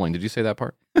whilst traveling. Did you say that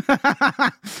part?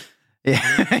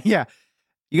 Yeah.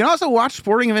 You can also watch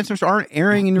sporting events which aren't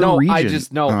airing in your region. Did you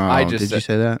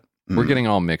say that? We're getting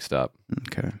all mixed up.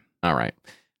 Okay. All right.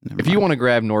 If you want to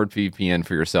grab NordVPN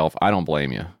for yourself, I don't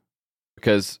blame you.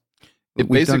 Because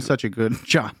we've done such a good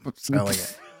job of selling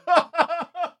it.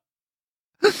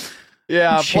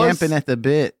 Yeah. Champing at the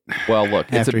bit. Well,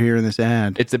 look. After hearing this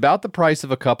ad. It's about the price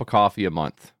of a cup of coffee a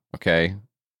month. Okay.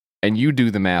 And you do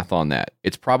the math on that.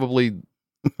 It's probably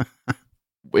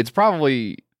it's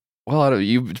probably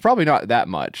not that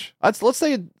much. Let's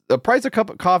say the price of a cup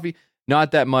of coffee,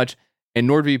 not that much, and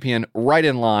NordVPN right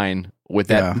in line with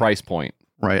that price point.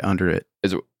 Right under it.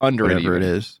 Is it under whatever it? It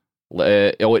is.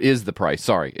 It is the price.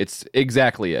 Sorry. It's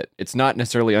exactly it. It's not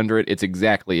necessarily under it. It's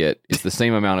exactly it. It's the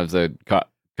same amount of the cup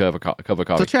of coffee.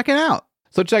 So check it out.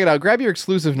 Grab your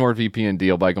exclusive NordVPN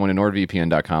deal by going to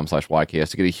nordvpn.com/YKS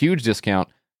to get a huge discount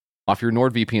off your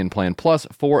NordVPN plan, plus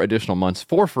 4 additional months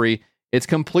for free. It's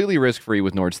completely risk-free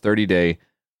with Nord's 30-day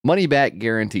money-back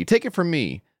guarantee. Take it from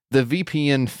me, the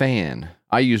VPN fan.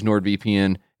 I use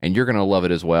NordVPN, and you're going to love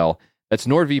it as well. That's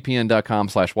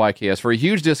nordvpn.com/YKS for a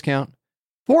huge discount.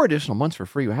 4 additional months for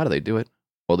free. How do they do it?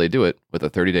 Well, they do it with a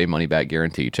 30-day money-back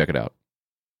guarantee. Check it out.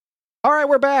 All right,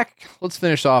 we're back. Let's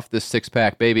finish off this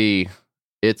 6-pack, baby.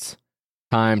 It's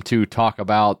time to talk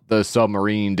about the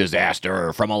submarine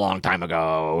disaster from a long time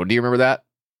ago. Do you remember that?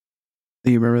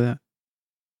 Do you remember that?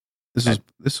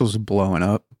 This was blowing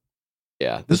up.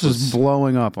 Yeah. This was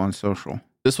blowing up on social.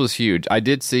 This was huge. I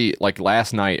did see, like,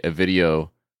 last night, a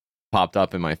video popped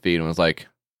up in my feed and was like,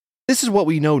 this is what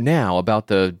we know now about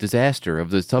the disaster of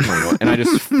the submarine. And I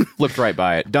just flipped right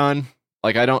by it. Done.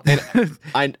 Like, I don't,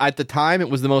 and at the time, it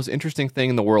was the most interesting thing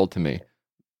in the world to me.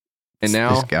 And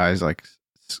now this guy's like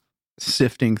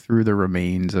sifting through the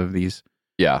remains of these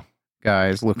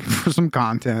guys looking for some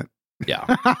content.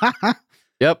 Yeah.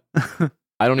 Yep.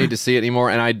 I don't need to see it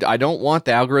anymore, and I don't want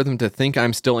the algorithm to think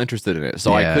I'm still interested in it.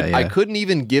 So I couldn't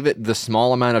even give it the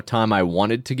small amount of time I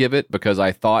wanted to give it because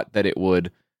I thought that it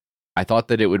would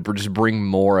just bring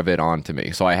more of it onto me.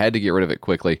 So I had to get rid of it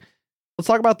quickly. Let's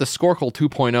talk about the Skorkel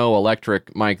 2.0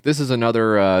 electric. Mike, this is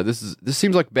another this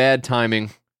seems like bad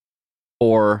timing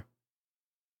for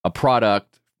a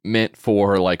product meant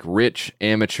for like rich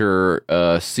amateur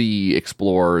sea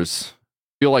explorers.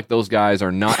 Feel like those guys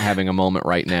are not having a moment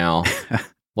right now.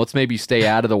 Let's maybe stay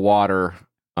out of the water.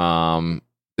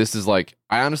 This is like,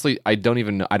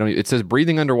 it says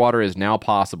breathing underwater is now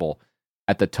possible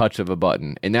at the touch of a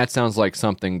button. And that sounds like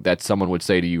something that someone would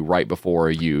say to you right before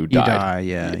you died.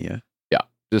 Yeah.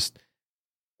 Just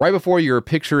right before your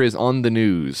picture is on the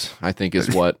news, I think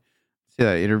is what. See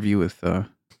that interview with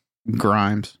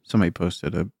Grimes? Somebody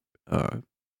posted a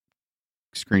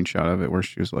screenshot of it where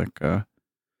she was like, would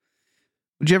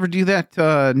you ever do that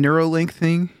Neuralink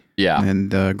thing? Yeah.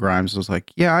 And Grimes was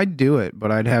like, yeah, I'd do it, but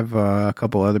I'd have a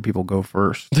couple other people go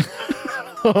first.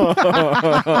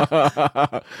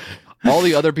 All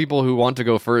the other people who want to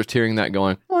go first, hearing that,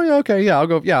 going, "Oh yeah, okay, yeah, I'll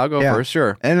go first,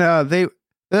 sure." And the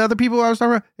other people I was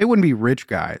talking about, it wouldn't be rich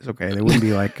guys, okay? They wouldn't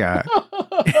be like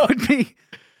it would be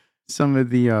some of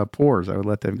the poors. I would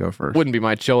let them go first. Wouldn't be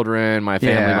my children, my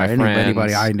family, my friends,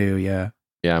 anybody I knew. Yeah,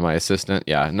 my assistant.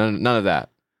 Yeah, none of that.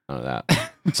 None of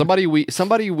that. Somebody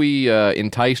we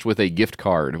enticed with a gift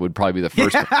card would probably be the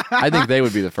first. I think they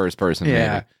would be the first person.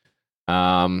 Yeah.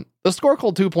 Maybe. The Score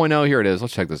Cult 2.0. Here it is.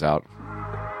 Let's check this out.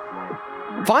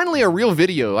 Finally, a real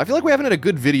video. I feel like we haven't had a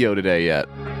good video today yet.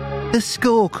 The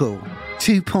Score Cult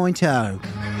 2.0.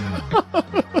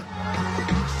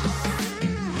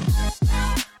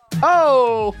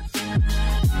 Oh!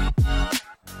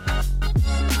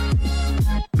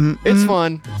 It's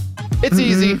fun. It's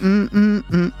easy.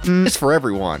 It's for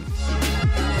everyone.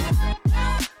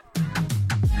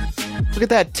 Look at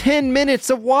that. 10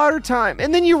 minutes of water time.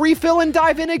 And then you refill and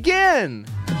dive in again.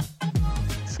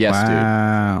 Yes,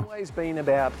 wow. It's always been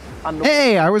about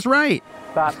Hey, I was right.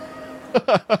 but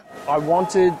I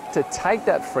wanted to take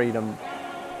that freedom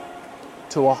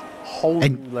to a whole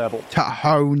new level. To a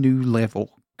whole new level.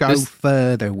 Go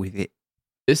further with it.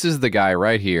 This is the guy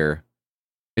right here.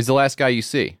 Is the last guy you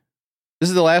see. This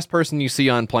is the last person you see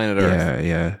on planet Earth.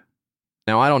 Yeah.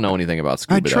 Now, I don't know anything about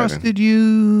scuba diving. I trusted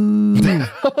you.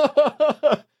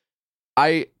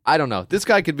 I don't know. This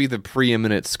guy could be the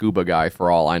preeminent scuba guy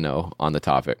for all I know on the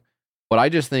topic. But I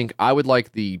just think I would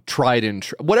like the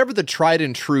whatever the tried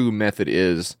and true method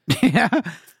is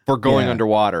for going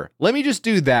underwater. Let me just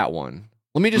do that one.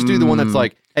 Let me just do the one that's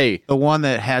like, hey. The one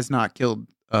that has not killed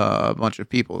a bunch of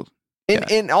people.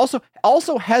 And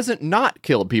also hasn't not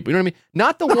killed people. You know what I mean?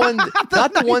 Not the one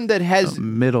not the one that has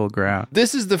middle ground.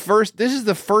 This is the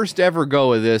first ever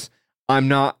go of this.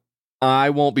 I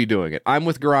won't be doing it. I'm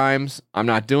with Grimes. I'm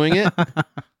not doing it.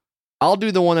 I'll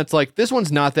do the one that's like, this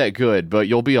one's not that good, but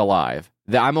you'll be alive.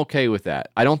 I'm okay with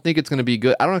that. I don't think it's going to be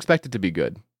good. I don't expect it to be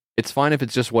good. It's fine if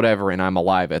it's just whatever and I'm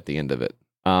alive at the end of it.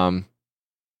 You're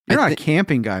not a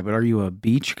camping guy, but are you a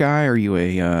beach guy? Are you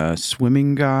a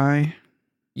swimming guy?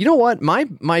 You know what?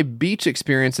 My beach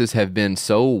experiences have been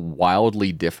so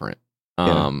wildly different.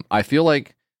 I feel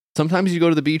like sometimes you go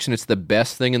to the beach and it's the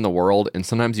best thing in the world, and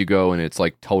sometimes you go and it's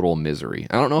like total misery.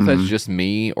 I don't know if that's just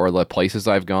me or the places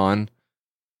I've gone.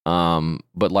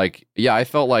 But like, yeah, I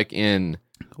felt like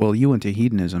well, you went to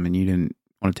hedonism and you didn't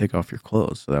want to take off your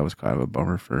clothes, so that was kind of a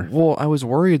bummer for. Well, I was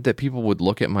worried that people would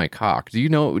look at my cock. Do you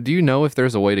know if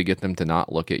there's a way to get them to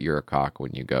not look at your cock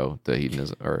when you go to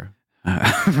hedonism, or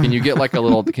can you get like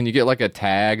a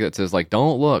tag that says like,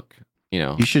 don't look, you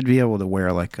know? You should be able to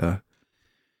wear like a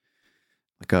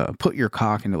put your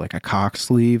cock into like a cock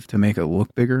sleeve to make it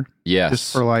look bigger. Yes.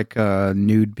 Just for like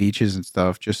nude beaches and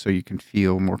stuff, just so you can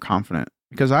feel more confident.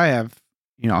 Because I have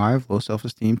low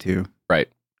self-esteem too. Right.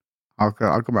 I'll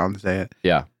come out and say it.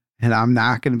 Yeah. And I'm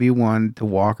not going to be one to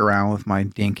walk around with my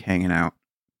dink hanging out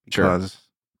because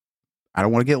I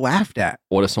don't want to get laughed at.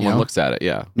 What if someone looks at it?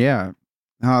 Yeah. Yeah.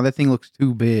 Oh, that thing looks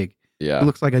too big. Yeah. It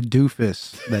looks like a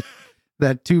doofus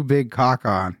that too big cock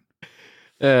on.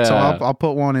 Yeah. So I'll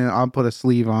put one in. I'll put a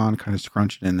sleeve on, kind of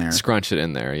scrunch it in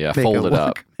there. Yeah. Fold it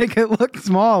up. Make it look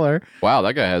smaller. Wow,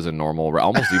 that guy has a normal,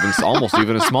 almost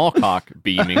even a small cock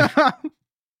beaming.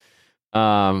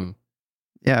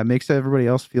 Yeah, it makes everybody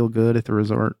else feel good at the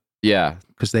resort. Yeah,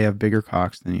 because they have bigger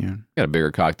cocks than you. You got a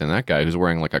bigger cock than that guy who's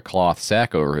wearing like a cloth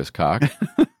sack over his cock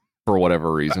for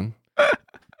whatever reason.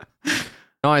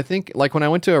 No, I think like when I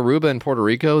went to Aruba in Puerto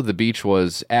Rico, the beach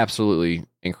was absolutely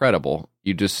incredible.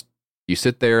 You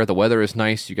sit there, the weather is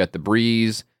nice, you got the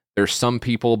breeze. There's some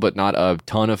people, but not a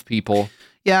ton of people.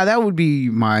 Yeah, that would be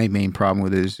my main problem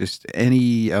with it, is just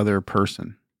any other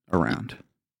person around.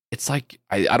 It's like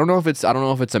I don't know if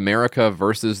it's America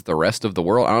versus the rest of the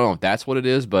world. I don't know if that's what it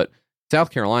is, but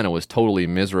South Carolina was totally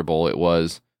miserable.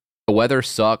 The weather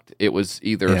sucked. It was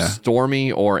either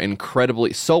stormy or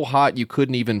incredibly so hot you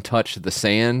couldn't even touch the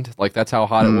sand. Like that's how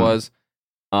hot it was.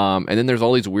 And then there's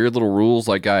all these weird little rules.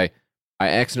 Like I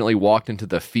accidentally walked into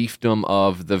the fiefdom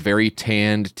of the very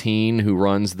tanned teen who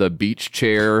runs the beach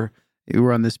chair. You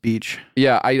run this beach.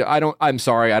 Yeah, I'm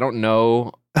sorry, I don't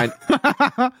know. I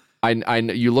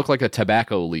you look like a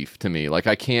tobacco leaf to me. Like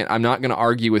I'm not going to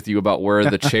argue with you about where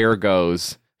the chair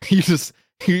goes.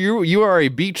 You are a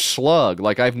beach slug.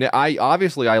 Like I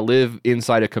obviously live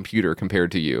inside a computer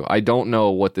compared to you. I don't know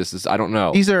what this is. I don't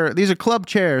know. These are club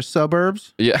chairs,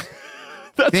 suburbs. Yeah.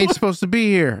 They ain't supposed to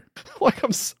be here. Like,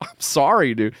 I'm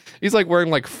sorry, dude. He's like wearing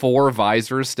like 4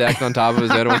 visors stacked on top of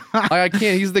his head. Like, I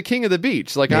can't. He's the king of the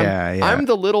beach. Like, I'm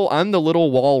the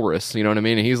little walrus. You know what I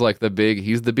mean? And he's like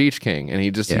he's the beach king, and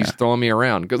he's throwing me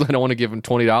around because I don't want to give him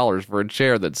 $20 for a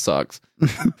chair that sucks.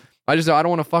 I don't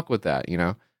want to fuck with that. You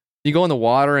know, you go in the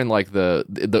water and like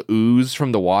the ooze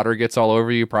from the water gets all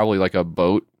over you. Probably like a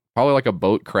boat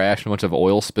crashed, a bunch of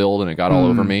oil spilled, and it got all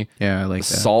over me. Yeah, I like the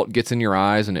that. Salt gets in your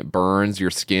eyes and it burns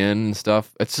your skin and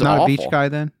stuff. It's not awful. a beach guy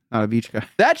then. Not a beach guy.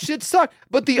 That shit sucked.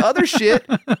 But the other shit,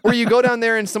 where you go down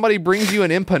there and somebody brings you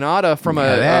an empanada from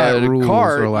a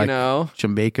cart, like you know,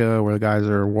 Jamaica, where the guys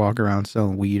are walking around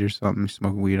selling weed or something,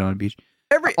 smoking weed on a beach.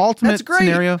 That's Ultimate great.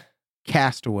 scenario: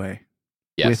 Castaway.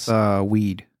 Yes. With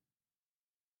weed.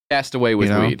 Castaway with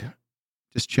weed.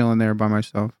 Just chilling there by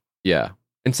myself. Yeah.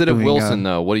 Instead of Wilson,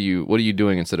 though, what are you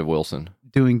doing instead of Wilson?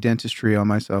 Doing dentistry on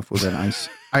myself with an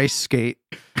ice skate.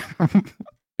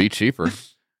 Be cheaper.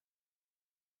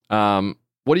 What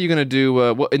are you gonna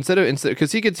do? Instead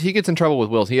because he gets in trouble with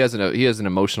Wilson. He has an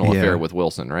emotional affair with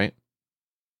Wilson, right?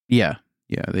 Yeah.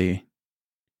 They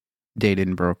dated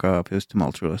and broke up. It was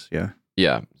tumultuous. Yeah.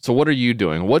 Yeah. So what are you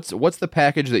doing? What's the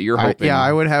package that you're hoping?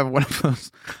 I would have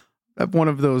one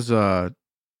of those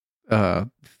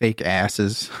fake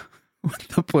asses with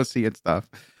the pussy and stuff,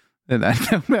 and I'd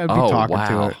be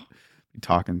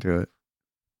talking to it.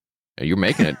 Yeah, you're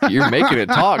making it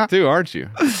talk too, aren't you?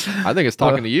 I think it's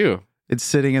talking to you. It's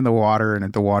sitting in the water,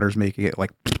 and the water's making it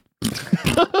like.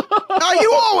 Oh,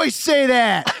 you always say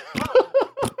that.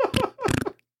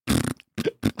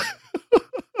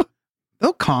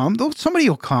 They'll come. Somebody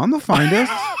will come. They'll find us.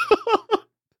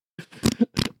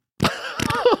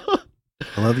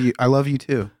 I love you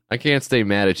too. I can't stay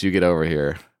mad at you. Get over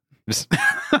here. Just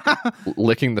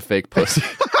licking the fake pussy.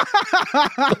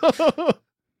 I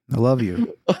love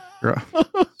you. You're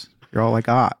all like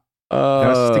hot.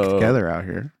 Gotta stick together out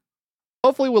here.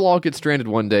 Hopefully we'll all get stranded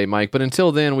one day, Mike. But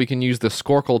until then, we can use the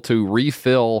Snorkel to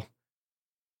refill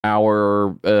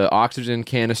our oxygen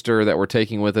canister that we're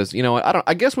taking with us. You know,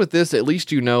 I guess with this, at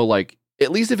least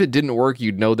at least if it didn't work,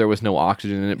 you'd know there was no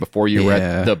oxygen in it before you were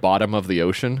at the bottom of the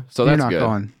ocean. So that's good. You're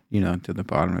not going, to the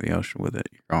bottom of the ocean with it.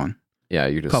 You're going. Yeah,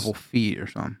 you're just a couple feet or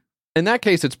something. In that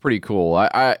case, it's pretty cool.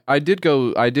 I did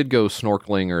go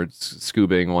snorkeling or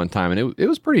scubaing one time, and it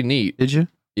was pretty neat. Did you?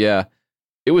 Yeah,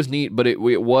 it was neat, but it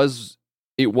was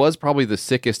probably the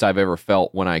sickest I've ever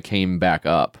felt when I came back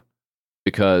up,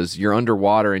 because you're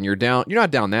underwater and you're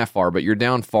not down that far, but you're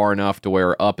down far enough to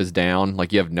where up is down,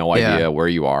 like you have no idea where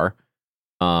you are.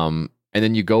 And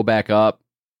then you go back up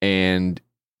and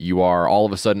you are all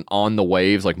of a sudden on the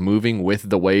waves, like moving with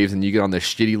the waves, and you get on this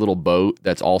shitty little boat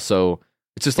that's also,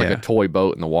 it's just like a toy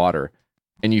boat in the water,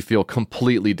 and you feel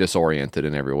completely disoriented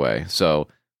in every way. So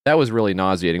that was really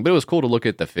nauseating, but it was cool to look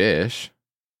at the fish.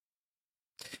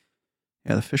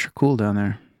 Yeah, the fish are cool down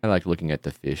there. I like looking at the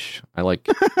fish. I like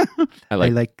the fish. I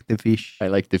like the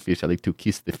fish. I like to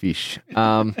kiss the fish.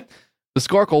 The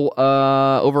Snorkel,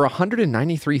 over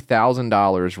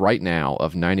 $193,000 right now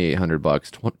of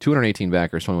 $9,800, 218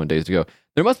 backers, 21 days to go.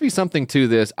 There must be something to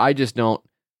this. I just don't.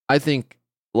 I think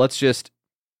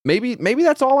maybe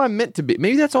that's all I'm meant to be.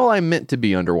 Maybe that's all I'm meant to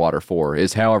be underwater for,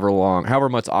 is however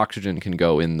much oxygen can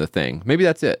go in the thing. Maybe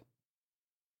that's it.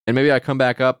 And maybe I come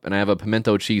back up and I have a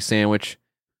pimento cheese sandwich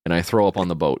and I throw up on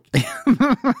the boat.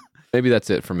 Maybe that's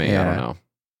it for me. Yeah. I don't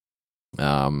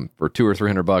know. For $200 or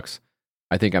 $300,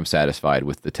 I think I'm satisfied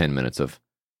with the 10 minutes of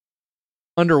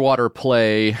underwater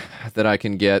play that I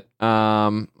can get.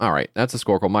 All right, that's a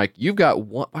Snorkel. Mike, you've got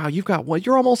one. Wow, you've got one.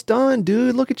 You're almost done,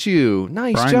 dude. Look at you.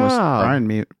 Nice job.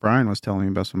 Brian was telling me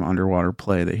about some underwater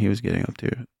play that he was getting up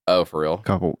to. Oh, for real?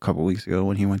 Couple weeks ago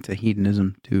when he went to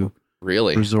Hedonism to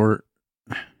really resort.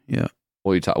 Yeah.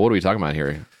 What are we talking about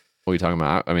here? What are you talking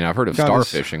about? I mean, I've heard of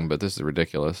starfishing, but this is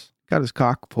ridiculous. Got his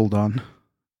cock pulled on.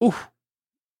 Oof.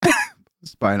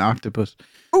 It's by an octopus.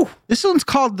 Ooh, this one's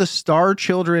called The Star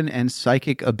Children and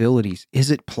Psychic Abilities.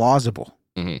 Is it plausible?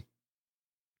 Mm-hmm.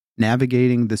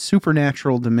 Navigating the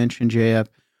supernatural dimension, JF.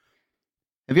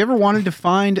 Have you ever wanted to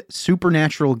find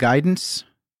supernatural guidance?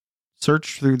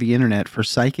 Search through the internet for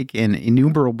psychic and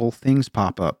innumerable things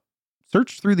pop up.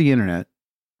 Search through the internet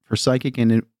for psychic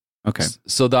and... Okay.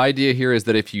 So the idea here is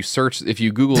that if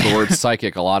you Google the word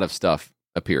psychic, a lot of stuff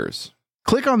appears.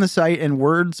 Click on the site and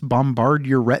words bombard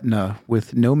your retina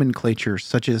with nomenclature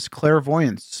such as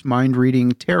clairvoyance, mind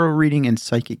reading, tarot reading, and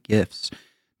psychic gifts.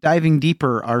 Diving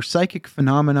deeper, are psychic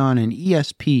phenomenon and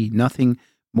ESP nothing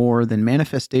more than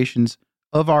manifestations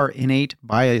of our innate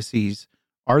biases?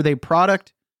 Are they a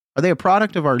product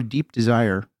of our deep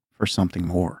desire for something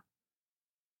more?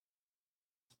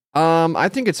 I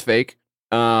think it's fake.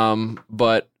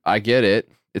 But I get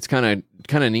it. It's kind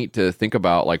of neat to think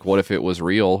about, like, what if it was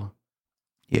real?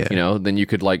 Yeah. You know, then you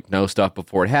could, like, know stuff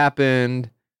before it happened,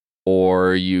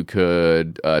 or you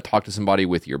could talk to somebody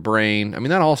with your brain. I mean,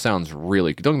 that all sounds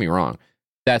really, don't get me wrong,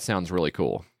 that sounds really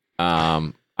cool.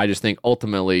 I just think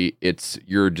ultimately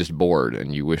you're just bored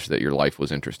and you wish that your life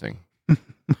was interesting,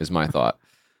 is my thought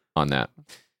on that.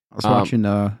 I was watching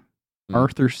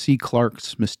Arthur C.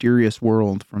 Clarke's Mysterious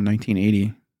World from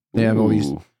 1980. They have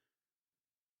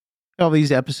all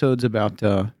these episodes about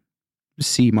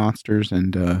sea monsters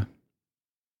and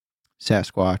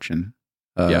Sasquatch and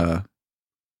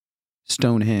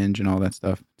Stonehenge and all that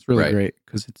stuff. It's really great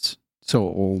because it's so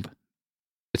old.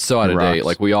 It's so out of date.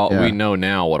 Like we know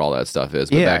now what all that stuff is,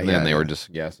 but back then they were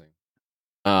just guessing.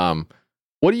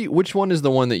 Which one is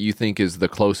the one that you think is the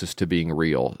closest to being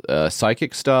real?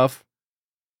 Psychic stuff,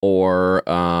 or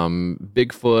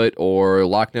Bigfoot, or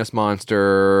Loch Ness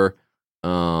Monster,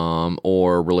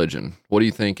 or religion? What do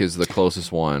you think is the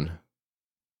closest one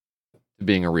to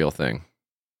being a real thing?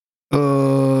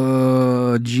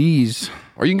 Geez.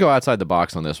 Or you can go outside the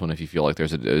box on this one if you feel like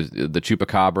there's the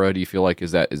chupacabra. Do you feel like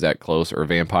is that close, or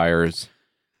vampires?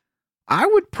 I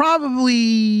would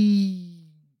probably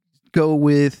go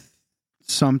with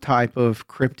some type of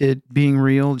cryptid being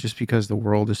real, just because the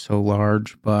world is so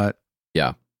large. But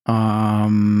yeah, you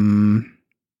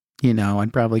know,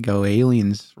 I'd probably go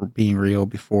aliens being real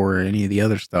before any of the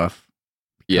other stuff.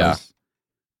 Because,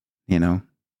 you know,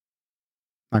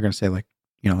 not gonna say like,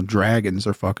 you know, dragons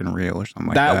are fucking real or something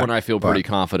like that. That one I feel pretty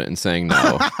confident in saying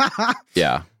no.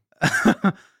 Yeah.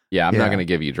 Yeah, I'm not going to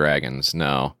give you dragons.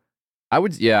 No. I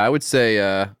would say,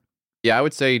 damn,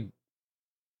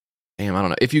 I don't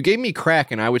know. If you gave me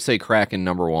Kraken, I would say Kraken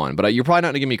number one. But you're probably not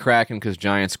going to give me Kraken because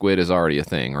giant squid is already a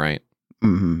thing, right?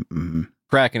 Mm-hmm, mm-hmm.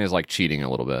 Kraken is like cheating a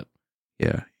little bit.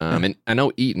 Yeah. And I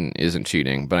know eating isn't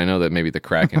cheating, but I know that maybe the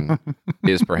Kraken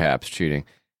is perhaps cheating.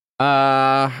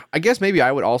 I guess maybe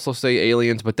I would also say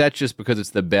aliens, but that's just because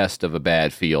it's the best of a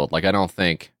bad field. Like I don't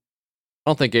think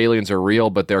aliens are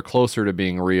real, but they're closer to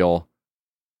being real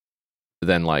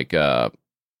than like you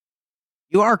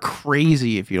are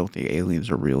crazy if you don't think aliens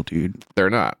are real, dude.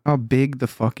 They're not. How big the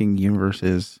fucking universe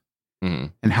is,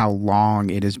 and how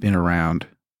long it has been around.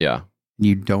 Yeah.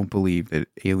 You don't believe that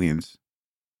aliens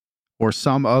or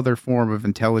some other form of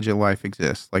intelligent life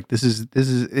exists. Like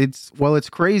it's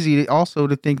crazy also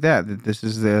to think that this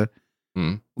is that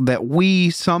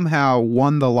we somehow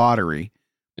won the lottery,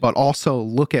 but also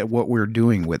look at what we're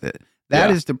doing with it. That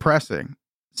is depressing.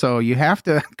 So you have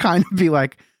to kind of be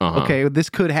like, okay, this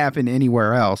could happen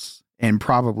anywhere else, and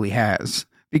probably has,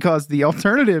 because the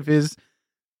alternative is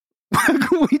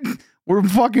we're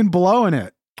fucking blowing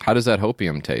it. How does that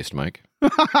hopium taste, Mike?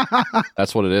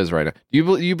 That's what it is right now.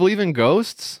 You believe in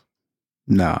ghosts?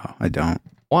 No, I don't.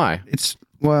 Why? Because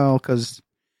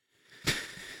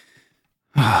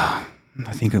I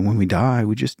think that when we die,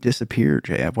 we just disappear,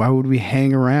 JF. Why would we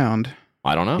hang around?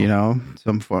 I don't know. You know,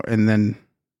 and then,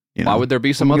 you know, why would there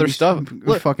be some other stuff?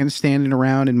 Fucking standing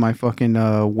around in my fucking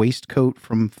waistcoat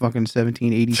from fucking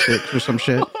 1786 or some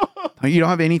shit. You don't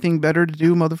have anything better to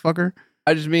do, motherfucker?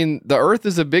 I just mean, the Earth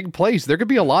is a big place. There could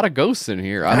be a lot of ghosts in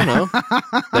here. I don't know.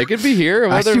 They could be here.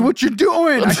 I see what you're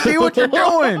doing. I see what you're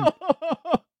doing.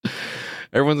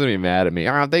 Everyone's going to be mad at me.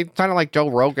 They kind of like Joe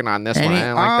Rogan on this one.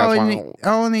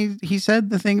 And he said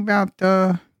the thing about,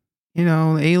 you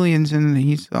know, aliens, and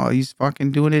he's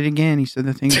fucking doing it again. He said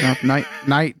the thing about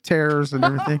night terrors and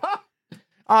everything.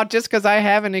 Oh, just because I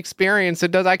haven't experienced it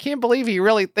does. I can't believe he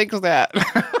really thinks that.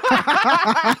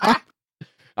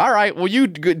 All right, well, you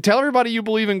tell everybody you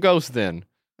believe in ghosts then.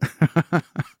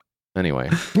 Anyway,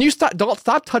 can you stop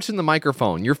touching the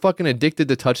microphone? You're fucking addicted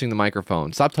to touching the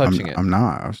microphone. Stop touching it. I'm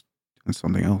not. I was doing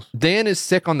something else. Dan is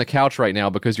sick on the couch right now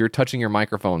because you're touching your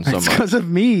microphone so much. Because of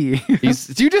me. You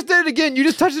just did it again. You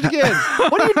just touched it again.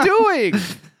 What are you doing?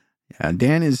 Yeah,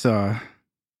 Dan is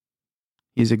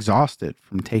he's exhausted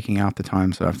from taking out the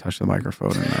times that I've touched the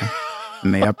microphone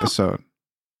in the episode.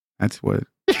 That's what.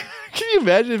 Can you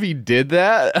imagine if he did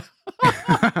that?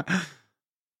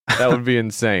 That would be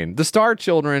insane. The Star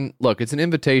Children, look, it's an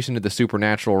invitation to the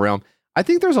supernatural realm. I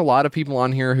think there's a lot of people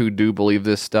on here who do believe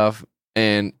this stuff,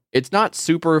 and it's not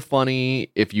super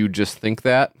funny if you just think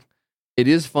that. It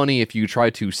is funny if you try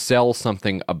to sell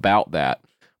something about that,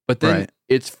 but then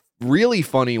it's really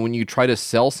funny when you try to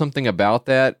sell something about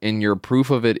that and your proof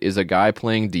of it is a guy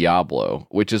playing Diablo,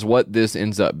 which is what this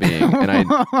ends up being.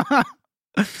 And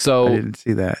So I didn't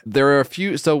see that. There are a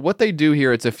few. So what they do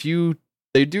here, it's a few.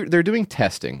 They're doing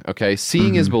testing. Okay,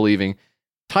 seeing is believing.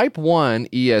 Type 1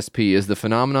 ESP is the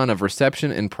phenomenon of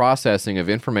reception and processing of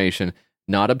information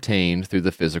not obtained through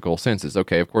the physical senses.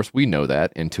 Okay, of course, we know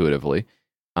that intuitively.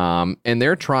 And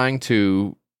they're trying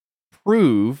to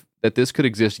prove that this could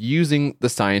exist using the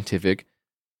scientific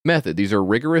method. These are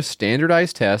rigorous,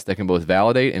 standardized tests that can both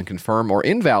validate and confirm or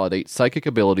invalidate psychic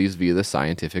abilities via the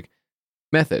scientific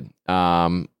method.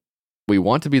 We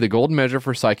want to be the golden measure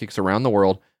for psychics around the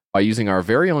world by using our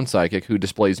very own psychic who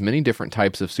displays many different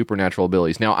types of supernatural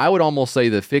abilities. Now, I would almost say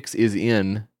the fix is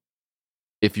in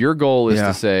if your goal is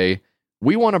to say,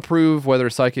 we want to prove whether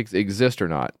psychics exist or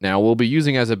not. Now, we'll be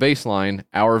using as a baseline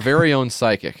our very own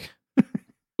psychic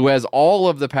who has all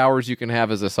of the powers you can have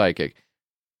as a psychic.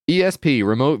 ESP,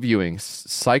 remote viewing,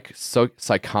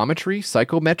 psychometry,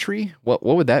 what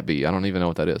would that be? I don't even know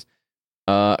what that is.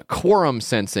 Quorum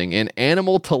sensing and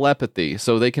animal telepathy,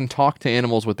 so they can talk to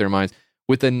animals with their minds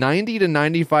with a 90 to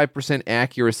 95%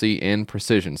 accuracy and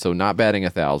precision. So not batting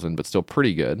 1,000, but still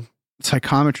pretty good.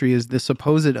 Psychometry is the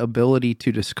supposed ability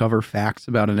to discover facts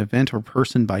about an event or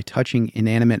person by touching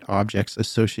inanimate objects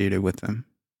associated with them.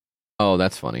 Oh,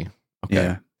 that's funny. Okay.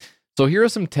 Yeah. So here are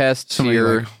some tests. Somebody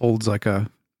here. like holds like a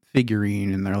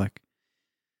figurine and they're like,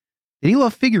 did he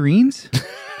love figurines?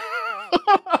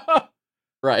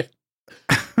 Right.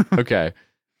 Okay.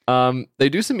 They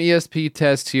do some ESP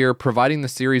tests here, providing the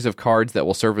series of cards that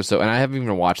will serve as and I haven't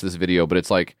even watched this video, but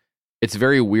it's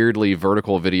very weirdly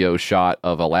vertical video shot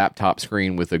of a laptop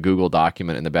screen with a Google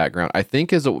document in the background. I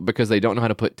think is because they don't know how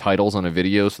to put titles on a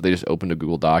video, so they just opened a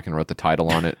Google Doc and wrote the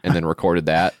title on it and then recorded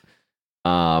that.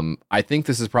 I think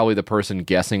this is probably the person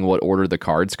guessing what order the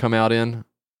cards come out in.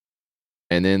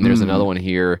 And then there's another one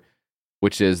here,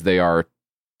 which is they are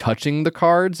touching the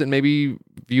cards and maybe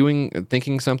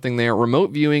thinking something there.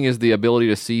 Remote viewing is the ability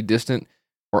to see distant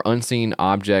or unseen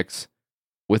objects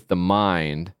with the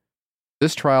mind.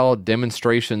 This trial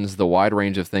demonstrations the wide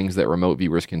range of things that remote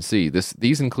viewers can see.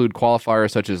 These include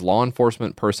qualifiers such as law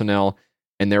enforcement personnel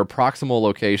and their proximal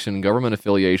location, government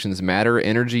affiliations, matter,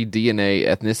 energy, DNA,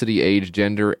 ethnicity, age,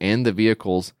 gender, and the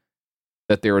vehicles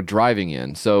that they're driving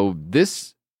in. So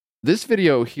this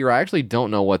video here, I actually don't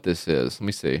know what this is. Let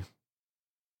me see.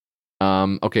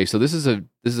 Okay, so this is a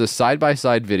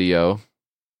side-by-side video.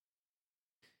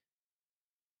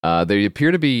 They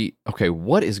appear to be okay.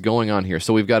 What is going on here?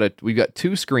 So we've got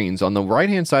two screens. On the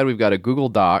right-hand side, we've got a Google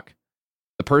Doc.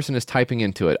 The person is typing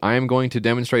into it. I am going to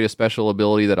demonstrate a special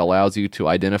ability that allows you to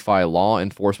identify law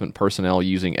enforcement personnel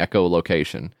using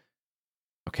echolocation.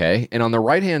 Okay, and on the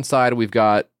right-hand side, we've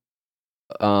got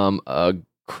a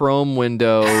Chrome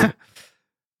window.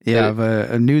 Yeah, of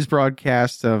a news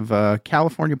broadcast of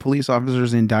California police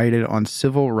officers indicted on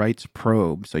civil rights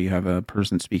probe. So you have a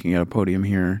person speaking at a podium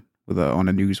here on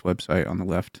a news website on the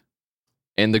left.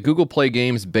 And the Google Play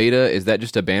Games beta, is that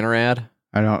just a banner ad?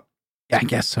 I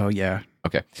guess so, yeah.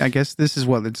 Okay. I guess this is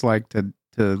what it's like to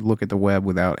look at the web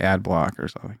without ad block or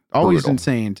something. Always Brutal.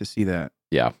 insane to see that.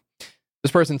 Yeah.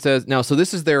 This person says, now, so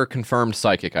this is their confirmed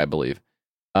psychic, I believe.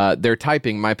 They're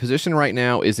typing, my position right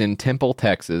now is in Temple,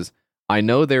 Texas. I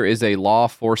know there is a law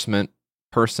enforcement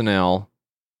personnel.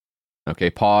 Okay,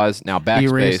 pause. Now backspace.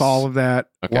 Erase all of that.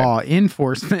 Okay. Law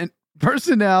enforcement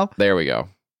personnel. There we go.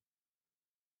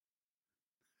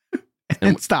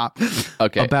 And stop.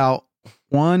 Okay. About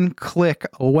one click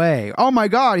away. Oh my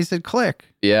God, he said click.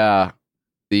 Yeah.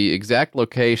 The exact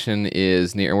location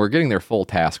is near, and we're getting their full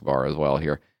taskbar as well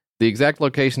here. The exact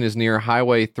location is near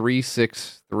Highway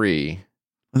 363.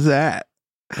 What's that?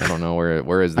 I don't know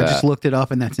where is that. I just looked it up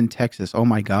and that's in Texas. Oh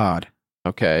my God.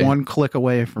 Okay. One click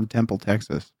away from Temple,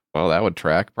 Texas. Well, that would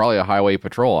track. Probably a highway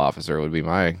patrol officer would be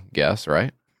my guess,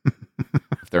 right?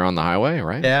 If they're on the highway,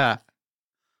 right? Yeah.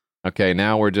 Okay,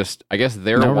 now we're just, I guess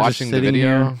they're watching the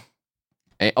video.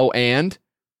 And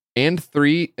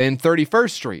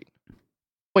 31st Street.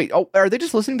 Wait, are they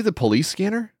just listening to the police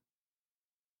scanner?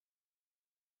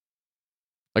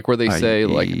 Like where they say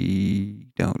like... I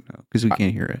don't know, because we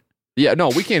can't hear it. Yeah, no,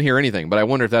 we can't hear anything, but I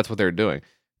wonder if that's what they're doing.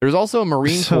 There's also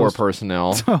Marine Corps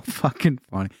personnel. So fucking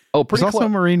funny. Oh, pretty close. Also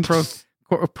Marine Corps,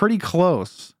 pretty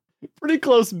close. Pretty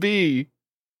close B.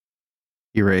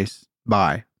 Erase.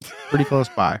 Bye. Pretty close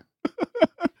by.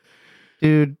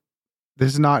 Dude,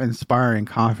 this is not inspiring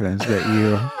confidence that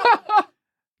you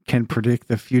can predict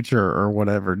the future or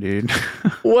whatever, dude.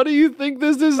 What do you think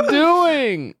this is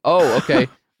doing? Oh, okay.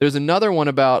 There's another one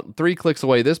about 3 clicks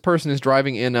away. This person is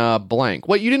driving in a blank.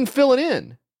 Wait, you didn't fill it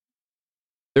in.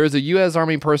 There is a U.S.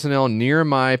 Army personnel near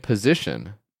my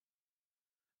position.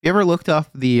 You ever looked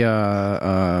up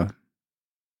the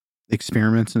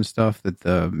experiments and stuff that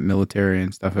the military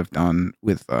and stuff have done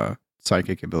with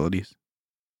psychic abilities?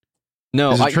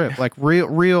 No, it's a trip, like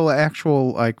real,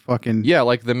 actual, like fucking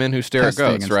like the men who stare at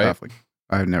goats, right?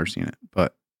 I've never seen it,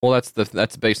 but Well,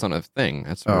 that's based on a thing.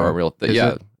 That's Oh, a real thing. is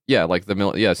Yeah, it? yeah, like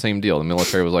same deal. The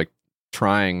military was like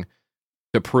trying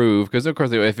to prove, because of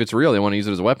course if it's real, they want to use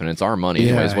it as a weapon. It's our money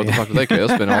Yeah, anyways. What the yeah. fuck do they care? They'll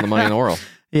spend all the money in the world.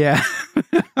 Yeah.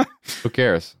 Who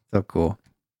cares? So cool.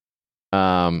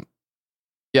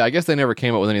 Yeah, I guess they never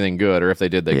came up with anything good, or if they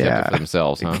did, they kept Yeah. it for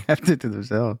themselves, They huh? kept it to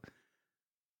themselves.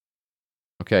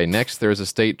 Okay, next there's a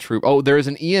state troop. Oh, there is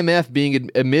an EMF being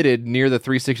emitted near the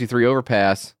 363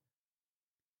 overpass.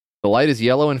 The light is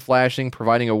yellow and flashing,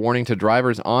 providing a warning to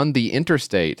drivers on the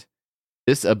interstate.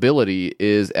 This ability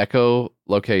is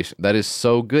echolocation. That is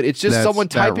so good. It's just someone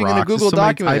That typing in a rocks. Google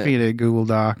Somebody document. typing in a Google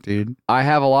Doc, dude. I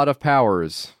have a lot of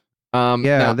powers. Yeah,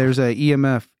 now- there's a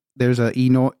EMF. There's a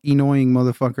annoying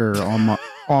motherfucker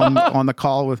on the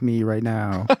call with me right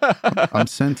now. I'm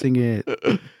sensing it.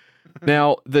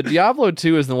 Now, the Diablo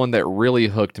 2 is the one that really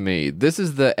hooked me. This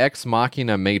is the Ex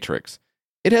Machina Matrix.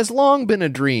 It has long been a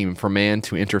dream for man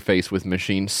to interface with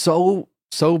machine so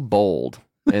bold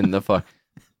and the fuck.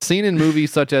 Seen in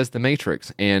movies such as The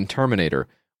Matrix and Terminator,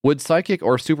 would psychic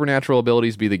or supernatural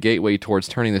abilities be the gateway towards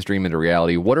turning this dream into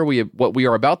reality? What we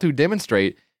are about to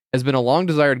demonstrate has been a long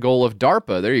desired goal of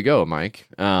DARPA. There you go, Mike.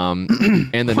 And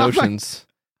the notions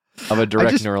of a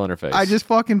direct neural interface. I just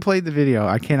fucking played the video.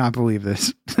 I cannot believe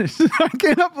this. I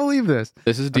cannot believe this.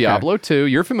 This is Diablo 2.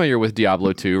 You're familiar with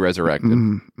Diablo 2 Resurrected.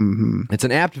 Mm-hmm. It's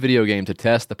an apt video game to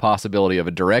test the possibility of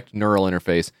a direct neural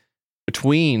interface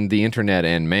between the internet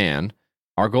and man.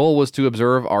 Our goal was to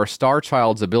observe our star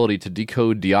child's ability to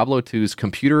decode Diablo 2's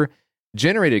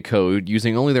computer-generated code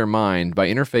using only their mind by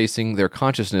interfacing their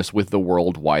consciousness with the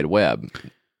World Wide Web.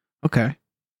 Okay.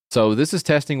 So this is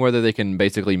testing whether they can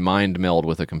basically mind meld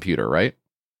with a computer, right?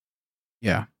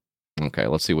 Yeah. Okay,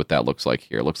 let's see what that looks like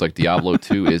here. It looks like Diablo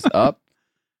 2 is up,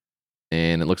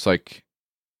 and it looks like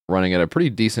running at a pretty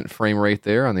decent frame rate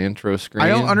there on the intro screen. I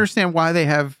don't understand why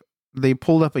they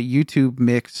pulled up a YouTube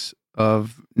mix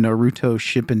of Naruto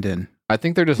Shippuden. I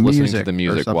think they're just listening to the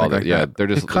music while they're they're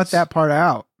just cut that part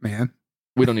out, man.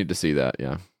 We don't need to see that.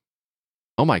 Yeah.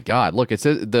 Oh my God! Look, it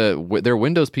says their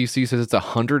Windows PC says it's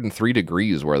 103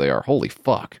 degrees where they are. Holy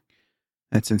fuck!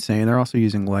 That's insane. They're also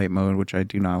using light mode, which I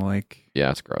do not like. Yeah,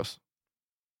 it's gross.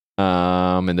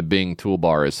 And the Bing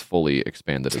toolbar is fully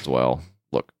expanded as well.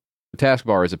 Look, the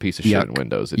taskbar is a piece of shit in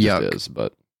Windows. It just is.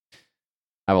 But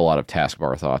I have a lot of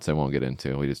taskbar thoughts I won't get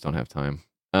into. We just don't have time.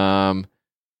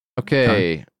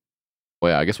 Okay.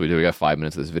 Well, yeah, I guess we do. We got 5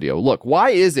 minutes of this video. Look, why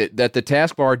is it that the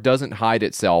taskbar doesn't hide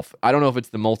itself? I don't know if it's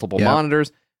the multiple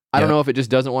monitors. I don't know if it just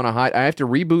doesn't want to hide. I have to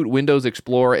reboot Windows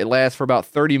Explorer. It lasts for about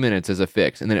 30 minutes as a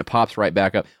fix, and then it pops right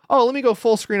back up. Oh, let me go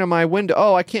full screen on my window.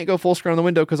 Oh, I can't go full screen on the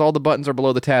window because all the buttons are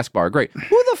below the taskbar. Great.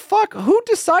 Who the fuck? Who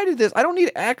decided this? I don't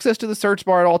need access to the search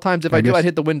bar at all times. If I do, I'd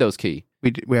hit the Windows key.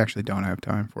 We actually don't have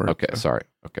time for it. Okay, sorry.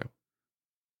 Okay.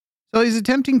 So he's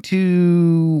attempting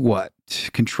to, what?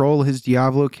 Control his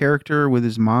Diablo character with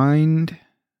his mind?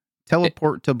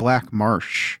 Teleport to Black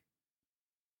Marsh.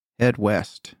 Head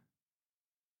west.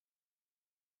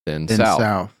 Then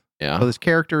south. Yeah. So this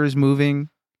character is moving.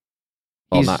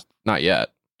 Well, not yet.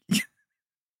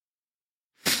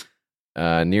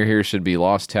 Near here should be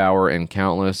Lost Tower and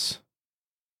Countless.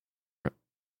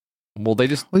 Well,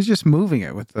 he's just moving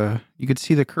it with you could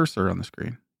see the cursor on the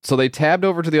screen. So they tabbed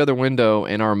over to the other window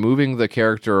and are moving the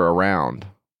character around.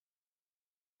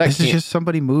 This is just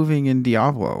somebody moving in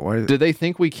Diablo. Do they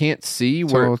think we can't see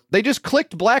where they just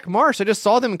clicked Black Marsh? I just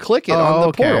saw them click it on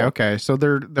the portal. Okay. So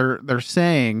they're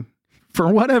saying,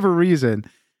 for whatever reason,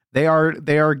 they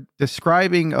are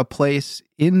describing a place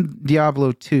in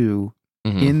Diablo 2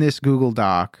 in this Google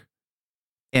Doc,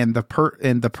 and the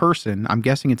person, I'm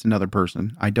guessing it's another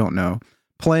person, I don't know,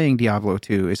 playing Diablo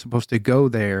 2 is supposed to go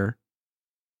there.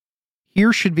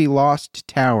 Here should be Lost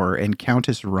Tower and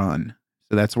Countess Run.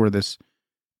 So that's where this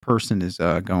person is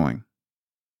going.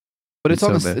 But it's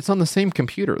on the same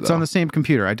computer, though. It's on the same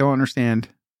computer. I don't understand.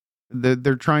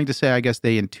 They're trying to say, I guess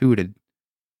they intuited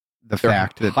the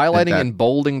fact that highlighting and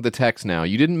bolding the text now.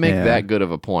 You didn't make that good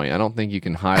of a point. I don't think you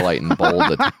can highlight and bold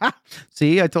the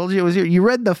See, I told you it was here. You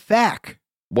read the fact.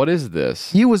 What is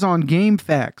this? You was on Game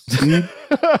Facts, dude.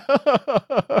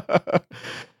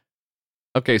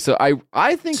 Okay, so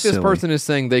I think this person is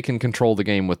saying they can control the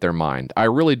game with their mind. I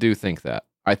really do think that.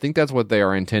 I think that's what they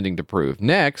are intending to prove.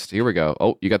 Next, here we go.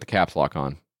 Oh, you got the caps lock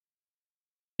on.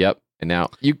 Yep. And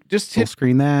now you just full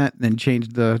screen that, then change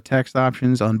the text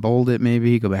options, unbold it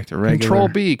maybe, go back to regular. Control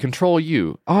B, Control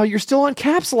U. Oh, you're still on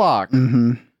caps lock.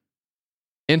 Mm-hmm.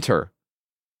 Enter.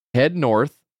 Head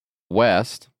north,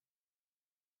 west,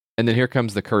 and then here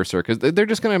comes the cursor, because they're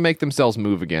just going to make themselves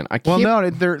move again. Well, no,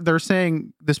 they're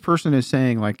saying, this person is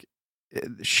saying, like,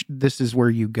 this is where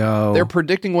you go. They're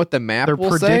predicting what the map They're will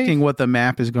predicting say, what the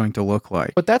map is going to look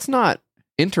like. but that's not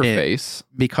interface.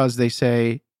 Because they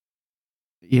say,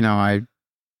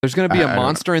 There's going to be I a don't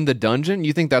monster in the dungeon.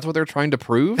 You think that's what they're trying to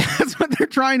prove? that's what they're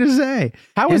trying to say.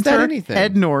 How is that anything?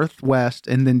 Head northwest,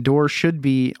 and then door should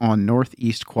be on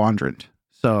northeast quadrant.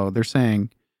 So they're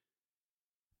saying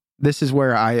this is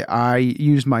where I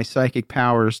use my psychic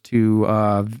powers to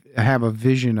have a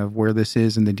vision of where this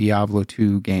is in the Diablo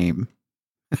 2 game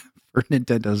for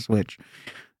Nintendo Switch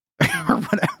or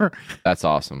whatever. That's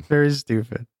awesome. Very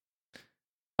stupid.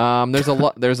 There's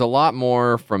a lot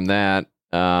more from that.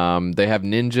 They have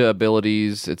ninja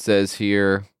abilities. It says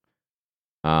here.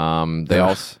 They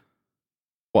also.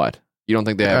 What? You don't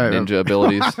think they have ninja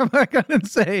abilities? I'm not gonna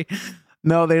say.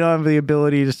 No, they don't have the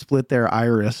ability to split their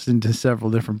iris into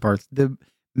several different parts. The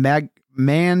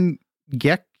Mangekyo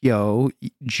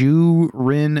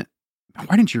Jurin.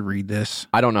 Why didn't you read this?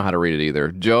 I don't know how to read it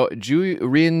either.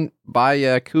 Jurin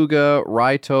Bayakuga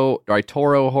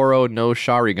Raitoro Horo no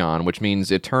Sharigan, which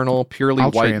means eternal, purely I'll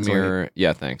white translate mirror.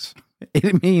 Yeah, thanks.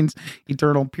 It means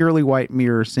eternal, purely white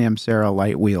mirror, Samsara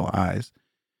light wheel eyes.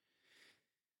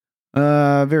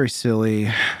 Very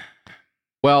silly.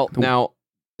 Well, now,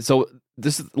 so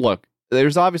this is, look,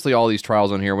 there's obviously all these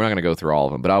trials on here. We're not going to go through all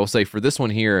of them, but I will say for this one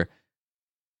here,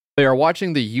 they are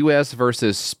watching the U.S.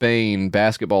 versus Spain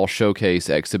basketball showcase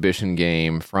exhibition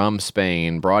game from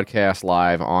Spain, broadcast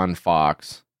live on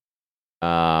Fox.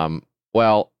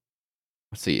 Well,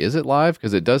 let's see, is it live?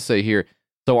 Because it does say here.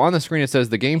 So on the screen it says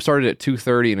the game started at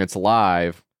 2:30 and it's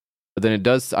live. But then it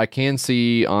does. I can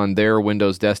see on their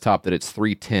Windows desktop that it's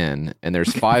 3:10, and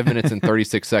there's 5 minutes and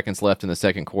 36 seconds left in the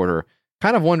second quarter.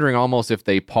 Kind of wondering almost if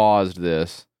they paused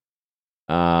this,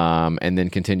 and then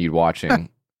continued watching,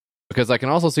 because I can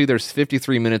also see there's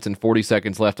 53 minutes and 40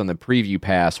 seconds left on the preview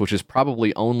pass, which is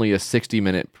probably only a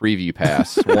 60-minute preview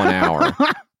pass, 1 hour.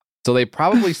 So they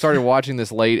probably started watching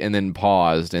this late and then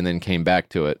paused and then came back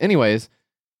to it. Anyways.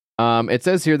 It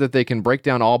says here that they can break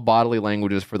down all bodily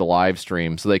languages for the live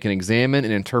stream, so they can examine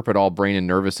and interpret all brain and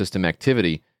nervous system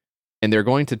activity, and they're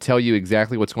going to tell you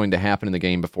exactly what's going to happen in the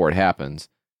game before it happens.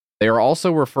 They are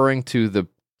also referring to the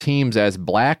teams as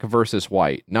black versus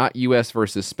white, not U.S.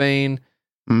 versus Spain,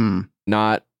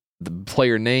 not the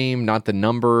player name, not the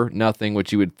number, nothing,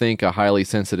 which you would think a highly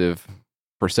sensitive,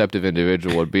 perceptive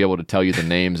individual would be able to tell you the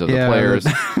names of the players.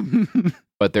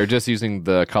 But they're just using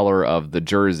the color of the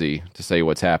jersey to say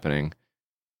what's happening.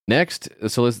 Next,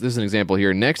 so this is an example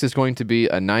here. Next is going to be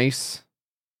a nice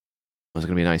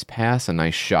pass, a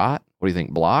nice shot. What do you think?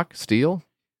 Block? Steal?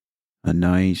 A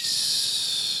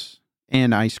nice...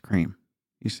 And ice cream.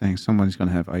 He's saying someone's going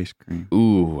to have ice cream.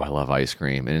 Ooh, I love ice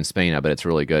cream. And in Spain, I bet it's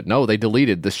really good. No, they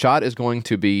deleted. The shot is going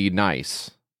to be nice.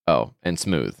 Oh, and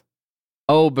smooth.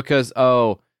 Because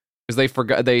they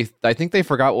forgot. I think they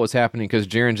forgot what was happening because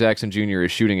Jaren Jackson Jr.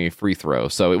 is shooting a free throw.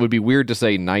 So it would be weird to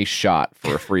say nice shot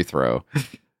for a free throw.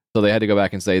 So they had to go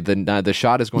back and say the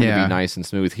shot is going to be nice and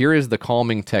smooth. Here is the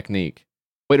calming technique.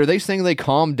 Wait, are they saying they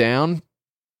calm down?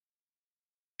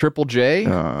 Triple J?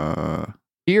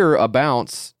 Here, a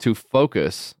bounce to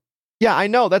focus. Yeah, I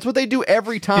know. That's what they do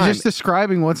every time. He's just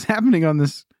describing what's happening on the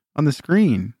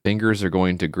screen. Fingers are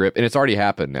going to grip, and it's already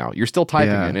happened now. You're still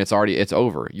typing, and it's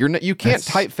over. You can't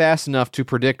type fast enough to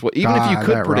predict what. Even if you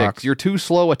could predict, rocks. You're too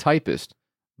slow a typist.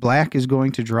 Black is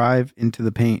going to drive into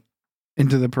the paint,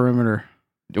 into the perimeter.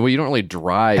 Well, you don't really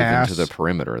drive Pass. into the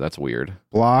perimeter. That's weird.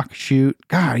 Block, shoot.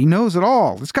 God, he knows it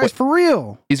all. This guy's for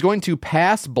real. He's going to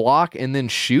pass, block, and then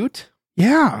shoot?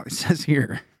 Yeah, it says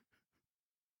here.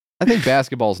 I think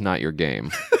basketball's not your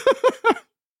game.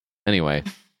 Anyway.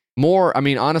 More,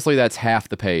 honestly, that's half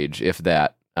the page, if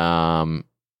that. And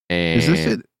is this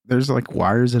it? There's like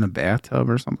wires in a bathtub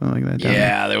or something like that.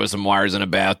 Yeah, there was some wires in a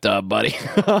bathtub, buddy.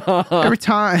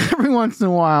 every once in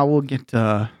a while, we'll get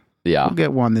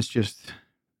one that's just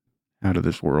out of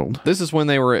this world. This is when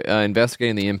they were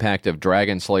investigating the impact of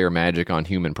Dragon Slayer magic on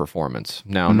human performance.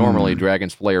 Now, normally, Dragon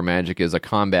Slayer magic is a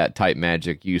combat type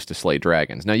magic used to slay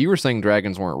dragons. Now, you were saying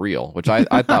dragons weren't real, which I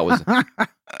thought was.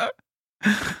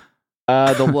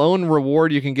 The loan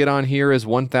reward you can get on here is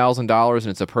 $1,000, and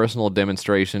it's a personal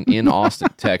demonstration in Austin,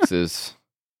 Texas.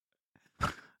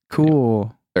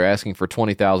 Cool. They're asking for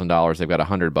 $20,000. They've got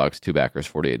 $100. 2 backers,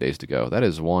 48 days to go. That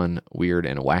is one weird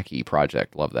and wacky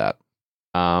project. Love that.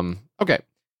 Okay.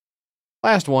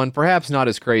 Last one, perhaps not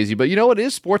as crazy, but it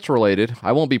is sports related.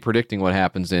 I won't be predicting what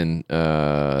happens in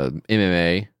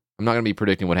MMA. I'm not going to be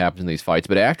predicting what happens in these fights,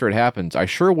 but after it happens, I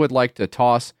sure would like to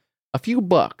toss a few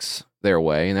bucks their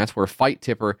way, and that's where Fight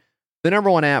Tipper, the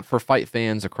 #1 app for fight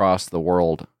fans across the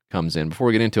world, comes in. Before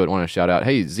we get into it, I want to shout out,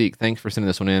 hey, Zeke, thanks for sending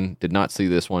this one in. Did not see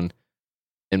this one.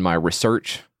 in my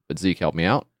research, but Zeke helped me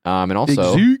out. And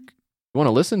also, you want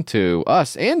to listen to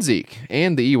us and Zeke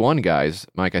and the E1 guys.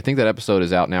 Mike, I think that episode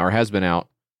is out now or has been out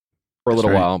for a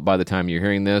little while by the time you're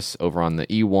hearing this over on the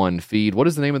E1 feed. What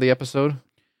is the name of the episode?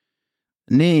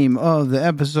 Name of the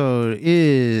episode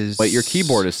is... Wait, your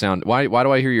keyboard is sound... Why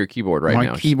do I hear your keyboard right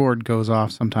now? My keyboard goes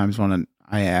off sometimes when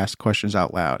I ask questions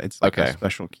out loud. It's like a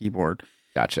special keyboard.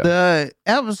 Gotcha. The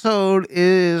episode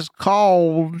is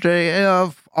called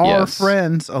JF, Our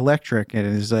Friends Electric. It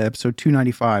is episode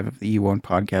 295 of the E1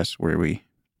 podcast where we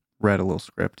read a little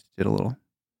script,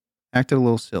 acted a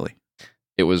little silly.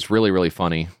 It was really, really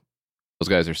funny. Those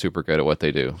guys are super good at what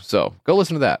they do. So go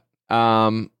listen to that.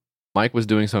 Mike was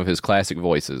doing some of his classic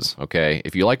voices. Okay.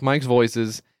 If you like Mike's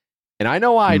voices, and I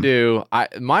know I do,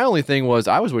 my only thing was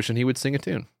I was wishing he would sing a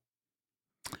tune.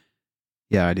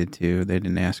 Yeah, I did too. They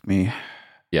didn't ask me.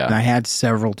 Yeah. And I had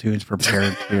several tunes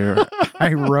prepared too.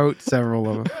 I wrote several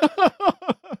of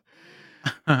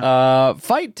them.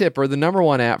 Fight Tipper, the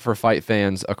 #1 app for fight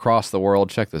fans across the world.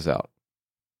 Check this out.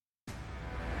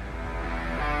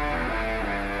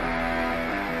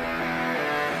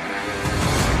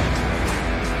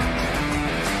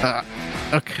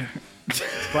 Okay.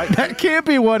 That can't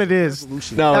be what it is.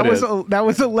 No, that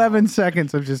was 11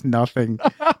 seconds of just nothing.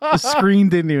 The screen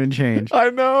didn't even change.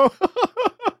 I know.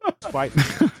 Fight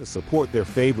to support their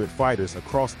favorite fighters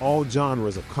across all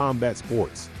genres of combat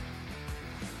sports.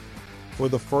 For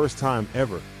the first time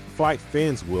ever, fight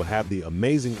fans will have the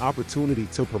amazing opportunity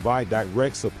to provide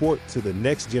direct support to the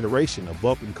next generation of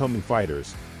up-and-coming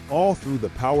fighters, all through the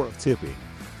power of tipping.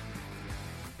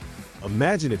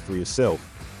 Imagine it for yourself.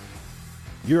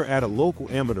 You're at a local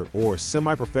amateur or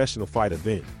semi-professional fight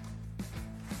event.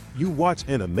 You watch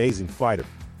an amazing fighter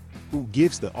who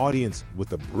gives the audience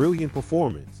with a brilliant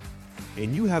performance,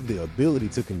 and you have the ability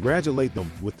to congratulate them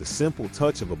with the simple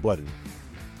touch of a button,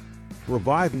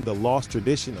 reviving the lost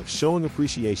tradition of showing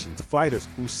appreciation to fighters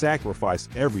who sacrifice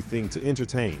everything to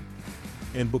entertain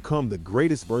and become the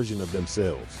greatest version of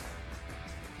themselves.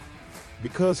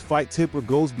 Because Fight Tipper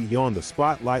goes beyond the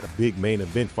spotlight of big main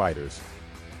event fighters.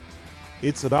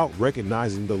 It's about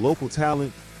recognizing the local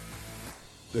talent,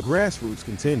 the grassroots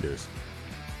contenders,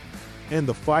 and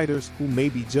the fighters who may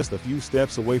be just a few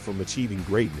steps away from achieving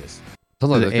greatness. This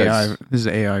is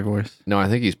an AI voice. No, I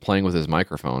think he's playing with his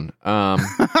microphone.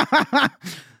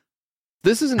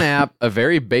 This is an app, a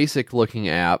very basic looking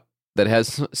app that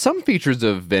has some features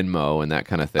of Venmo and that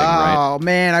kind of thing, right? Oh,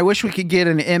 man, I wish we could get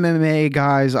an MMA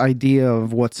guy's idea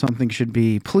of what something should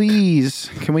be.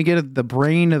 Please, can we get the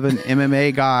brain of an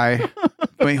MMA guy?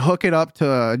 Can we hook it up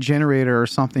to a generator or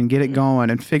something, get it going,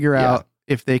 and figure out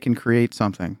if they can create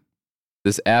something?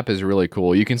 This app is really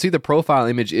cool. You can see the profile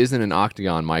image isn't an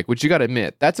octagon, Mike, which you got to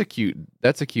admit, that's a cute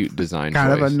design kind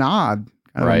choice. of a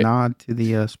nod to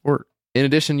the sport. In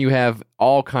addition, you have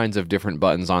all kinds of different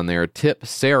buttons on there. Tip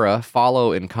Sarah,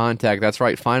 follow, and contact. That's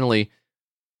right. Finally,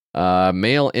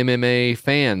 male MMA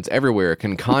fans everywhere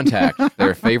can contact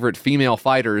their favorite female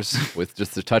fighters with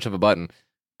just the touch of a button.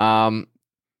 And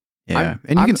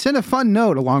you can send a fun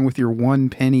note along with your 1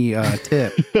 penny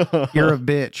tip. You're a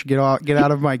bitch. Get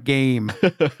out of my game.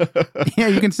 Yeah,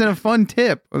 you can send a fun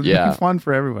tip. It'll be fun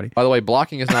for everybody. By the way,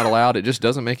 blocking is not allowed. It just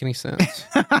doesn't make any sense.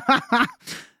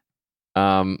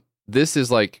 This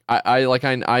is like I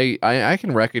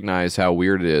can recognize how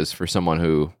weird it is for someone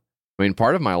who, I mean,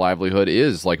 part of my livelihood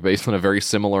is like based on a very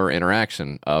similar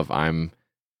interaction of I'm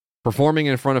performing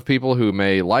in front of people who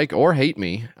may like or hate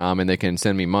me, and they can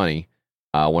send me money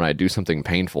when I do something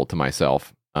painful to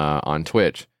myself on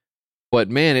Twitch. But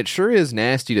man, it sure is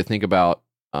nasty to think about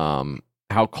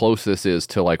how close this is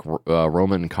to like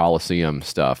Roman Colosseum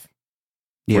stuff.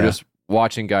 Yeah. We're just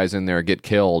watching guys in there get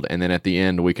killed, and then at the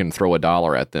end we can throw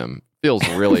 $1 at them. Feels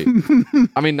really...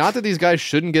 I mean, not that these guys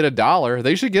shouldn't get $1.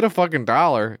 They should get a fucking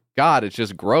 $1. God, it's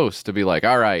just gross to be like,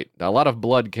 all right, a lot of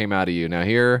blood came out of you. Now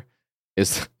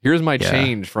here's my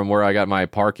change from where I got my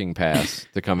parking pass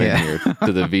to come in here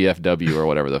to the VFW or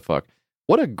whatever the fuck.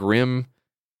 What a grim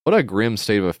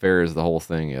state of affairs the whole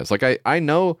thing is. Like I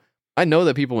know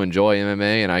that people enjoy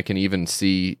MMA, and I can even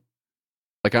see,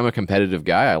 like, I'm a competitive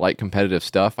guy. I like competitive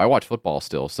stuff. I watch football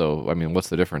still, so I mean, what's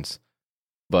the difference?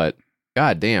 But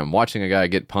god damn, watching a guy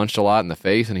get punched a lot in the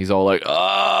face and he's all like,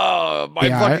 "Oh, my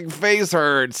fucking face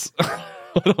hurts."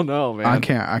 I don't know, man. I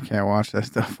can't watch that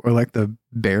stuff, or like the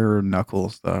bare knuckle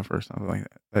stuff or something like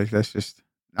that. Like, that's just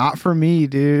not for me,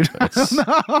 dude.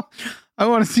 No. I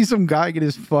want to see some guy get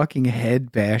his fucking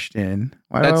head bashed in.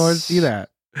 Why do I want to see that?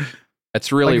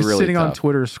 That's really, like really sitting tough. on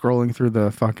Twitter scrolling through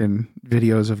the fucking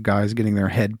videos of guys getting their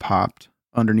head popped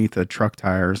underneath a truck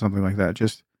tire or something like that.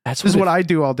 Just That's This is what I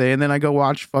do all day, and then I go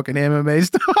watch fucking MMA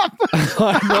stuff.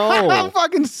 I know. I'm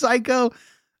fucking psycho.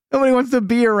 Nobody wants to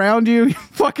be around you. You're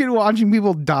fucking watching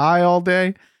people die all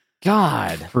day.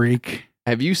 God, freak.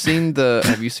 Have you seen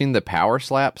the power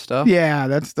slap stuff? Yeah,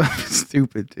 that stuff is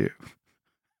stupid too.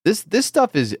 This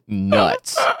stuff is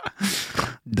nuts.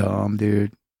 Dumb,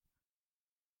 dude.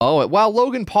 Oh, wow,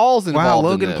 Logan Paul's involved. Wow,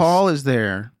 Logan in this. Paul is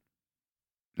there.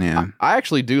 Yeah. I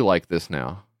actually do like this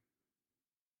now.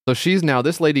 So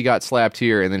this lady got slapped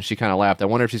here, and then she kind of laughed. I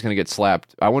wonder if she's going to get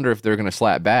slapped. I wonder if they're going to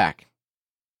slap back.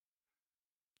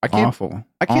 I can't Awful.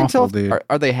 tell. Dude.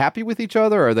 Are they happy with each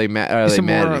other? Or are they mad? Are they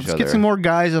mad at each Let's other? get some more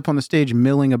guys up on the stage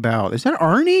milling about. Is that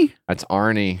Arnie? That's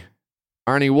Arnie.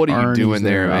 Arnie, what are you doing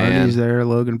there, man? Arnie's there.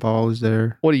 Logan Paul is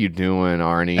there. What are you doing,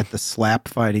 Arnie? At the slap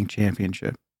fighting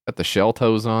championship. Got the shell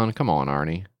toes on. Come on,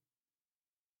 Arnie.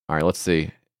 All right, let's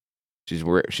see.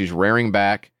 She's rearing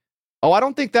back. Oh, I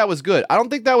don't think that was good. I don't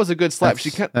think that was a good slap.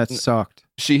 That sucked.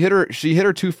 She hit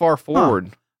her too far forward.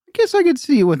 Huh. I guess I could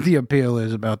see what the appeal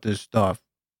is about this stuff.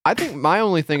 I think my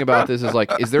only thing about this is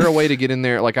like, is there a way to get in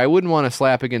there? Like, I wouldn't want to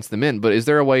slap against the men, but is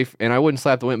there a way? And I wouldn't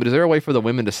slap the women, but is there a way for the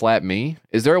women to slap me?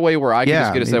 Is there a way where I can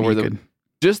just get a set where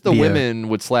just the women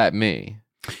would slap me?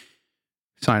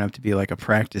 Sign up to be like a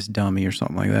practice dummy or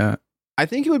something like that. I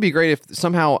think it would be great if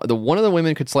somehow one of the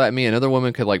women could slap me, another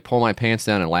woman could like pull my pants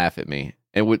down and laugh at me.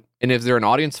 And if they're an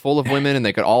audience full of women and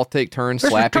they could all take turns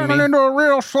slapping me. This is turning into a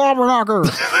real slobber knocker.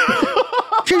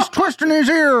 She's twisting his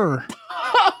ear.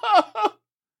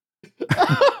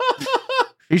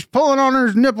 He's pulling on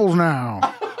his nipples now.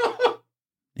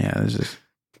 Yeah, this is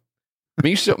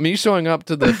me showing up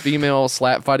to the female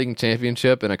slap fighting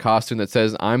championship in a costume that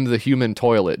says "I'm the human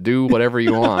toilet. Do whatever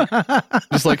you want."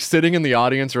 Just like sitting in the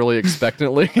audience really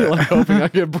expectantly, like hoping I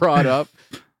get brought up.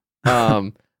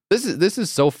 This is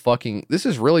so fucking. This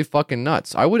is really fucking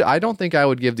nuts. I don't think I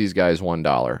would give these guys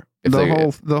 $1 if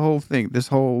the whole thing. This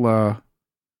whole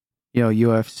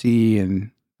UFC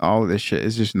and all of this shit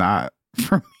is just not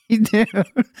for me, dude. I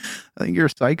think you're a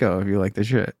psycho if you like this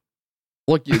shit.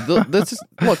 Look, this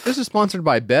is sponsored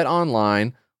by Bet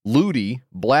Online, Ludi,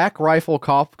 Black Rifle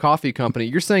Coffee Company.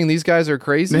 You're saying these guys are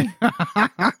crazy?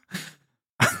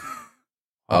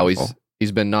 Oh,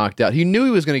 he's been knocked out. He knew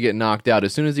he was going to get knocked out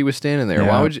as soon as he was standing there.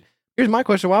 Yeah. Here's my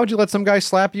question. Why would you let some guy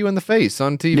slap you in the face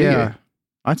on TV? Yeah,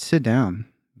 I'd sit down.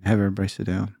 Have everybody sit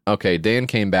down. Okay, Dan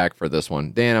came back for this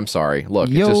one. Dan, I'm sorry. Look,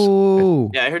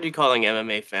 yo. Yeah, I heard you calling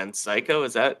MMA fans psycho.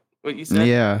 Is that what you said?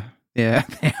 Yeah,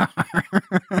 they are.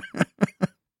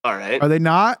 All right. Are they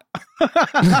not? No,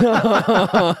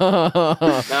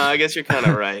 I guess you're kind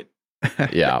of right.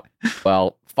 Yeah.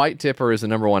 Well, Fight Tipper is the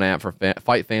 #1 app for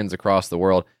fight fans across the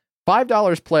world.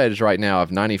 $5 pledge right now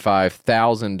of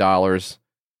 $95,000.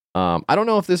 I don't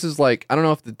know if this is like, I don't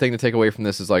know if the thing to take away from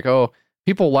this is like, oh,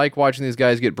 people like watching these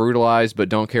guys get brutalized, but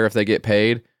don't care if they get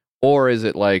paid. Or is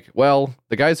it like, well,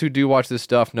 the guys who do watch this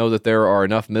stuff know that there are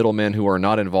enough middlemen who are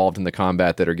not involved in the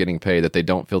combat that are getting paid that they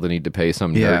don't feel the need to pay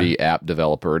some nerdy app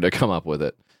developer to come up with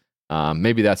it.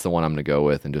 Maybe that's the one I'm going to go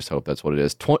with and just hope that's what it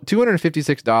is.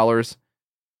 $256.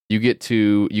 You get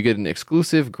an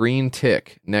exclusive green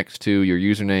tick next to your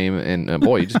username, and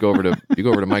boy, you go over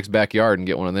to Mike's backyard and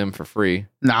get one of them for free.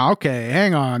 Now, okay,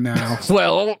 hang on now.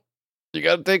 Well, you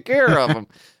got to take care of them.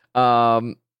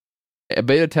 A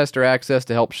beta tester access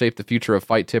to help shape the future of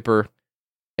Fight Tipper,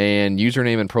 and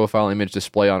username and profile image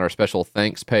display on our special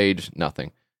thanks page.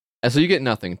 Nothing. And so you get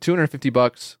nothing.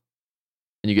 $250,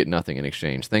 and you get nothing in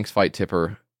exchange. Thanks, Fight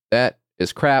Tipper. That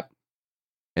is crap,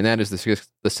 and that is the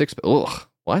six. Ugh.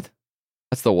 What?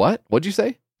 That's the what? What'd you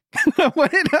say? What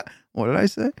did I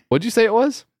say? What'd you say it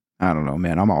was? I don't know,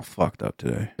 man. I'm all fucked up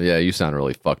today. Yeah, you sound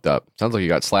really fucked up. Sounds like you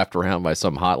got slapped around by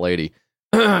some hot lady.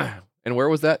 And where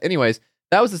was that? Anyways,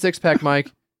 that was the six-pack,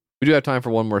 Mike. We do have time for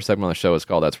one more segment on the show. It's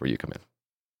called That's Where You Come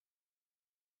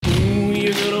In.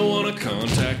 You're gonna wanna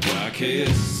contact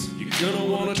YKS. You're gonna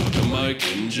wanna talk to Mike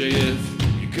and JF.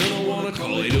 You're gonna wanna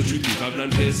call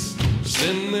 802-359-PISS.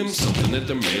 Send them something at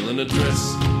their mailing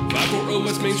address. 540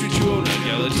 West Main Street, 209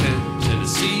 Gallatin,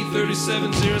 Tennessee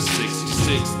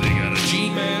 37066. They got a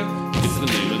Gmail, it's the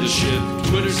name of the ship.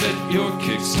 Twitter's at your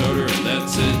Kickstarter, and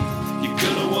that's it. You're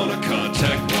gonna wanna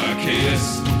contact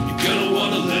YKS. You're gonna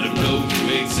wanna let them know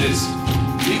you exist.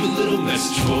 Leave a little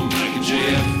message for Mike and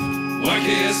JF.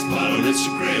 YKS Pod on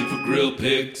Instagram for grill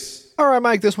pics. All right,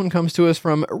 Mike, this one comes to us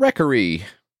from Wreckery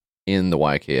in the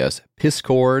YKS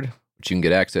Discord, which you can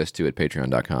get access to at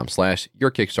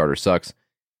patreon.com/yourkickstartersucks.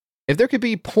 If there could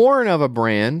be porn of a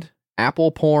brand,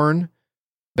 Apple porn,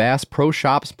 Bass Pro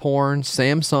Shops porn,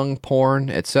 Samsung porn,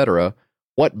 etc.,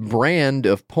 what brand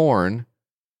of porn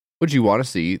would you want to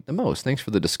see the most? Thanks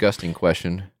for the disgusting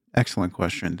question. Excellent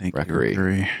question. Thank you.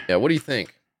 Recreate. Yeah, what do you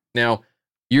think? Now,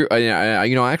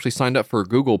 I actually signed up for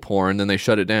Google porn, then they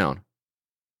shut it down.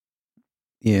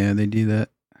 Yeah, they do that.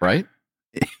 Right?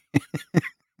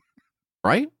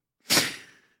 Right?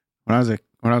 When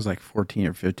I was like 14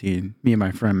 or 15, me and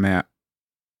my friend Matt,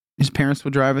 his parents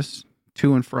would drive us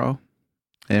to and fro,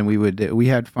 and we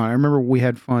had fun. I remember we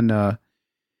had fun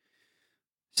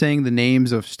saying the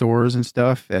names of stores and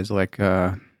stuff as like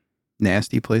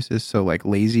nasty places. So like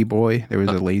Lazy Boy, there was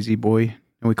a Lazy Boy,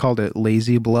 and we called it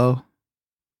Lazy Blow.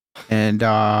 And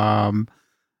I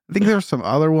think there were some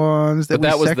other ones that we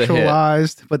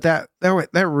sexualized, but that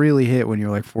really hit when you're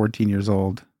like 14 years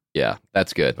old. Yeah,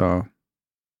 that's good. So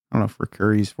I don't know if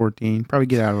Curry's 14. Probably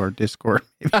get out of our Discord.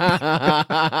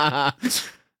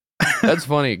 That's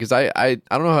funny because I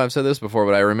don't know if I've said this before,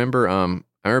 but I remember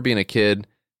being a kid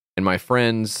and my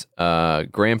friends'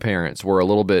 grandparents were a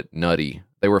little bit nutty.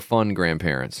 They were fun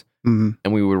grandparents. Mm-hmm.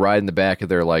 And we would ride in the back of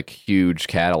their like huge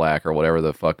Cadillac or whatever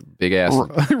the fuck, big ass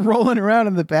rolling around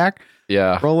in the back.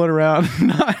 Yeah, rolling around,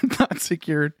 not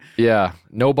secured. Yeah,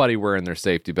 nobody wearing their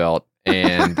safety belt.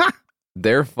 And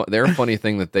their funny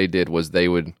thing that they did was they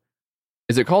would.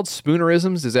 Is it called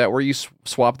spoonerisms? Is that where you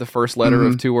swap the first letter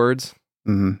of two words?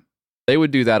 Mm-hmm. They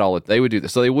would do that they would do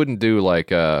this. So they wouldn't do like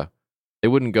they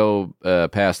wouldn't go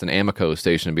past an Amoco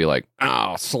station and be like,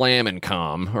 "Oh, slam and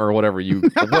come" or whatever you.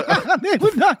 They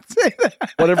would not say that.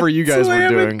 Whatever you guys were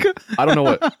doing. I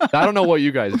don't know what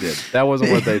you guys did. That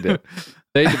wasn't what they did.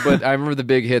 But I remember the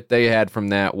big hit they had from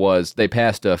that was they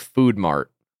passed a food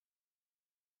mart.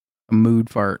 A mood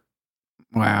fart.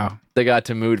 Wow. They got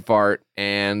to mood fart,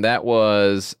 and that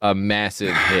was a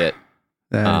massive hit.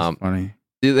 That is funny.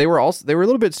 They were a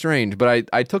little bit strange, but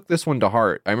I took this one to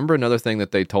heart. I remember another thing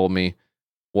that they told me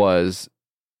was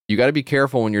you got to be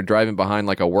careful when you're driving behind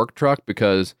like a work truck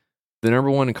because the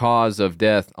number one cause of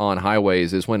death on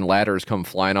highways is when ladders come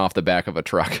flying off the back of a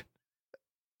truck.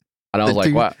 And I was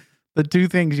like, wow. The two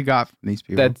things you got from these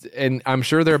people. And I'm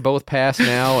sure they're both passed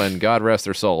now, and God rest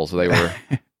their souls. They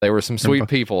were some sweet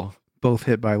people. Both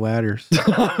hit by ladders.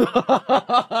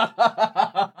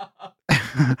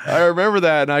 I remember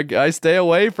that, and I stay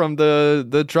away from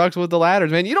the trucks with the ladders.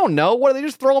 Man, you don't know. What, they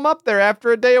just throw them up there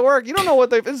after a day of work? You don't know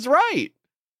what it's right.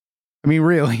 I mean,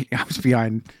 really, I was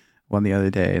behind one the other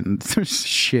day, and there's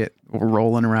shit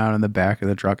rolling around in the back of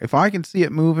the truck. If I can see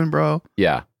it moving, bro.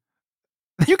 Yeah.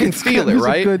 You can feel it,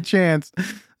 right? There's a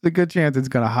good chance it's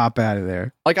going to hop out of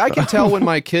there. Like, I can tell when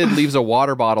my kid leaves a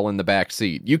water bottle in the back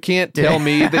seat. You can't tell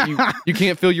me that you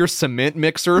can't feel your cement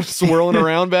mixer swirling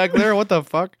around back there. What the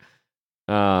fuck?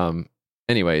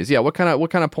 Anyways, yeah, what kind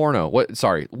of porno?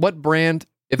 What brand,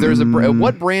 if there's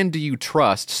what brand do you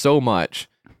trust so much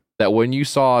that when you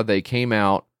saw they came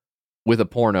out with a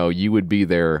porno, you would be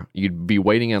there, you'd be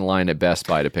waiting in line at Best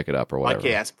Buy to pick it up or whatever?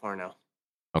 YKS porno.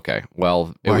 Okay,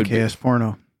 well, it YKS would be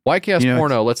porno. YKS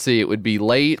porno, let's see, it would be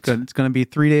late. It's going to be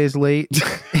 3 days late.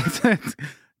 It's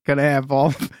going to have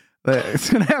all of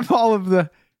the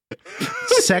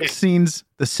sex scenes.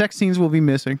 The sex scenes will be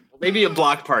missing. Maybe a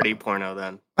block party porno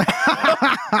then.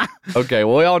 Okay,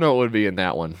 well, we all know what would be in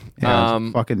that one.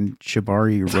 Yeah, fucking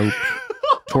shibari rope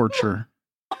torture,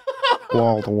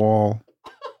 wall to wall.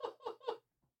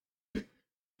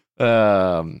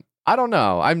 I don't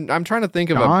know. I'm trying to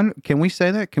think of John. Can we say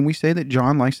that? Can we say that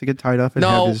John likes to get tied up and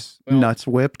have his nuts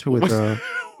whipped with a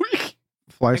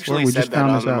fly sword? We just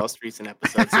found this out. The most recent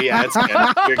episode. So yeah, it's good.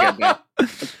 You're good now.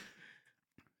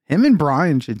 Him and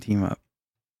Brian should team up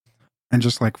and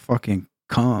just like fucking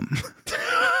come.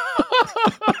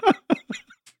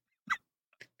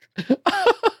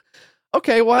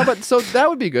 Okay, well, but so that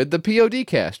would be good. The POD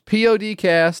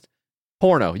cast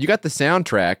porno. You got the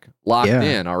soundtrack locked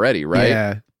in already, right?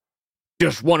 Yeah.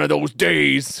 Just one of those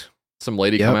days. Some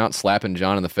lady come out slapping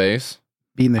John in the face,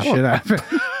 beating the shit out of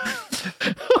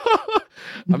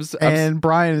it. And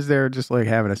Brian is there just like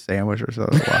having a sandwich or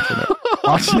something,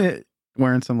 watching it,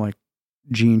 wearing some like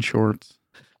jean shorts.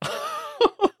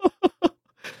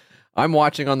 I'm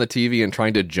watching on the TV and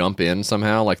trying to jump in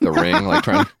somehow, like the ring, like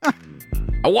trying.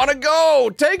 I want to go.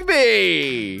 Take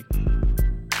me.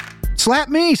 Slap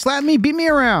me, beat me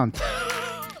around.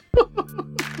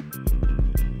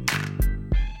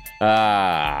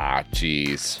 Ah,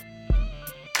 jeez.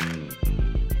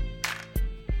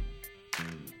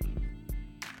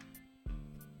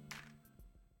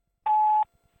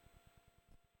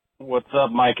 What's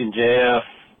up, Mike and JF?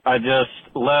 I just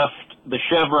left the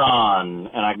Chevron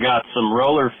and I got some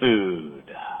roller food.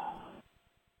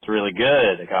 It's really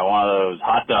good. I got one of those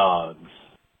hot dogs.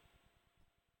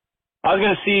 I was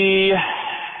going to see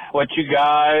what you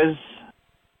guys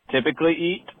typically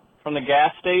eat from the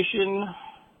gas station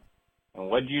and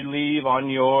what'd you leave on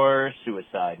your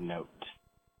suicide note?